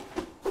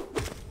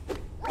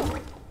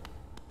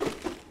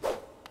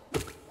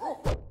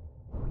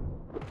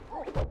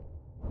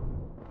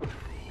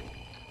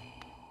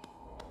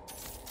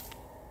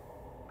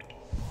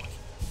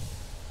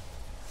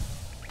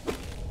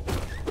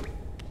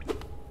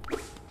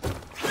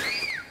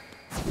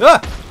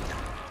 Ah!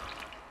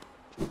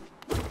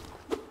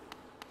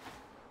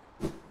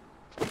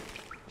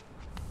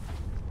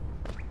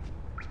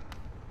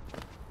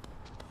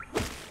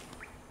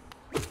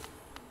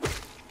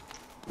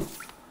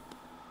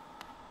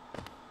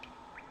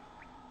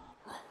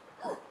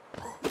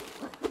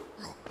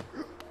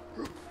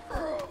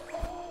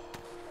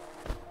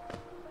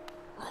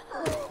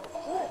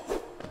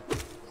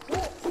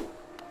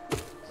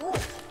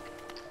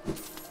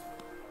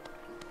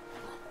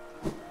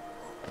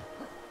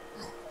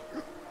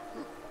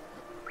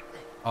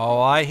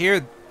 Oh, I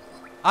hear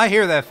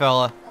that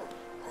fella.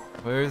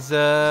 Where's,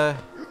 right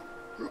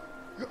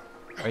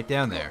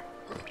down there.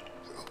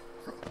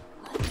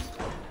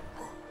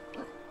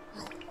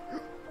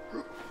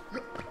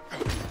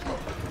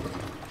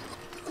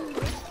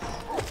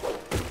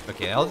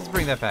 Okay, I'll just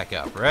bring that back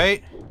up,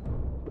 right?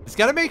 Just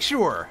gotta make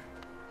sure.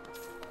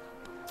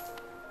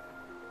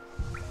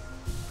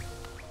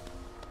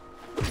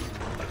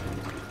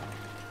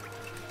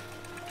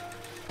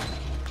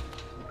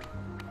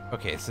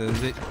 Okay, so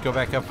does it go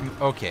back up from...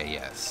 Okay,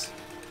 yes.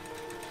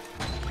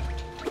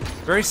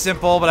 Very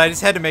simple, but I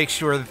just had to make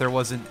sure that there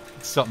wasn't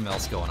something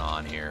else going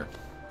on here.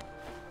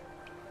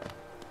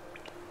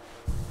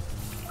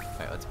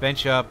 Alright, let's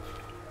bench up.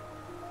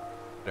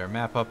 Get our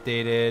map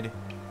updated.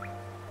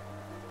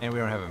 And we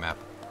don't have a map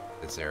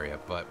in this area,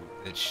 but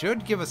it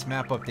should give us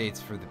map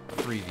updates for the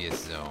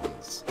previous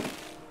zones.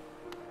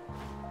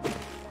 I'm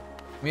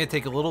gonna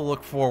take a little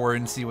look forward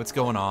and see what's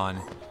going on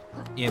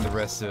in the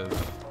rest of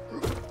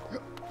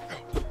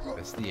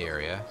the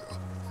area.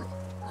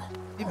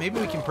 Hey, maybe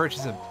we can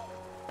purchase a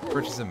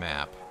Purchase a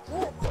map.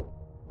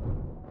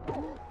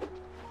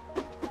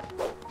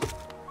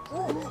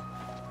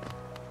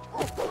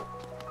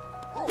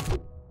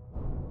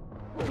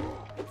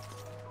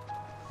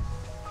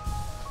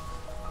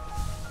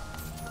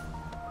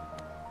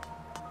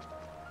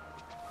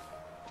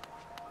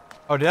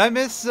 Oh, did I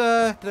miss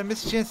a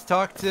chance to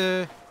talk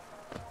to...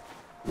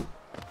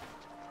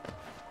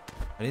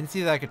 I didn't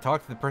see that I could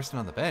talk to the person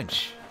on the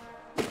bench.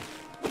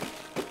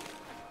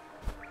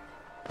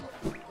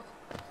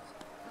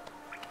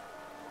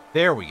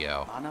 There we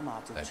go.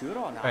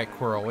 Alright,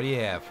 Quirrell, what do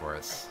you have for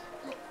us?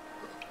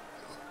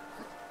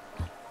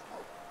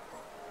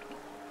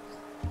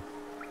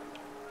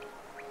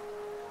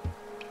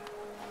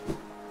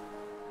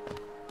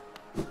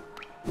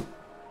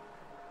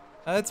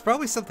 It's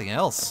probably something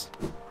else.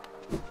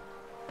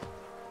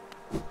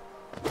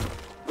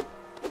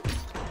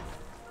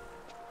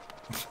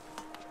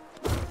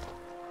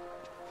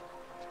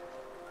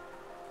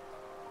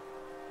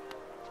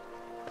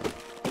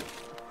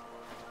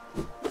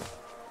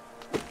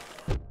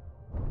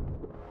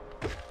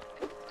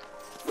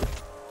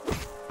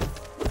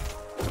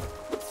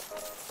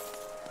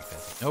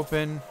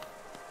 Open.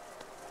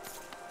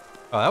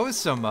 Oh, that was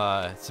some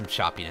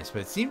choppiness,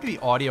 but it seemed to be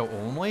audio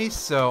only,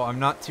 so I'm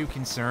not too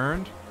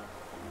concerned.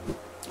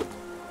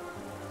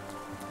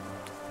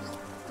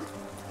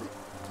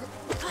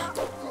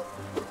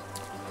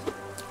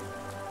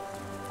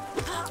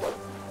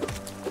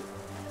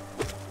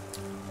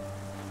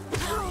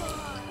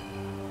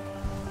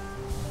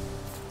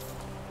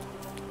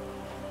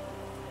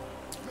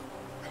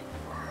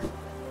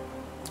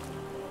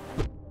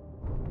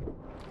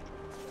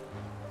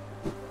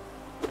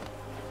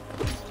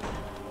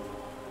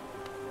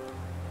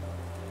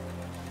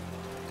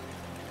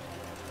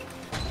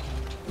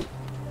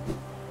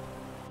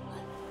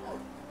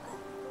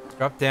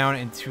 Drop down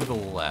and to the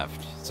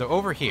left. So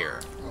over here.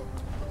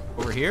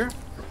 Over here?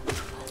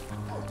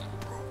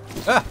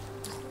 Ah!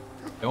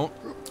 Don't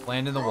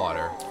land in the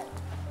water.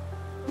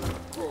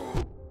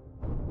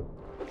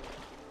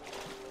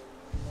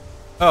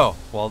 Oh,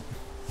 well.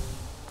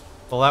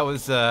 Well, that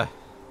was, I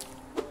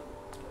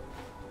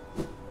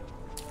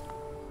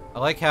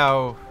like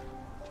how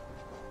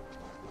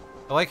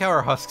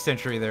our Husk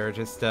sentry there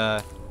just,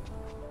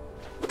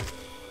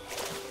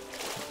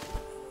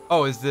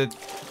 Oh, is it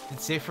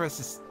safe for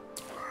us to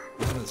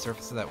on the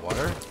surface of that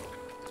water?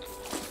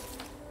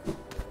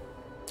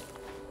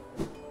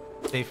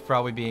 Safe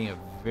probably being a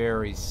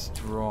very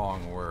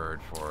strong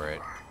word for it.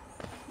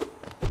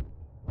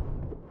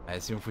 I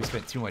assume if we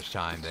spent too much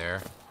time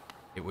there,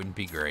 it wouldn't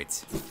be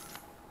great.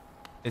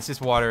 It's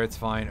just water, it's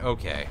fine.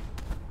 Okay.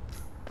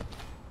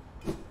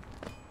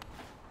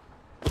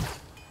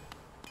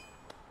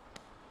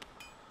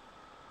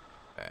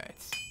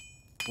 Alright.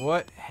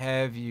 What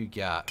have you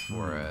got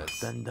for us?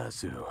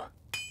 Sendasu.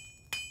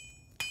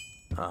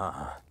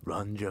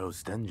 Ranjo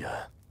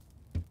Stenja.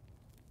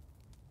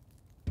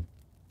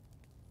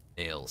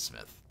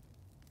 Alesmith.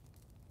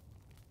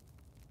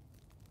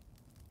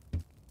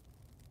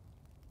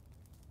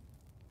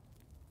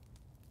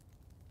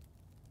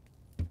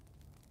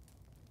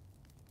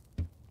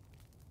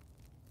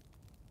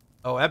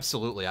 Oh,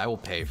 absolutely. I will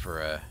pay for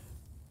a...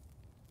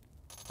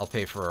 I'll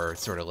pay for a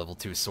sort of level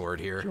 2 sword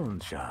here.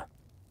 Junsha.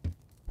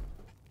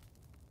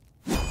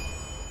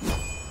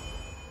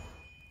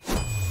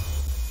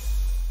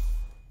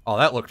 Oh,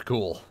 that looked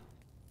cool.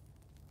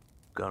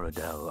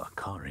 Garadel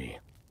Akari.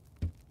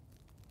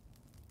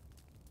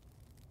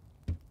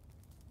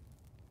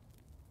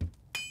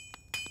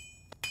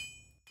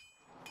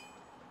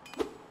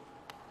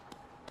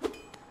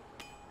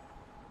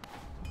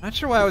 Not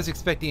sure why I was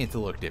expecting it to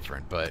look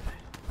different, but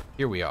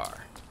here we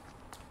are.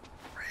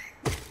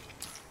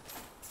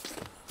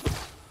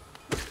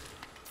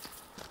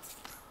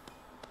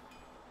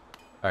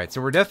 All right,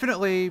 so we're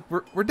definitely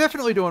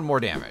doing more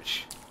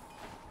damage.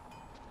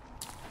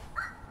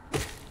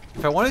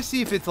 If I want to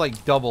see if it's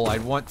like double,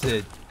 I'd want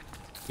to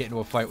get into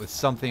a fight with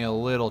something a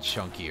little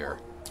chunkier.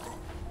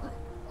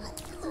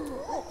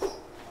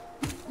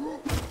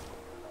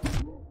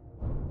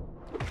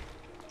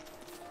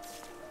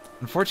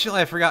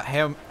 Unfortunately, I forgot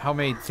how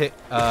many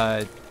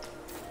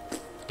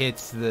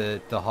hits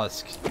the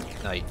Husk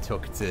Knight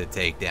took to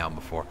take down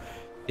before.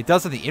 It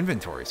does on the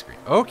inventory screen.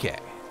 Okay.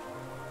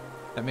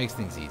 That makes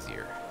things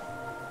easier.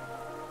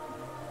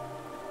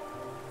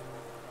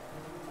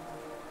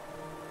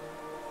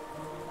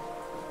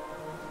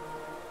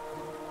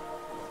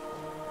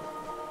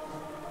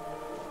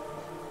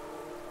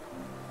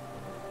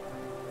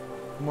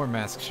 More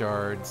mask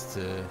shards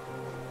to...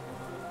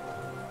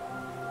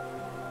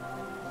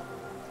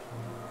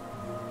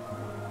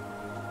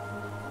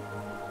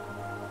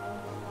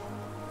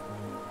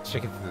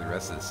 Checking through the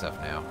rest of the stuff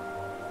now.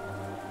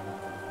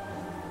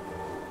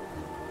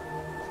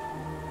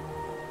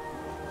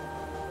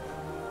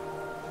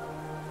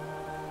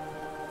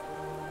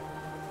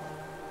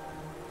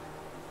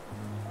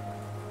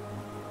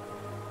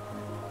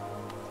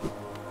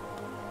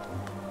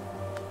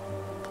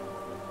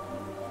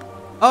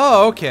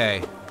 Oh,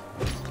 okay.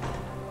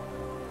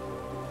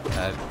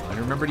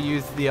 Remember to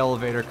use the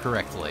elevator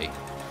correctly.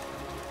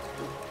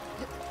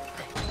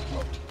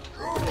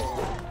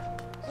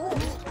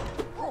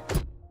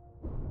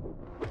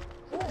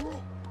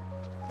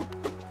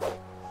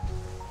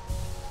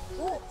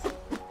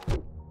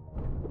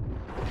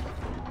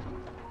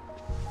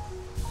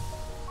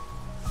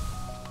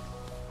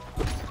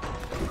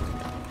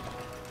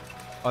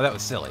 Oh, that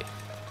was silly.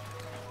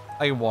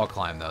 I can wall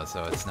climb though,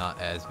 so it's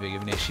not as big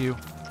of an issue.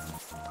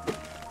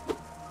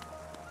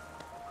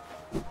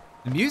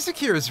 The music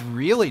here is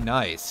really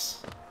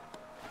nice.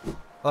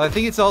 Well, I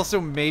think it's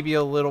also maybe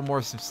a little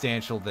more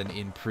substantial than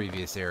in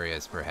previous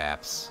areas,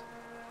 perhaps.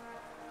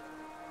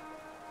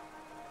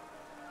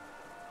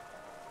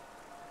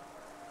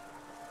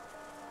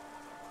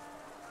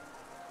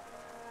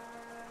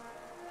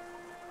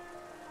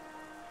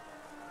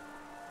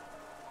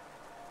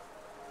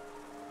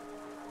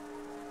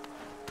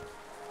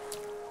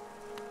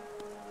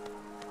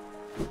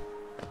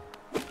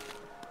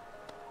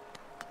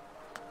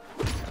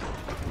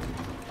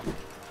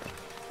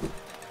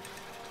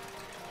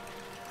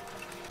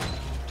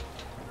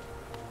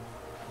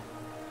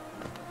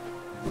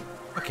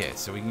 Okay,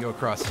 so we can go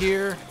across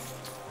here.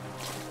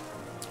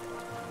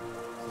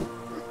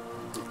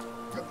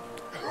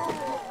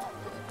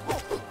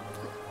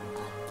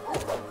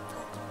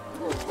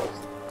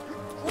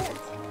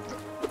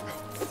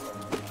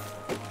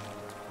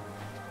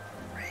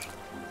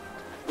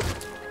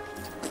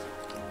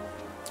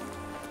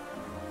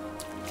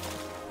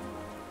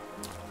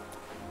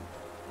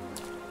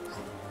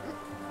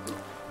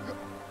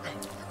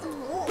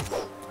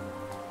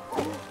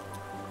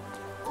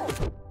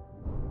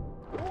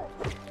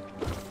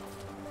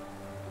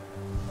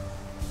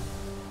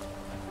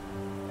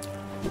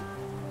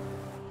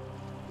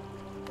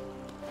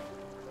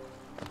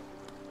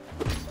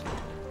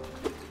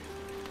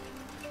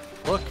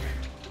 Look.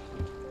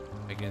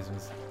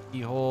 Mechanisms.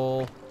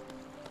 Keyhole.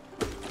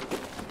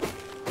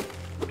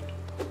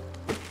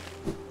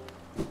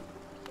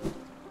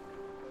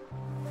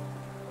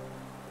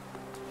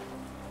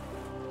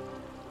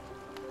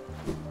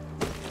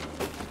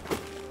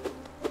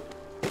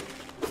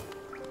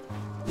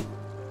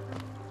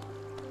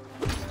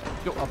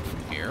 Go up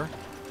from here.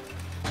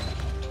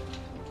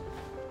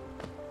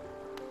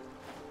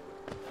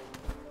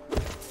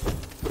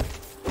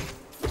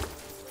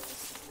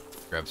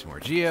 Grab some more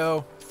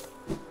geo.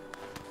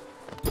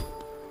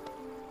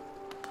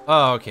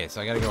 Oh, okay, so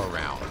I gotta go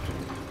around.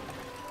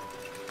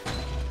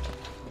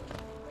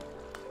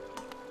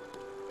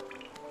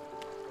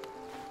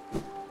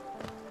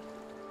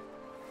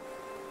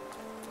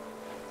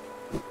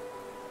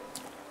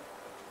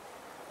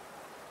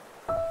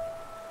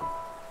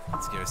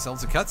 Let's get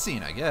ourselves a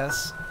cutscene, I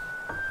guess.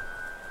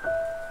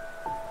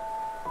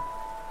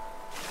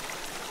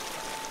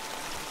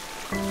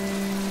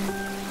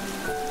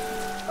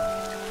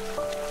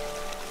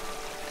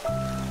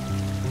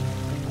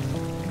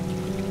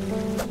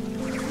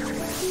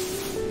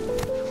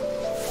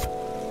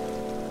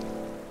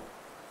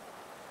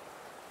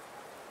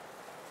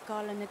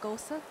 Gala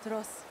negosa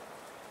dros.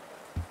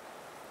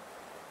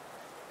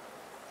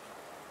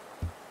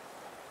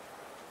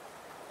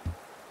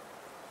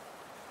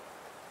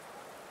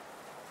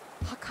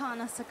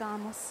 Hakana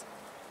sagamos.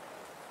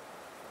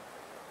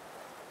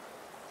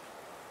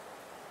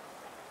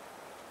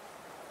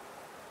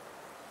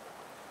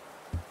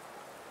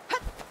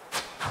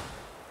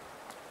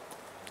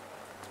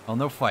 Well,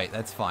 no fight.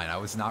 That's fine. I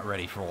was not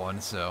ready for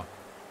one, so...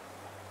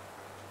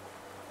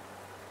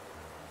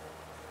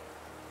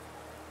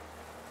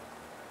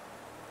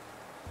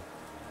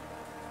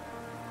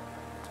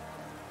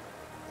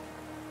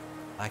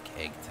 Black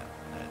egg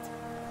template.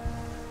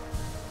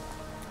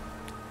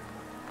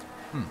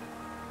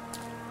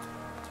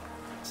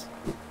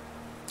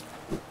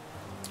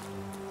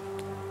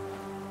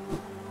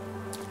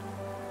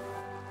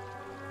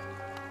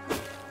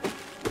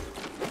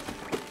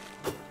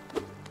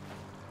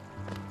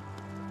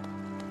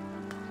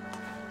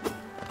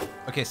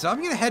 Okay, so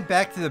I'm gonna head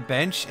back to the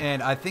bench,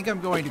 and I think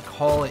I'm going to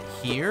call it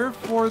here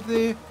for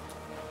the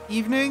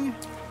evening.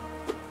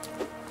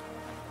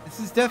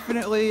 This is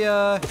definitely,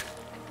 I'm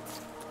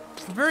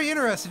very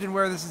interested in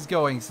where this is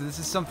going, so this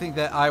is something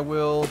that I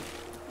will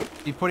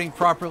be putting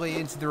properly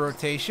into the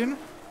rotation.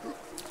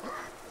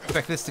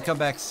 Expect this to come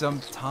back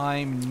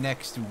sometime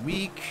next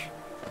week,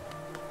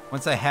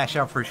 once I hash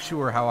out for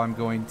sure how I'm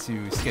going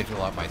to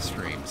schedule out my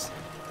streams.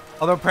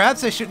 Although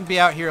perhaps I shouldn't be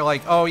out here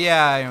like, oh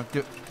yeah, you know,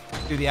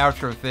 do the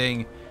outro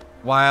thing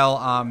while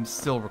I'm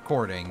still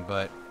recording,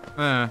 but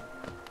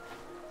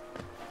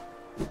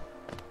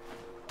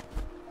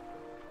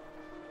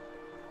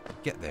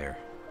get there.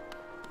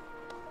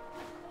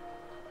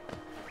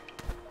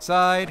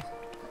 Side.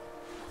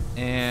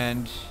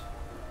 And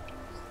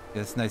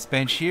this nice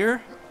bench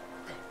here.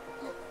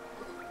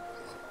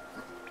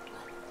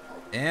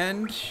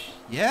 And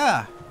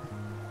yeah,